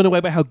just blown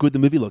away by how good the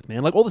movie looked,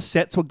 man. Like, all the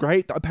sets were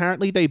great.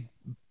 Apparently they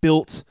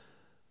built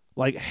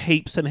like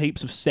heaps and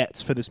heaps of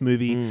sets for this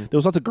movie. There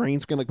was lots of green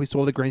screen, like we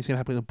saw the green screen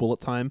happening in Bullet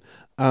Time.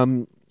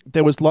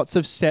 There was lots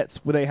of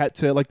sets where they had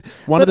to, like,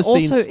 one of the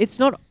scenes...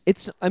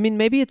 I mean,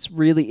 maybe it's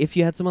really... If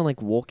you had someone,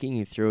 like, walking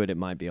you through it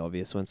might be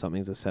obvious when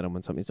something's a set and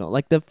when something's not.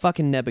 Like, the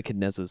fucking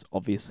Nebuchadnezzar's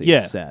obviously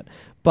a set.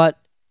 But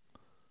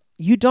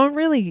you don't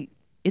really...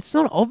 It's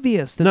not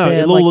obvious that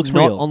they're, like, looks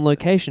not real. on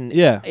location.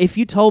 Yeah. If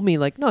you told me,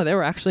 like, no, they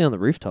were actually on the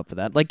rooftop for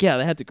that. Like, yeah,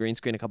 they had to green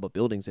screen a couple of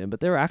buildings in,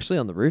 but they were actually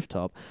on the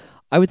rooftop.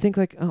 I would think,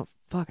 like, oh,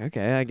 fuck,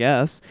 okay, I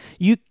guess.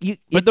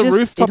 But the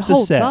rooftop's a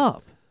set.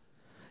 Up.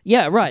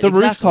 Yeah, right. The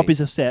exactly. rooftop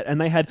is a set, and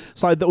they had...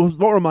 So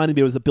what reminded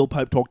me was that Bill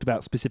Pope talked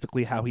about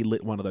specifically how he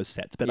lit one of those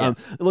sets. But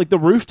like the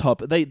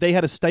rooftop, they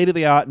had a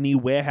state-of-the-art new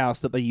warehouse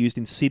that they used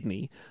in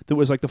Sydney that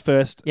was like the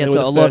first... Yeah,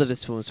 so a lot of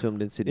this film was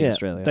filmed in Sydney,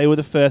 Australia. They were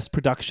the first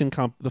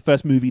the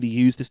first movie to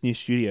use this new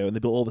studio, and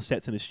they built all the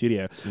sets in the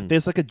studio.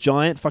 There's like a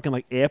giant fucking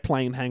like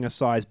airplane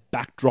hangar-sized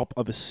backdrop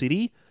of a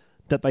city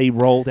that they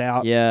rolled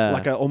out. Yeah.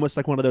 Like almost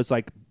like one of those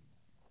like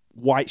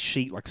white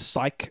sheet like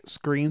psych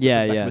screens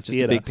at the back of the just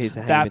theater. a big piece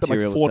of hanging but like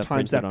material 4 with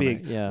times that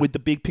big Yeah. with the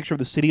big picture of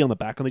the city on the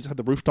back, and they just had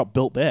the rooftop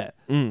built there.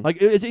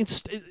 Like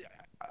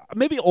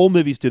maybe all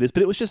movies do this,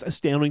 but it was just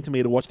astounding to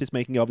me to watch this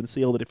making of and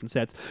see all the different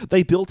sets.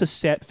 They built a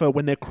set for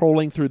when they're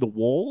crawling through the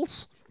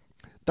walls.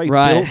 They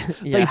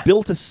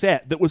built a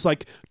set that was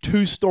like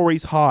 2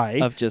 stories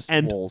high of just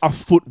and walls. a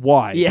foot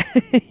wide. Yeah.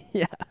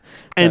 Yeah.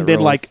 And then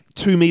like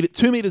 2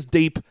 meters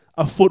deep,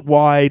 a foot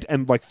wide,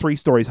 and like 3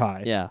 stories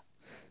high. Yeah.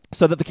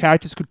 So that the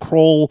characters could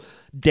crawl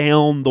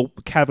down the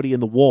cavity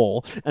in the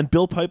wall. And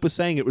Bill Pope was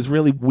saying it was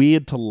really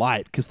weird to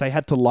light because they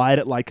had to light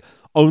it like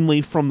only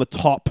from the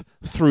top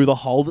through the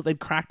hole that they'd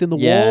cracked in the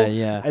wall.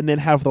 Yeah. And then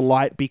have the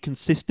light be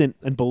consistent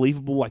and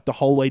believable like the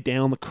whole way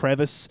down the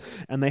crevice.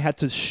 And they had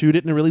to shoot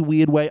it in a really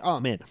weird way. Oh,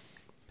 man.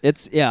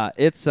 It's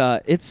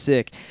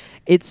sick.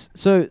 It's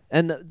so,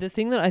 and the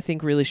thing that I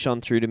think really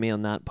shone through to me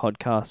on that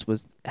podcast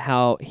was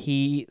how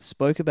he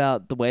spoke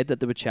about the way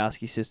that the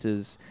Wachowski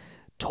sisters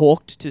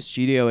talked to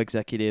studio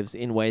executives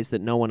in ways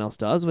that no one else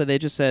does, where they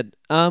just said,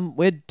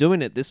 we're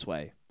doing it this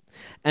way.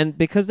 And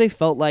because they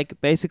felt like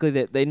basically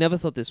that they never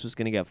thought this was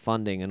going to get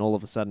funding, and all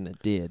of a sudden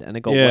it did, and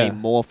it got Yeah. way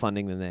more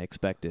funding than they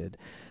expected.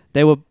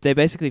 They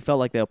basically felt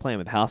like they were playing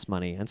with house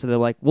money, and so they're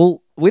like,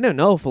 well, we don't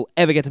know if we'll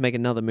ever get to make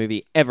another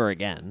movie ever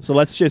again. So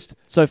let's just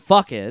So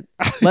fuck it.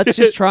 Let's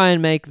just try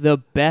and make the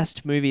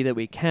best movie that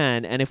we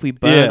can, and if we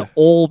burn Yeah.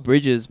 all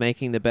bridges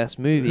making the best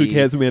movie, who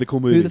cares? We made a cool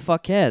movie. who the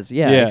fuck cares?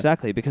 Yeah, Yeah.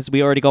 exactly. Because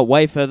we already got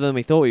way further than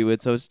we thought we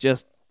would, so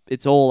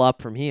it's all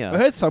up from here. I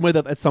heard somewhere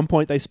that at some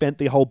point they spent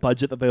the whole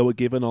budget that they were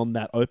given on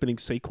that opening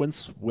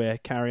sequence where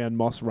Carrie-Anne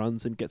Moss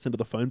runs and gets into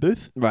the phone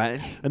booth. Right.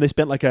 And they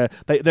spent like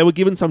they were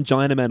given some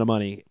giant amount of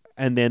money,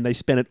 and then they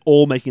spent it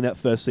all making that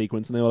first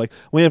sequence, and they were like,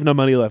 we have no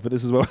money left, but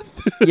this is what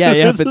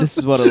Yeah, but this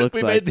is what it looks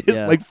we like. made this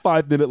Yeah. like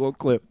 5-minute little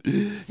clip.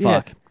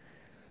 Yeah. Fuck.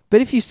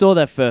 But if you saw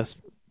that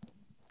first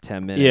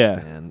 10 minutes, Yeah.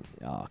 man,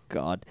 oh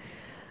god.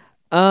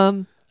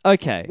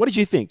 Okay. What did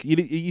you think?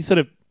 You sort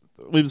of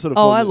we were sort of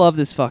Oh, calling I it- love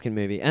this fucking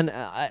movie. And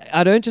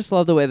I don't just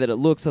love the way that it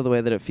looks or the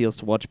way that it feels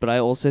to watch, but I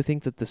also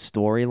think that the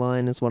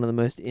storyline is one of the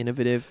most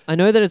innovative. I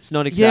know that it's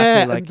not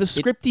exactly yeah, like... and the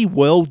scripty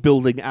world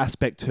building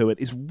aspect to it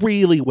is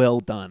really well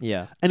done.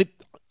 Yeah. And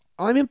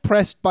I'm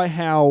impressed by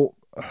how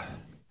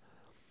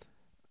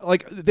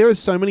like there are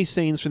so many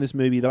scenes from this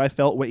movie that I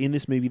felt were in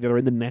this movie that are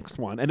in the next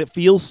one, and it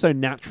feels so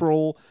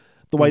natural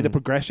the way the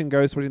progression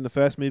goes between the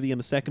first movie and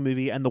the second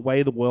movie, and the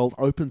way the world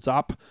opens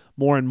up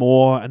more and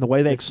more, and the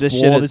way they It's the shit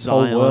explore at this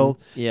whole Zion.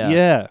 world.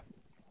 Yeah.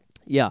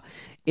 Yeah.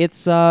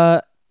 It's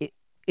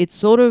it's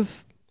sort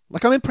of...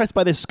 Like, I'm impressed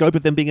by their scope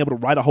of them being able to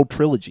write a whole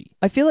trilogy.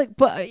 I feel like,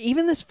 but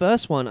even this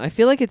first one, I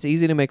feel like it's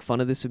easy to make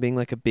fun of this for being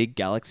like a big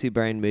galaxy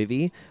brain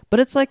movie, but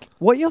it's like,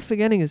 what you're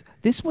forgetting is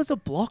this was a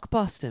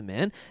blockbuster,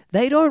 man.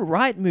 They don't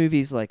write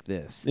movies like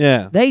this.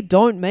 Yeah. They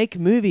don't make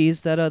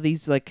movies that are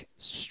these like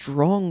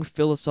strong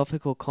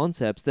philosophical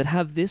concepts that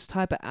have this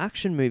type of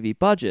action movie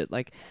budget.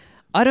 Like,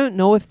 I don't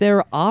know if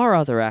there are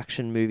other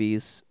action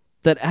movies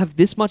that have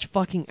this much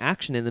fucking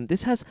action in them.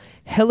 This has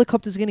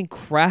helicopters getting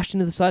crashed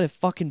into the side of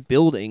fucking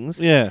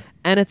buildings. Yeah.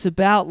 And it's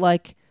about,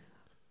 like,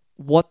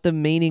 what the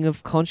meaning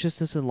of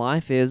consciousness and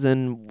life is,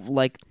 and,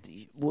 like,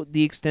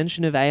 the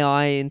extension of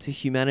AI into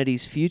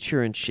humanity's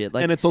future and shit.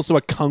 Like, And it's also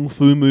a kung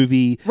fu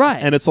movie. Right.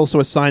 And it's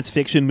also a science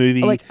fiction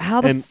movie. like,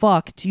 how the and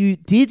fuck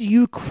did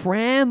you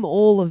cram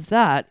all of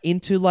that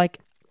into, like,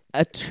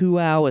 a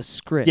 2-hour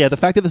script? Yeah, the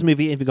fact that this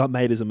movie even got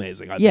made is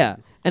amazing. I Yeah.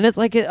 think. And it's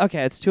like,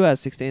 okay, it's 2 hours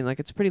 16. Like,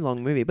 it's a pretty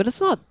long movie, but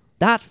it's not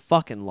that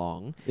fucking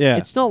long. Yeah.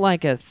 It's not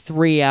like a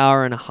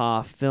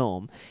 3-hour-and-a-half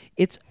film.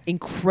 It's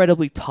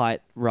incredibly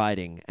tight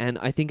writing, and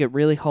I think it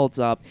really holds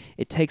up.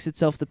 It takes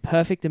itself the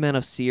perfect amount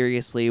of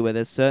seriously, where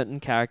there's certain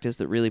characters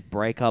that really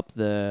break up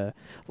the...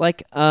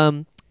 Like,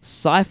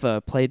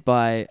 Cypher, played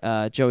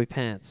by Joey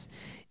Pants,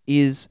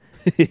 is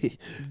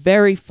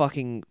very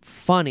fucking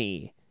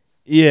funny.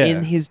 Yeah.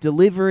 In his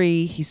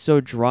delivery, he's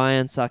so dry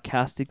and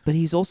sarcastic, but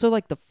he's also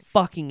like the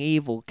fucking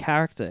evil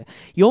character.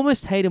 You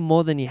almost hate him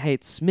more than you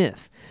hate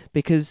Smith,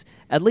 because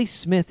at least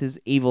Smith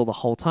is evil the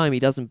whole time. He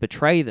doesn't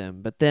betray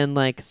them, but then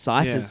like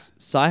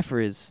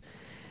Cypher is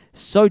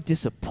so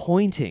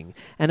disappointing,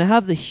 and to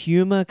have the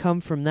humor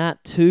come from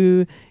that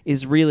too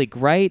is really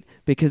great,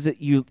 because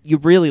you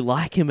really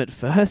like him at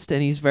first,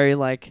 and he's very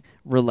like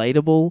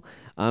relatable,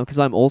 because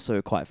I'm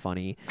also quite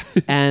funny,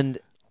 and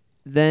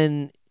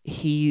then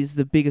he's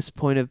the biggest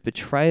point of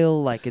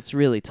betrayal. Like, it's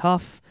really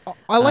tough.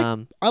 I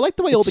like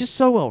the way all it's the... just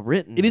so well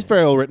written. It is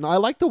very well written. I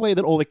like the way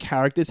that all the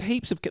characters, there's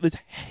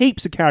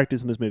heaps of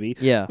characters in this movie.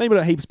 Yeah. Maybe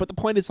not heaps, but the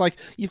point is, like,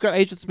 you've got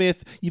Agent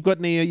Smith, you've got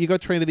Neo, you've got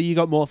Trinity, you've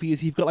got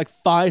Morpheus, you've got like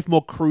 5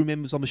 more crew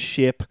members on the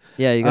ship.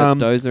 Yeah, you got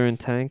Dozer and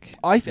Tank.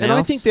 And I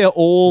Mouse. think they're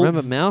all...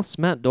 Remember Mouse?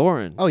 Matt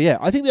Doran. Oh, yeah.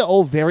 I think they're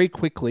all very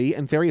quickly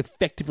and very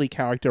effectively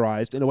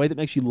characterized in a way that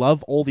makes you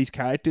love all these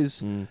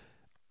characters...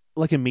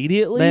 Like,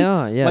 immediately. They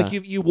are, yeah. Like,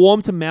 you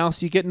warm to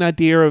Mouse, you get an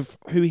idea of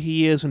who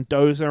he is, and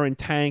Dozer and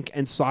Tank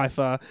and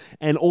Cypher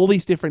and all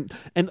these different...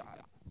 And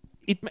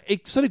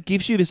it sort of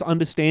gives you this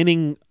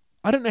understanding...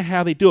 I don't know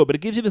how they do it, but it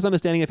gives you this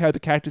understanding of how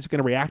the characters are going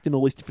to react in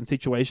all these different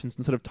situations,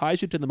 and sort of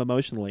ties you to them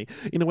emotionally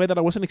in a way that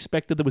I wasn't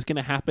expected that was going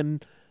to happen...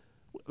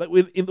 Like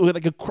with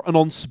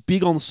like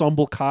big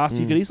ensemble cast,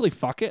 you could easily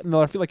fuck it. And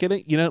I feel like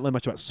you don't learn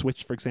much about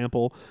Switch, for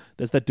example.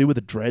 There's that dude with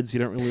the dreads. You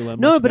don't really learn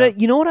No, much but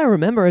about. you know what I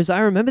remember is I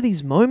remember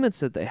these moments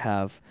that they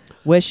have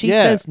where she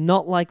Yeah. says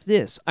not like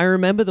this. I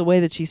remember the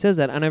way that she says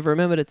that, and I've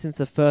remembered it since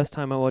the first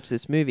time I watched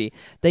this movie.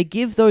 They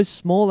give those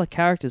smaller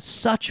characters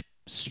such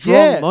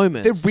strong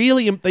moments.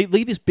 They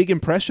leave this big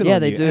impression Yeah,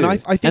 on they you. do. And I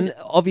think and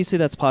obviously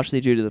that's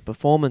partially due to the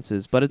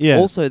performances, but it's Yeah.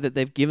 also that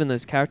they've given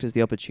those characters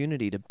the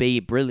opportunity to be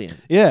brilliant.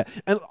 Yeah,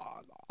 and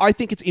I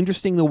think it's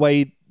interesting the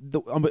way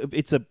I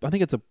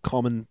think it's a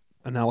common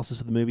analysis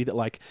of the movie that,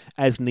 like,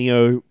 as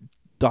Neo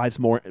dives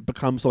more, it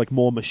becomes like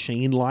more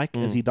machine-like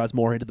as he dives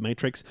more into the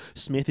Matrix.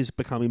 Smith is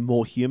becoming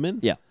more human.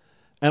 Yeah.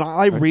 And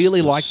I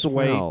really the like the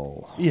way,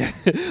 smell.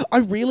 I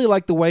really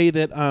like the way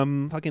that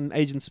fucking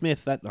Agent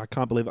Smith, that I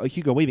can't believe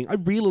Hugo Weaving. I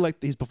really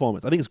like his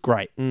performance. I think it's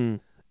great.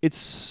 It's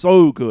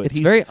so good. It's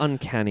He's very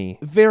uncanny.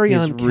 very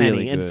He's uncanny,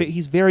 really and good.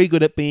 he's very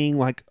good at being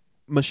like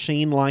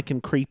machine-like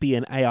and creepy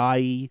and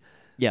AI.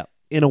 Yeah.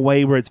 in a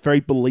way where it's very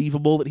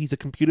believable that he's a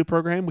computer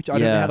program, which I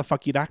don't know Yeah. how the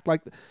fuck you'd act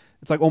like.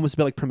 It's like almost a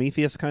bit like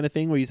Prometheus kind of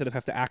thing, where you sort of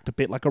have to act a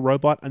bit like a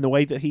robot, and the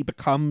way that he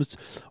becomes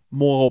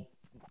more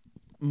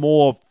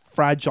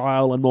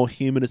fragile and more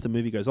human as the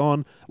movie goes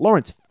on.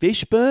 Lawrence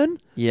Fishburne,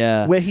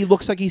 Yeah. where he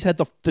looks like he's had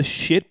the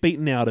shit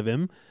beaten out of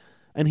him,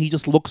 and he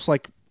just looks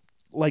like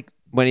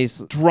When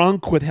he's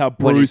drunk with how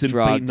When he's bruised and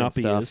drugged beaten and up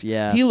he stuff, is.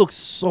 yeah. He looks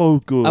so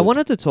good. I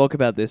wanted to talk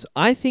about this.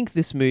 I think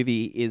this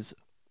movie is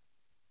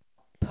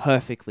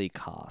perfectly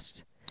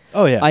cast.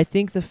 Oh yeah. I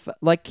think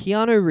like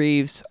Keanu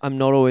Reeves, I'm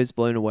not always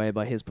blown away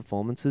by his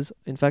performances.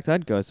 In fact,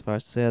 I'd go as far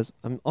as to say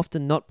I'm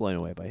often not blown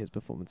away by his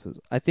performances.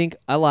 I think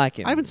I like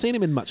him. I haven't seen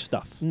him in much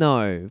stuff.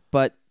 No,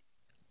 but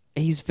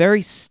he's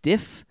very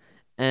stiff,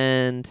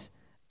 and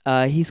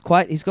he's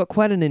got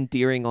quite an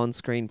endearing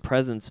on-screen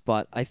presence.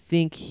 But I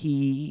think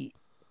he.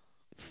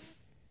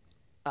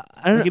 I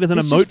don't know. He doesn't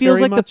This emote just feels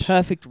very like much? the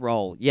perfect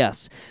role.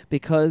 Yes,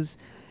 because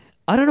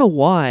I don't know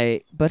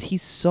why, but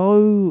he's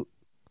so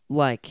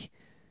like.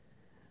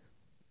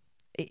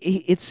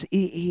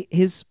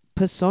 His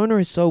persona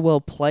is so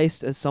well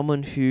placed as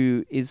someone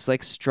who is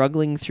like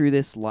struggling through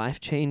this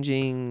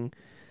life-changing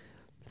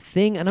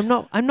thing, and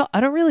I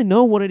don't really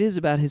know what it is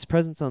about his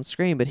presence on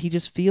screen, but he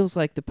just feels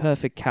like the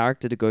perfect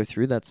character to go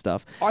through that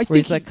stuff. I where think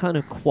he's like kind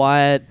of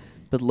quiet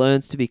but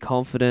learns to be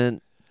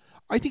confident.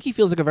 I think he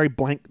feels like a very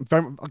blank,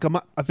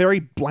 a very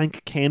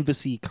blank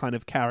canvassy kind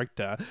of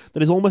character.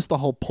 That is almost the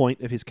whole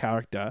point of his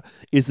character,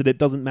 is that it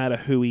doesn't matter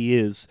who he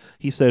is.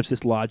 He serves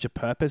this larger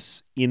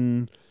purpose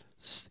in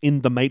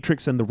the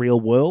Matrix and the real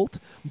world.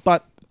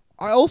 But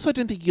I also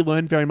don't think you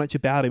learn very much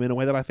about him in a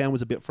way that I found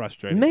was a bit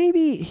frustrating.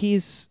 Maybe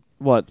he's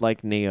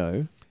like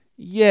Neo.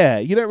 Yeah,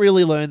 you don't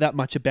really learn that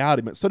much about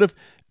him. It's sort of,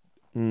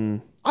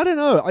 I don't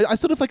know. I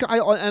sort of like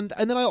and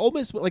then I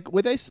almost like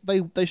where they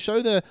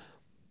show the.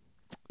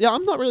 Yeah,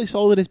 I'm not really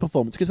sold at his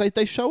performance because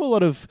they show a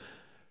lot of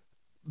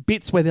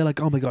bits where they're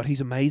like, oh my god, he's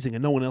amazing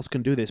and no one else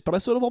can do this. But I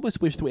sort of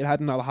almost wish that we had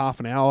another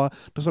half an hour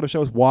to sort of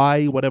show us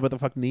why whatever the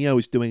fuck Neo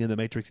is doing in the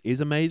Matrix is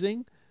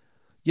amazing.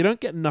 You don't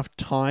get enough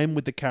time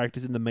with the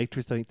characters in the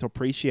Matrix, I think, to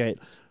appreciate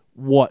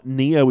what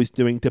Neo is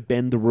doing to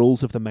bend the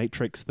rules of the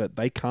Matrix that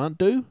they can't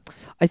do.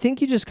 I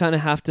think you just kind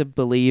of have to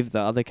believe the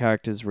other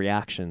characters'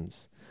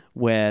 reactions,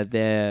 where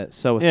they're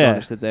so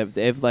astonished that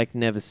they've like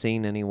never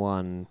seen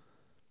anyone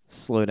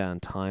slow down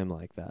time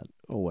like that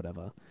or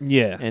whatever.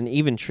 Yeah. And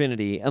even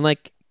Trinity, and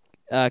like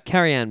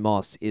Carrie-Anne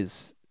Moss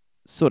is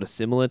sort of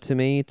similar to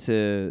me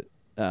to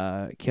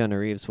Keanu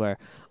Reeves, where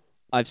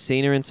I've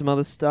seen her in some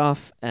other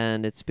stuff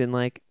and it's been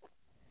like,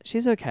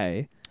 she's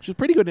okay. She's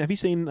pretty good. Have you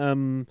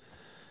seen...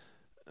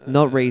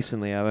 Not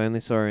recently. I only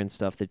saw her in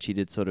stuff that she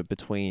did sort of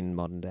between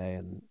Modern Day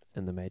and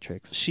The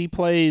Matrix. She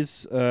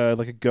plays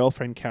like a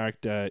girlfriend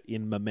character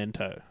in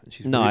Memento.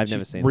 She's I've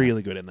never seen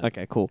really good in that.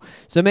 Okay, cool.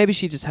 So maybe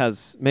she just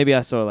has... Maybe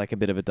I saw like a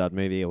bit of a dud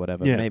movie or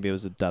whatever. Yeah. Maybe it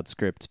was a dud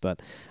script,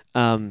 but...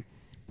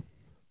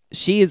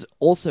 she is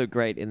also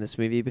great in this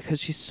movie because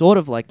she's sort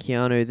of like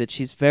Keanu, that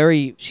she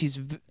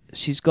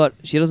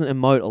doesn't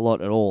emote a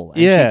lot at all.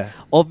 And Yeah. she's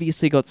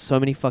obviously got so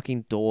many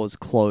fucking doors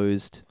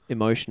closed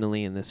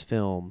emotionally in this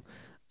film.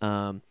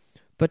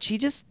 But she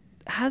just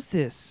has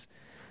this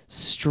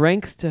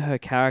strength to her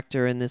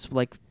character and this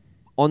like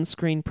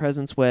on-screen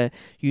presence where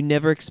you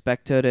never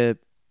expect her to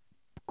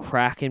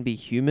crack and be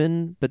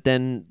human, but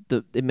then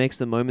it makes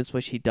the moments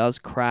where she does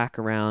crack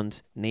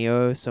around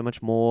Neo so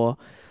much more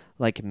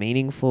like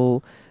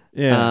meaningful.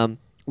 Yeah.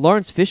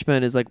 Lawrence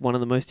Fishburne is like one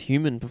of the most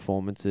human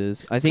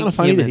performances. I think Kind of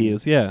funny him that and- he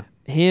is, yeah.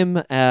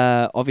 Him,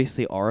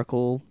 obviously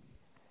Oracle,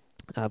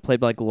 played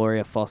by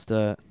Gloria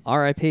Foster.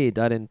 R.I.P.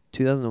 died in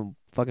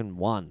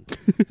 2001.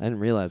 I didn't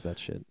realize that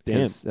shit.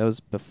 Damn. 'Cause that was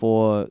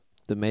before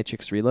The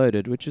Matrix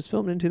Reloaded, which was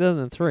filmed in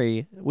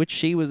 2003, which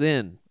she was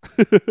in.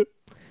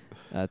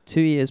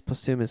 2 years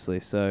posthumously.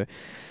 So,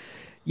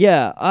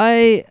 yeah,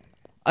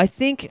 I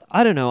think,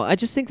 I don't know. I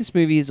just think this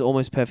movie is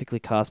almost perfectly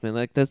cast, man.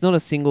 Like, there's not a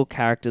single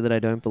character that I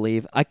don't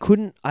believe. I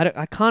can't,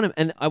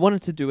 and I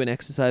wanted to do an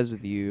exercise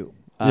with you.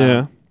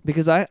 Yeah.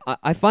 Because I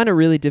find it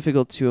really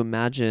difficult to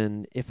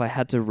imagine if I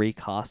had to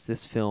recast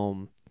this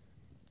film,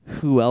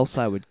 who else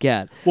I would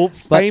get. Well,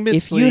 But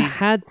famously... if you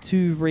had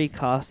to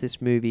recast this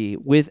movie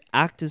with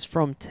actors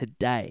from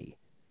today,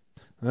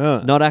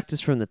 not actors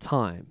from the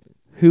time,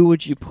 who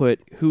would you put?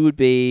 Who would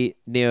be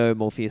Neo,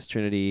 Morpheus,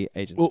 Trinity,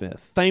 Agent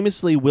Smith?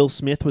 Famously, Will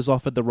Smith was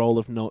offered the role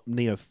of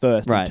Neo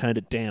first Right. and turned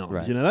it down.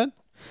 Right. Did you know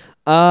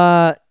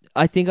that?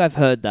 I think I've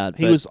heard that.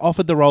 He but was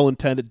offered the role and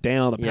turned it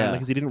down, apparently, Yeah.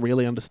 because he didn't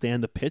really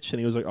understand the pitch, and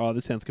he was like, oh,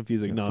 this sounds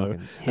confusing. No.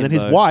 fucking And then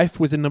his himbo. wife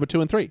was in number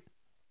 2 and 3.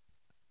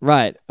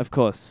 Right, of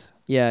course.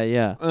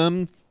 Yeah.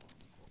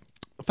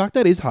 Fuck,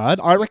 that is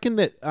hard. I reckon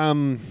that...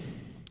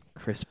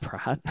 Chris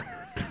Pratt.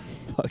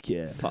 fuck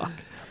yeah. Fuck.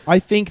 I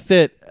think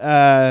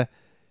that...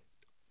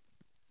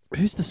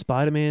 who's the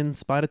Spider-Man,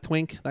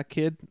 Spider-Twink, that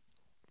kid?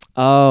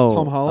 Oh,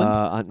 Tom Holland?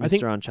 Mr. I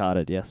think-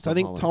 Uncharted. Yes, I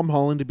think Holland. Tom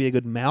Holland would be a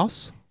good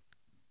mouse.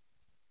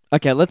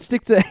 Okay, let's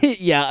stick to...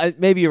 yeah,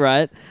 maybe you're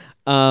right.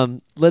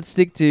 Let's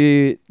stick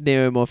to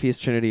Neo, Morpheus,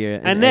 Trinity,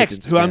 And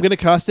next, who I'm going to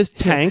cast as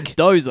Tank.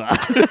 Dozer.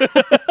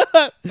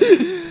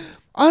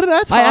 I don't know,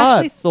 that's I hard.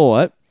 actually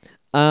thought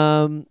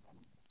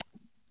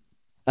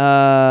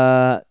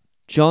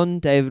John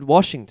David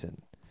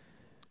Washington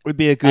would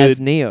be a good...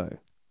 as Neo.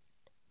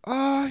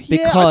 Yeah,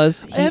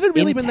 Because I haven't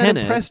really in been that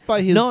Tenet- impressed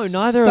by his No,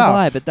 neither stuff. have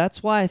I, but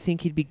that's why I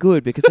think he'd be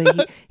good, because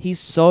he's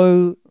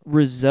so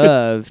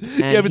reserved. And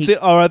You haven't he- seen...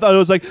 Oh, I thought it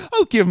was like,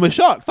 I'll give him a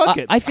shot. Fuck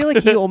it. I feel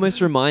like he almost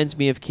reminds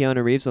me of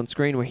Keanu Reeves on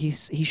screen, where he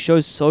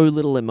shows so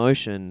little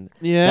emotion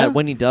Yeah? that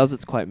when he does,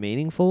 it's quite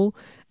meaningful.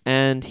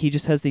 And he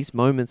just has these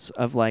moments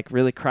of like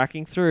really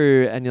cracking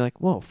through, and you're like,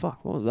 "Whoa,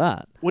 fuck, what was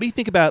that?" What do you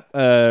think about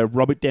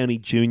Robert Downey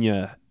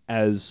Jr.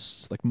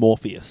 as like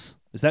Morpheus?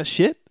 Is that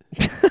shit?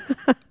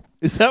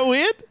 Is that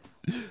weird?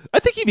 I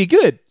think he'd be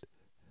good.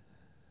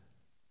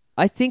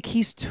 I think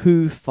he's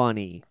too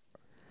funny.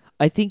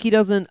 I think he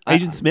doesn't.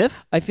 Agent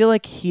Smith? I feel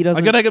like he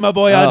doesn't. I gotta get my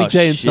boy Oh,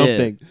 RDJ in shit.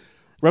 something.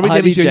 Robert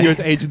Downey RDJ. Jr. as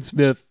Agent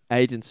Smith.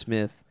 Agent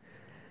Smith.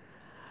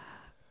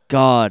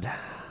 God.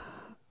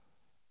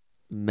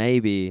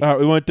 Maybe. All right,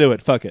 we won't do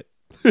it. Fuck it.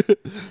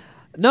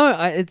 No,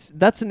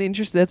 that's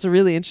a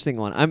really interesting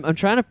one. I'm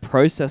trying to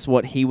process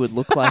what he would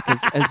look like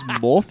as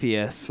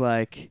Morpheus.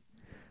 Like, He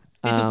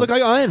just look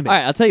like Iron Man. all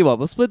right, I'll tell you what.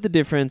 We'll split the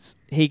difference.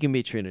 He can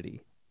be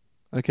Trinity.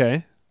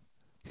 Okay.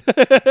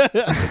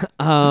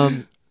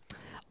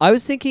 I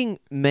was thinking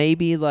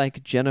maybe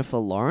like Jennifer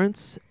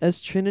Lawrence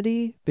as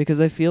Trinity, because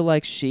I feel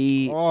like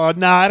she. Oh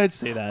no, I don't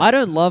see that. I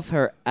don't love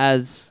her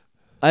as.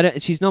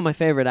 She's not my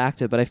favorite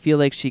actor, but I feel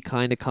like she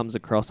kind of comes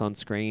across on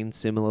screen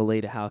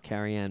similarly to how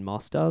Carrie-Anne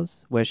Moss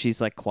does, where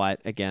she's like quite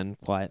A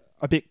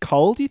bit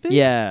cold, you think?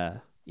 yeah.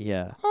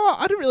 Oh,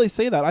 I don't really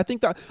see that. I think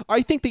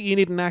that you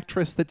need an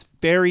actress that's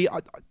very.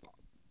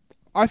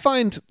 I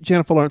find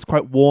Jennifer Lawrence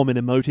quite warm and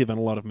emotive in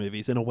a lot of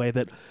movies in a way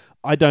that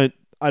I don't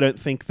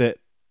think that.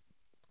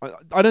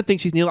 I don't think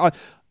she's nearly.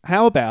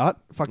 How about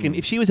fucking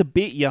if she was a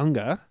bit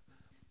younger?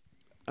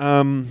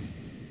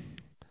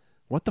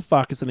 What the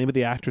fuck is the name of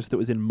the actress that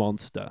was in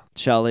Monster?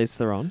 Charlize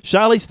Theron.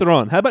 Charlize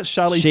Theron. How about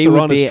Charlize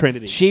Theron as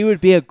Trinity? She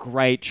would be a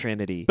great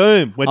Trinity.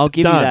 Boom. We're I'll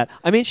give done. you that.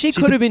 I mean, she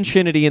She's could have been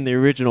Trinity in the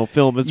original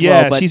film as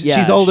Yeah, well. But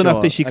she's old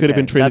enough that she could have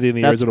been Trinity in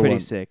the that's original pretty one.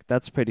 sick.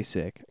 That's pretty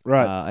sick.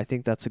 Right. I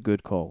think that's a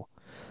good call.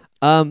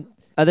 Are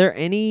there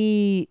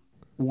any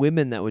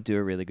women that would do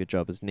a really good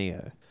job as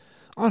Neo?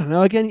 I don't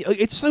know. Again,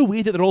 it's so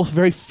weird that they're all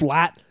very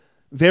flat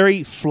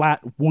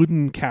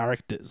wooden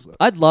characters.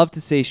 I'd love to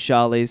see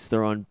Charlize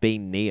Theron be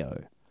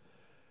Neo.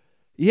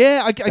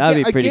 Yeah,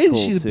 That'd be pretty again,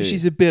 cool too.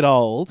 she's a bit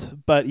old,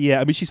 but yeah,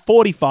 I mean, she's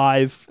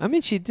 45. I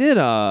mean, she did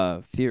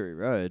Fury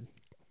Road.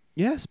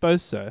 Yeah, I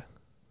suppose so.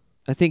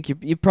 I think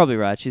you're probably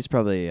right. She's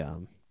probably a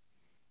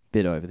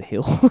bit over the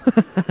hill.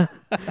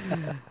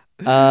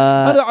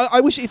 I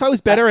wish if I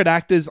was better at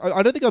actors.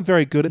 I don't think I'm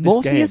very good at this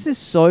Morpheus game. is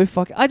so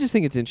fucking. I just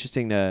think it's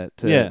interesting to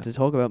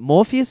talk about.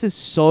 Morpheus is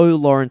so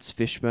Lawrence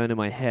Fishburne in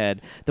my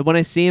head that when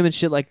I see him in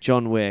shit like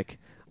John Wick,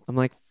 I'm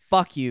like,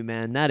 "Fuck you,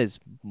 man! That is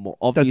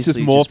obviously just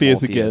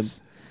Morpheus again."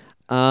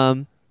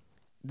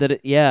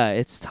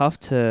 It's tough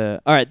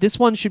to. All right, this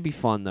one should be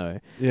fun though.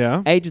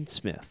 Yeah, Agent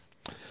Smith.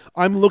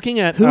 I'm looking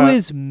at Who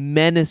is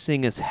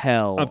menacing as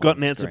hell. I've got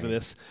on an answer screen. for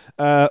this.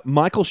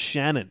 Michael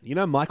Shannon. You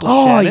know Michael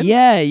Oh Shannon?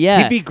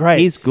 yeah. He'd be great.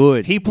 He's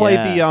good. He played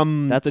Yeah,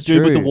 the that's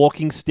dude with the true.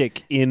 walking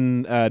stick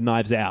in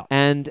Knives Out.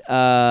 And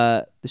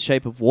The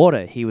Shape of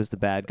Water, he was the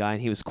bad guy,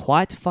 and he was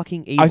quite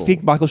fucking evil. I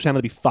think Michael Shannon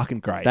would be fucking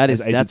great. as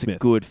Agent That's Smith. a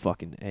good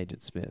fucking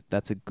Agent Smith.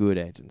 That's a good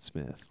Agent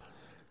Smith.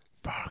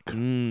 Fuck.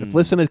 If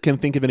listeners can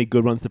think of any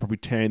good ones, they're probably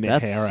tearing their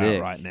That's hair sick.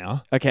 out right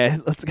now. Okay,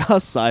 let's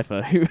cast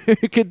Cypher. Who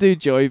could do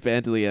Joey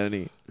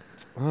Pantaleone?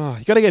 Oh,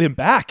 you got to get him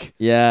back.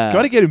 Yeah,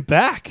 Got to get him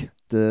back.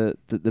 the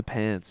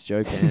pants,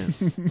 Joe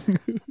Pants.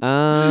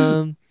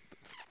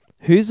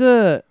 Who's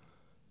a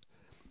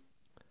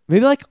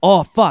maybe like?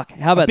 Oh fuck!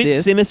 How about bit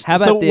this? sinister. How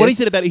about So this? what he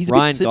said about he's a bit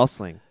Ryan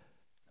Gosling.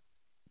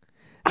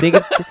 Think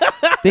of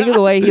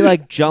the way he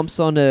like jumps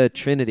onto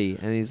Trinity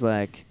and he's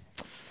like,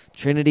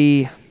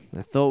 Trinity,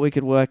 I thought we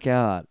could work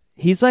out.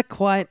 He's like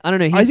quite. I don't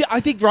know. He's,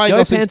 I think Ryan Joe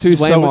Gosling's Pants too is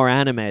way more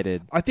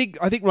animated. I think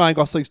Ryan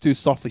Gosling's too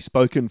softly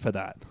spoken for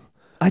that.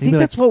 I think be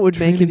that's like, what would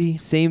make Trinity. him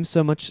seem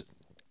so much.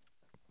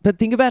 But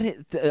think about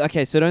it.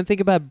 Okay, so don't think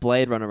about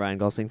Blade Runner Ryan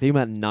Gosling. Think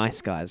about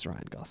Nice Guys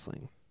Ryan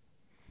Gosling.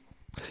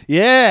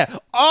 Yeah.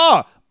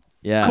 Oh,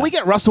 Yeah. can we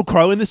get Russell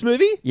Crowe in this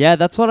movie? Yeah,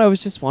 that's what I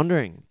was just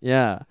wondering.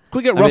 Yeah. Can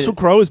we get I Russell mean,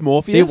 Crowe as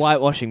Morpheus? Bit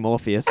whitewashing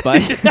Morpheus,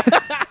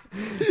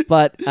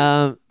 but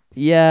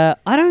yeah,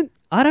 I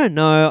don't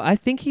know. I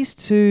think he's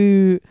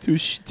too Too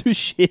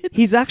shit.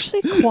 He's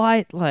actually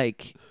quite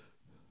like.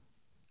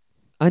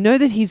 I know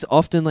that he's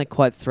often like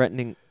quite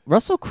threatening.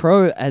 Russell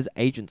Crowe as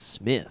Agent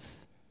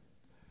Smith.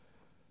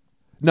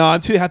 No,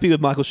 I'm too happy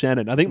with Michael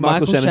Shannon. I think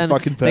Michael Shannon's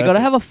fucking perfect. They gotta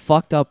have a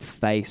fucked up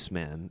face,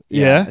 man.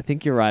 Yeah? I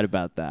think you're right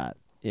about that.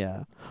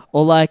 Yeah.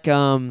 Or like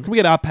Can we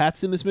get our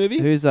Pats in this movie?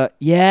 who's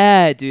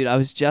yeah, dude, I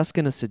was just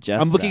gonna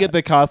suggest I'm looking that. at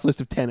the cast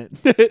list of Tenet.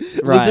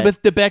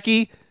 Elizabeth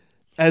Debicki,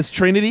 as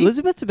Trinity.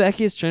 Elizabeth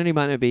Debicki as Trinity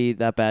might not be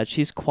that bad.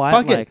 She's quite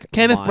Fuck like it.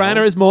 Kenneth mild.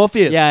 Branagh as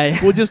Morpheus. Yeah.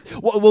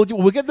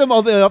 We'll get them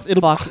on the.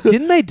 It'll, Fuck.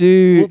 Didn't they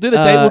do? We'll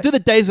do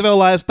the Days of Our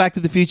Lives Back to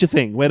the Future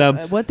thing when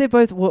weren't they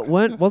both?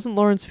 Wasn't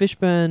Lawrence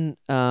Fishburne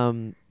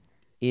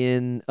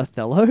in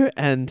Othello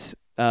and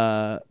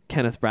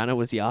Kenneth Branagh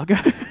was Iago?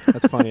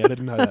 That's funny. I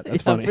didn't know that. That's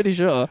Yeah, funny. I'm pretty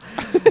sure.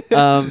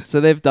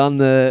 So they've done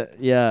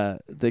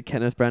the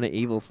Kenneth Branagh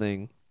evil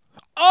thing.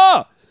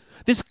 Oh,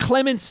 this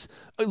Clements.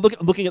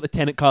 Looking at the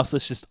Tenet cast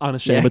list just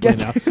unashamedly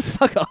now.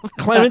 Fuck off.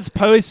 Clemence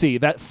Poesy,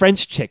 that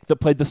French chick that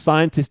played the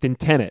scientist in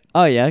Tenet.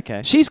 Oh yeah,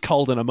 okay. She's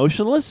cold and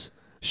emotionless.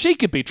 She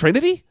could be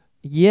Trinity.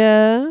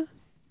 Yeah.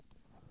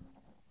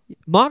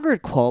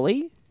 Margaret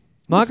Qualley.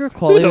 Margaret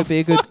Qualley would be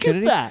a good fuck is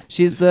Trinity. that?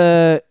 She's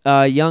the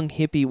young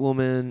hippie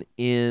woman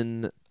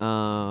in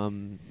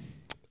Once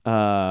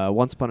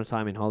Upon a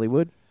Time in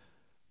Hollywood.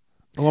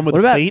 The one with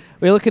What the about feet.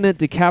 we're looking at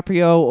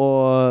DiCaprio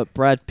or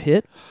Brad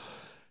Pitt?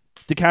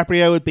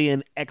 DiCaprio would be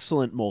an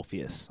excellent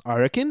Morpheus. I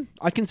reckon.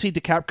 I can see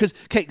DiCaprio because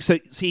so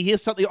see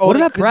here's something. What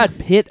about Brad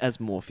Pitt as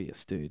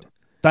Morpheus, dude?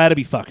 That'd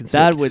be fucking sick.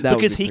 That would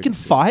because be he pretty can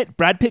sick. fight.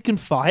 Brad Pitt can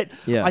fight.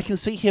 Yeah. I can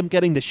see him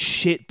getting the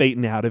shit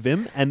beaten out of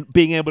him and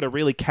being able to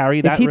really carry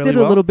that If he really did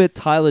well. a little bit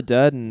Tyler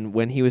Durden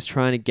when he was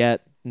trying to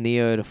get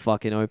Neo to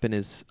fucking open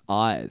his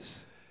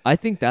eyes, I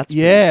think that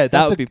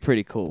would be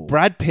pretty cool.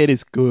 Brad Pitt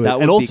is good. That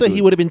would And be also good.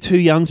 he would have been too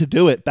young to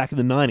do it back in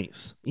the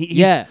 90s.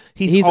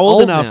 He's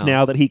old old enough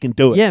now that he can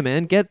do it. Yeah,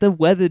 man, get the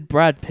weathered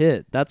Brad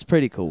Pitt. That's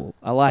pretty cool.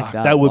 I like Fuck,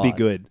 that. that a would be lot.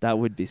 good. That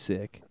would be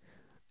sick.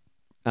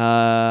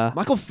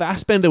 Michael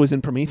Fassbender was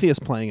in Prometheus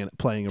playing a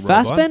robot.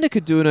 Fassbender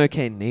could do an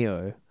okay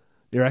Neo.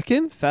 You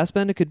reckon?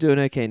 Fassbender could do an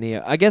okay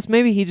Neo. I guess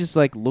maybe he just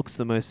like looks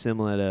the most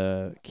similar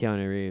to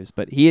Keanu Reeves,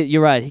 but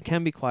you're right, he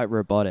can be quite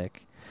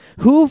robotic.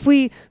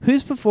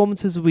 Whose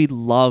performances have we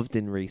loved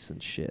in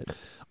recent shit?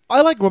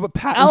 I like Robert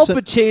Pattinson. Al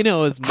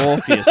Pacino as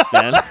Morpheus,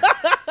 man.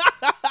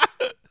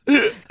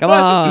 Come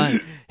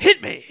on,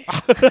 hit me.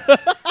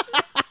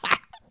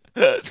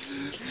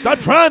 Stop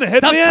trying to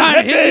hit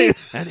me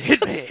and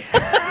hit me.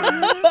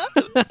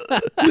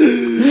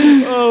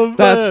 Oh, man.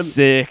 That's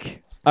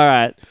sick. All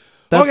right.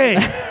 Okay,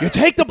 you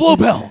take the blue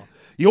pill.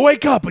 You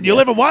wake up and you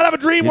live in one of a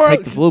dream You world.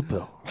 take the blue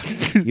pill.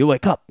 You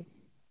wake up.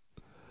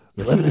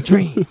 You live in a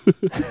dream. You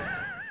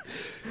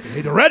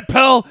take the red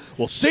pill.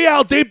 We'll see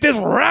how deep this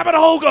rabbit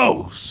hole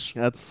goes.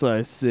 That's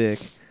so sick.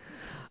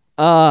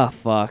 Ah,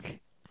 fuck.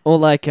 Or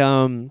like,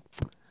 yeah,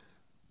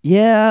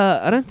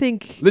 I don't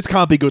think. This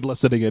can't be good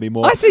listening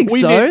anymore. I think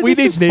so. This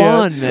is Neo.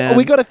 fun, man.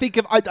 We got to think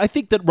of. I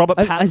think that Robert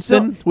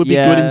Pattinson would be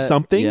good in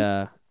something.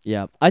 Yeah,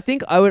 yeah. I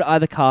think I would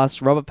either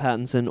cast Robert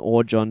Pattinson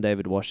or John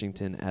David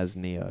Washington as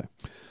Neo.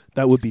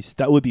 That would be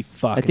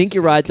fucking. I think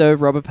you're sick. right though.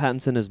 Robert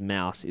Pattinson as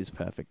Mouse is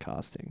perfect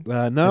casting. No,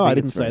 I think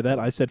didn't it's very say that.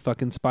 cool. I said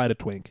fucking Spider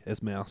Twink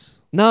as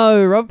Mouse.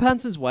 No, Robert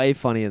Pattinson's way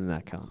funnier than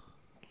that cunt.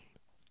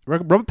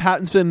 Robert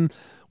Pattinson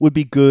would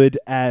be good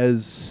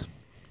as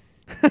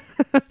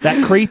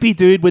that creepy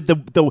dude with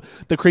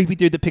the creepy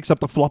dude that picks up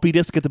the floppy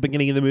disk at the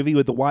beginning of the movie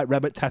with the white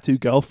rabbit tattoo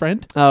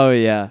girlfriend. Oh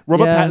yeah,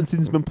 Robert yeah.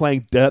 Pattinson's been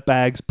playing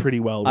dirtbags pretty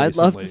well I'd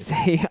love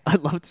recently.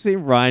 to see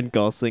Ryan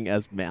Gosling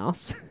as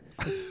Mouse.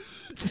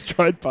 Just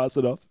try and pass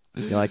it off.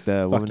 You like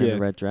the woman in yeah.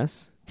 the red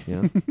dress?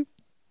 Yeah.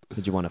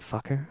 Did you want to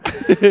fuck her?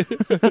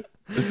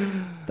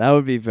 That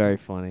would be very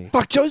funny.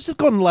 Fuck, Joseph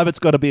Gordon-Levitt's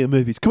got to be in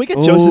movies. Can we get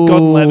Joseph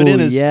Gordon-Levitt in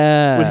as?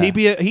 Yeah. Would he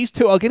be? He's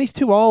too. Again, he's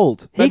too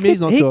old. He Maybe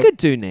he's not could, too he old. could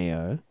do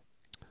Neo.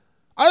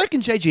 I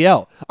reckon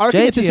JGL. I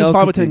reckon if this was JGL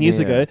 5 or could 10 do years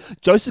Neo. ago,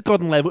 Joseph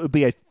Gordon-Levitt would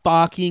be a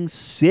fucking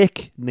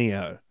sick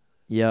Neo.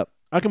 Yep.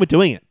 I reckon we're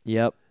doing it.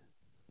 Yep.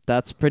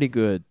 That's pretty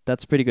good.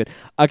 That's pretty good.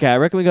 Okay, I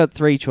reckon we got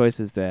 3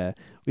 choices there.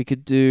 We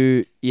could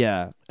do,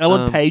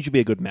 Ellen Page would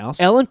be a good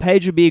mouse. Ellen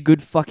Page would be a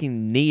good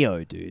fucking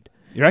Neo, dude.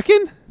 You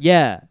reckon?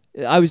 Yeah.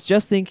 I was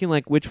just thinking,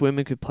 like, which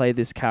women could play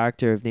this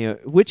character of Neo.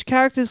 Which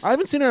characters... I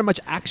haven't seen her in much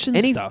action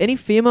stuff. Any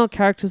female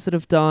characters that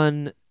have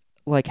done,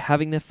 like,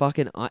 having their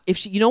fucking... If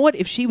she, you know what?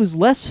 If she was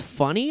less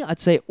funny, I'd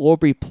say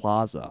Aubrey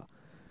Plaza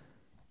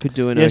could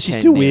do an okay she's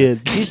too Neo.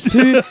 weird.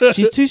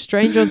 She's too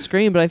strange on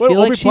screen, but I Well,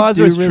 feel Aubrey like she'd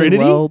Plaza do is really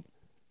Trinity? well.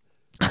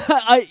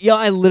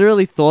 I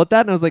literally thought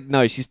that, and I was like,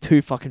 no, she's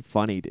too fucking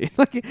funny, dude.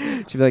 Like,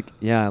 she'd be like,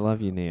 yeah, I love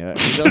you, Neo. And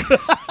you'd be like,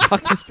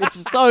 fuck, this bitch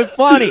is so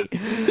funny.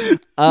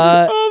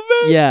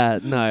 Oh, man. Yeah,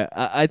 no,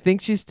 I think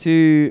she's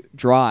too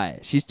dry.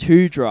 She's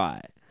too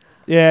dry.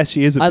 Yeah,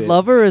 she is a I'd bit.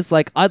 love her as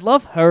I'd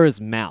love her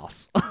as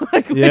Mouse.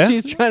 Like Yeah? when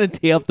she's trying to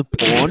tee up the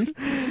porn.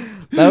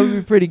 That would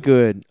be pretty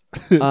good.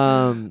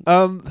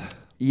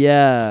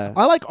 Yeah.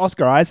 I like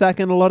Oscar Isaac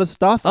in a lot of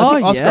stuff. I Oh,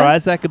 think Oscar yeah?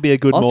 Isaac could be a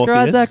good Oscar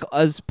Morpheus. Isaac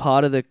as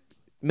part of the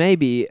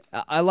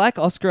I like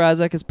Oscar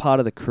Isaac as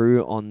part of the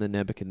crew on the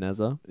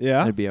Nebuchadnezzar. Yeah?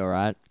 That'd be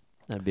alright.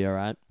 That'd be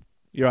alright.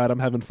 You're right, I'm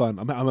having fun.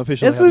 I'm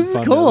officially This having is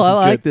fun cool. now. I This is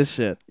like good. this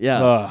shit.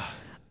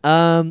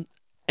 Yeah.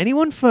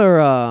 Anyone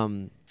for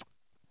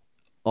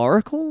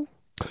Oracle?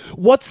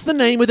 What's the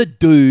name of the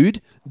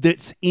dude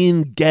that's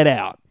in Get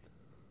Out?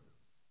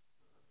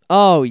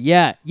 Oh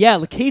yeah. Yeah,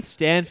 Lakeith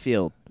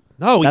Stanfield.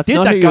 No, we That's did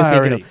not that who you were guy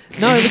thinking already. of.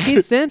 No,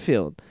 Lakeith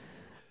Stanfield.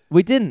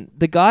 We didn't.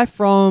 The guy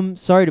from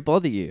Sorry to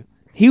Bother You.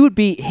 He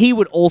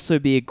would also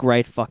be a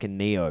great fucking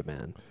Neo,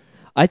 man.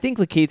 I think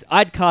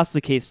I'd cast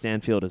Lakeith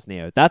Stanfield as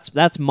Neo.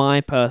 That's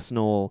my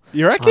personal.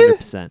 You reckon?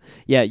 100%.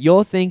 Yeah,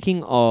 you're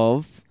thinking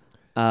of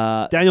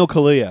Daniel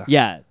Kaluuya.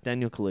 Yeah,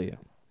 Daniel Kaluuya.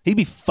 He'd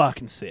be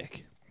fucking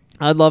sick.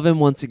 I'd love him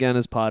once again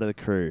as part of the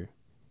crew.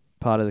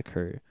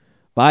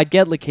 But I'd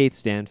get Lakeith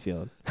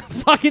Stanfield.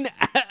 Fucking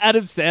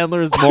Adam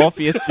Sandler as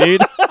Morpheus,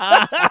 dude.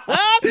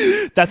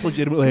 That's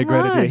legitimately a great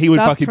Come on, idea. He would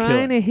stop fucking kill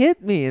trying it. to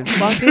hit me and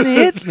fucking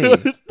hit me.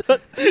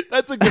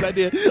 That's a good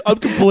idea. I'm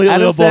completely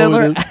Adam on board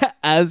with Sandler this.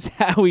 as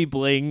Howie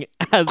Bling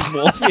as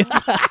Morpheus.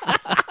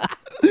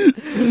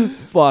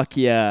 Fuck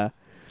yeah.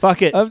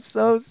 Fuck it. I'm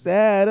so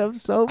sad. I'm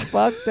so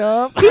fucked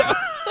up.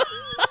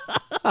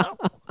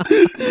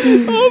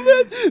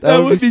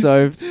 That would be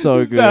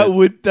so good.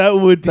 That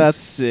would be That's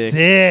sick.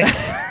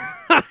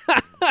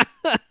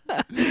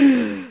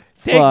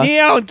 Take Fuck.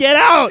 Neo and get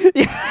out.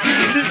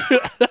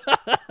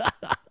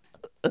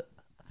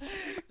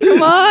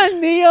 Come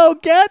on, Neo,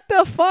 get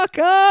the fuck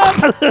up.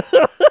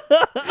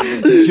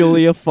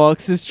 Julia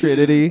Fox's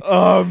Trinity.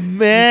 Oh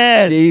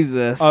man.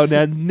 Jesus. Oh,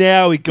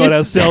 now we got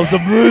ourselves a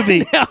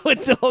movie. Now we're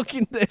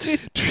talking, dude.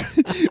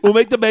 We'll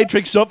make the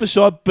Matrix shot for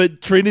shot,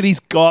 but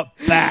Trinity's got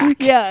back.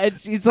 Yeah, and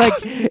she's like,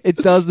 it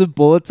does the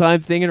bullet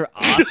time thing, and her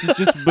ass is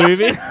just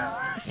moving.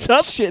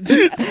 Shit,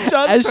 just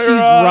as her she's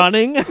ass.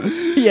 running.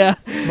 Yeah.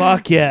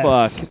 Fuck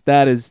yes. Fuck.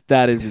 That is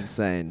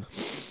insane.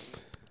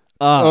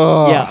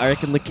 Oh. Yeah, I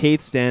reckon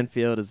Lakeith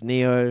Stanfield as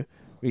Neo.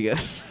 We got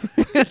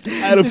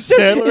Adam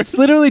Sandler. It's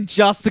literally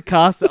just the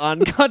cast of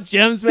Uncut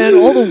Gems, man.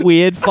 All the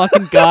weird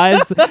fucking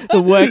guys that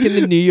work in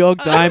the New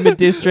York Diamond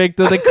District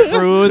or the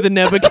crew of the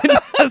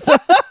Nebuchadnezzar.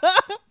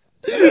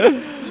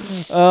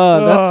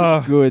 Oh,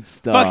 that's good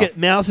stuff. Fuck it.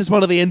 Mouse is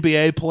one of the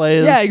NBA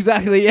players. Yeah,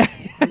 exactly. Yeah.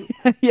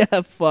 Yeah,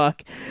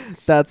 fuck.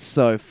 That's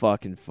so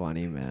fucking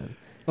funny, man.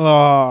 Oh,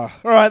 all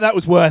right. That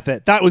was worth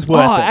it.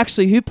 Oh,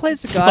 actually, who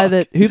plays the guy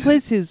who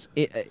plays his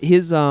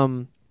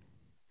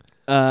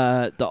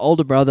the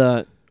older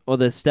brother or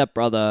the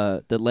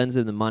stepbrother that lends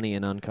him the money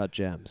in Uncut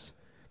Gems?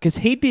 Because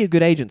he'd be a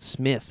good Agent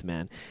Smith,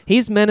 man.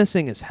 He's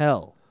menacing as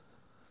hell.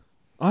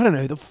 I don't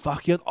know who the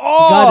fuck you're... The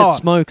guy that Oh!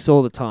 smokes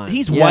all the time.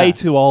 He's Yeah. way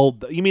too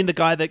old. You mean the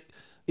guy that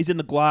is in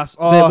the glass...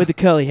 With the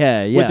curly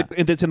hair, yeah.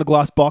 That's in the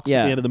glass box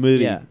at the end of the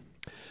movie. Yeah.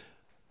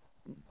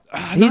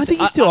 I think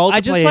he's too old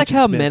I to just play like Agent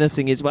how Smith.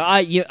 menacing he is. Well,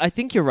 I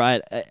think you're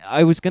right.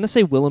 I was going to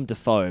say Willem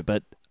Dafoe,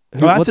 but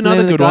that's what's the another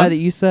name of the good guy one. that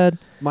you said?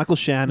 Michael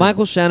Shannon.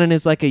 Michael Shannon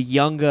is like a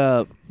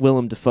younger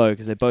Willem Dafoe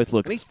because they both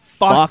look And he's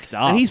fucked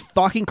up. And he's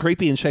fucking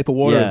creepy in Shape of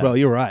Water Yeah. as well.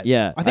 You're right.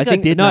 Yeah, I think I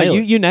did nail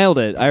it. you nailed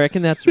it. I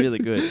reckon that's really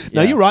good.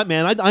 No, Yeah. you're right,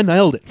 man. I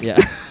nailed it. Yeah.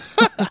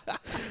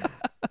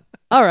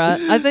 All right,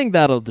 I think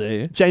that'll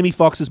do. Jamie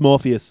Foxx is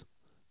Morpheus.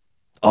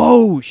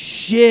 Oh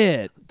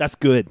shit, That's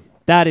good.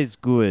 that is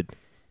good.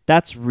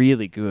 That's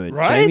really good.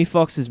 Right? Jamie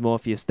Foxx's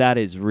Morpheus. That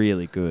is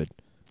really good.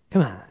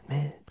 Come on,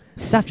 man.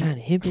 Stop trying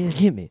to hit me and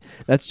hit me.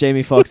 That's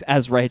Jamie Foxx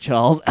as Ray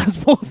Charles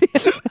as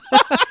Morpheus.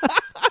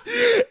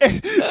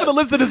 For the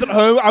listeners at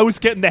home, I was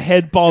getting the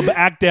head bob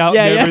act out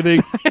Yeah, and yeah.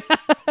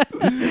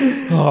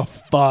 everything. Oh,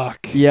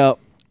 fuck. Yep.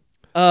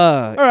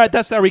 All right,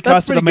 that's our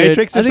recast of The pretty good.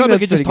 Matrix. I If think someone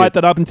that's could just pretty type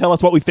that up and tell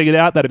us what we figured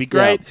out, that'd be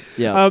great.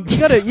 Yeah.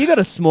 You got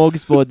a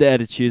smorgasbord there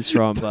to choose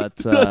from,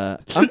 but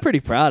I'm pretty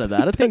proud of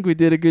that. I think we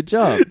did a good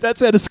job.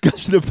 That's our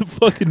discussion of the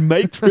fucking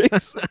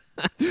Matrix.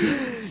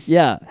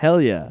 Yeah, hell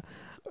yeah.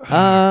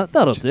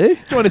 That'll do.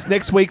 Join us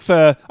next week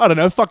for, I don't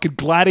know, fucking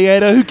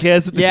Gladiator. Who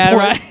cares at this Yeah, point?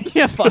 right.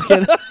 Yeah,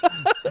 fucking.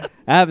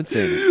 I haven't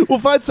seen it. We'll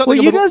find something. Well,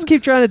 a you little- guys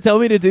keep trying to tell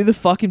me to do the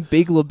fucking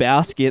Big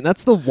Lebowski, and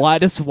that's the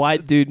whitest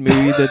white dude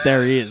movie that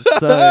there is.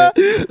 So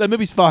that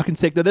movie's fucking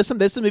sick. There's some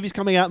movies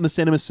coming out in the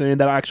cinema soon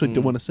that I actually do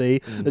want to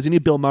see. There's a new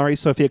Bill Murray,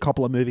 Sofia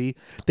Coppola movie.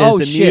 There's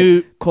a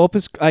new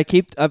Corpus.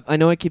 I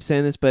know I keep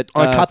saying this, but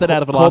I cut that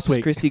out of it last Corpus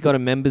week. Christi got a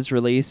members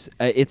release.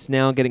 It's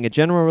now getting a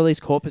general release.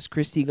 Corpus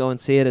Christi, go and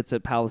see it. It's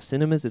at Palace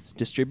Cinemas. It's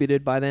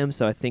distributed by them,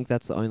 so I think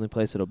that's the only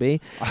place it'll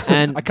be.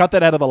 And I cut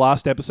that out of the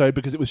last episode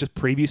because it was just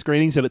preview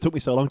screenings and it took me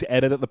so long to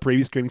edit it. The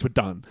preview screenings were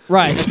done.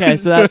 right, okay,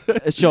 so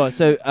that sure.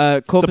 So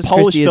Corpus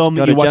Polish Christi has film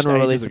that got you a watched general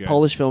ages release. ago. A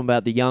Polish film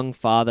about the young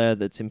father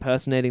that's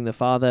impersonating the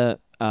father.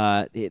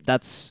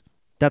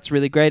 That's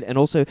really great. And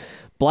also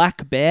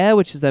Black Bear,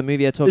 which is that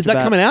movie I talked about. Is that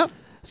coming out?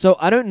 So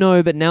I don't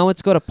know, but now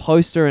it's got a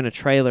poster and a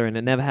trailer, and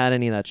it never had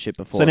any of that shit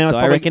before. So now it's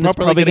I probably- reckon it's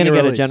properly probably going to getting a get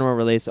a release. general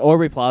release.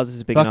 Aubrey Plaza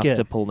is big Fuck enough yeah.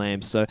 to pull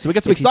names. So So we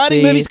got some if you exciting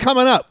see movies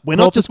coming up. We're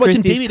not Corpus just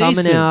watching Christi's DVDs coming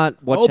soon.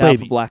 out. Watch Oh, out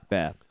baby. for Black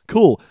Bear.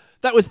 Cool.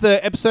 That was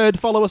the episode.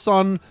 Follow us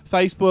on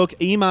Facebook.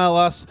 Email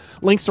us.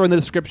 Links are in the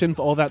description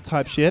for all that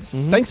type shit.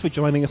 Thanks for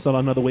joining us on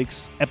another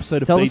week's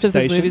episode Tell of us Beach if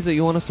there's Station. movies that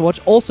you want us to watch.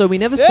 Also, we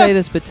never Yeah. say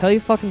this, but tell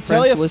your fucking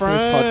friends your to listen to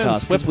this friends.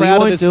 podcast. We're 'cause we proud of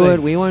won't this do thing.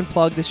 it. We won't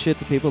plug this shit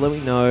to people that we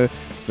know.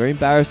 It's very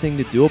embarrassing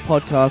to do a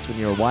podcast when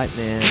you're a white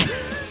man.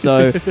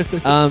 So,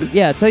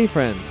 yeah, tell your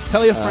friends.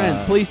 Tell your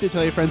friends. Please do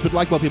tell your friends. We'd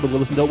like more people to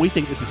listen to it. We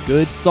think this is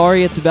good.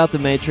 Sorry, it's about the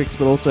Matrix,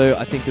 but also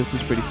I think this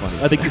was pretty funny.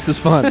 I think this is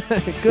fun.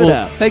 Good Well,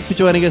 out. thanks for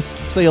joining us.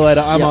 See you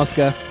later. I'm Yep.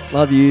 Oscar.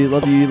 Love you.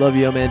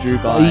 I'm Andrew.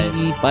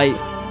 Bye. Bye.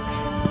 Bye.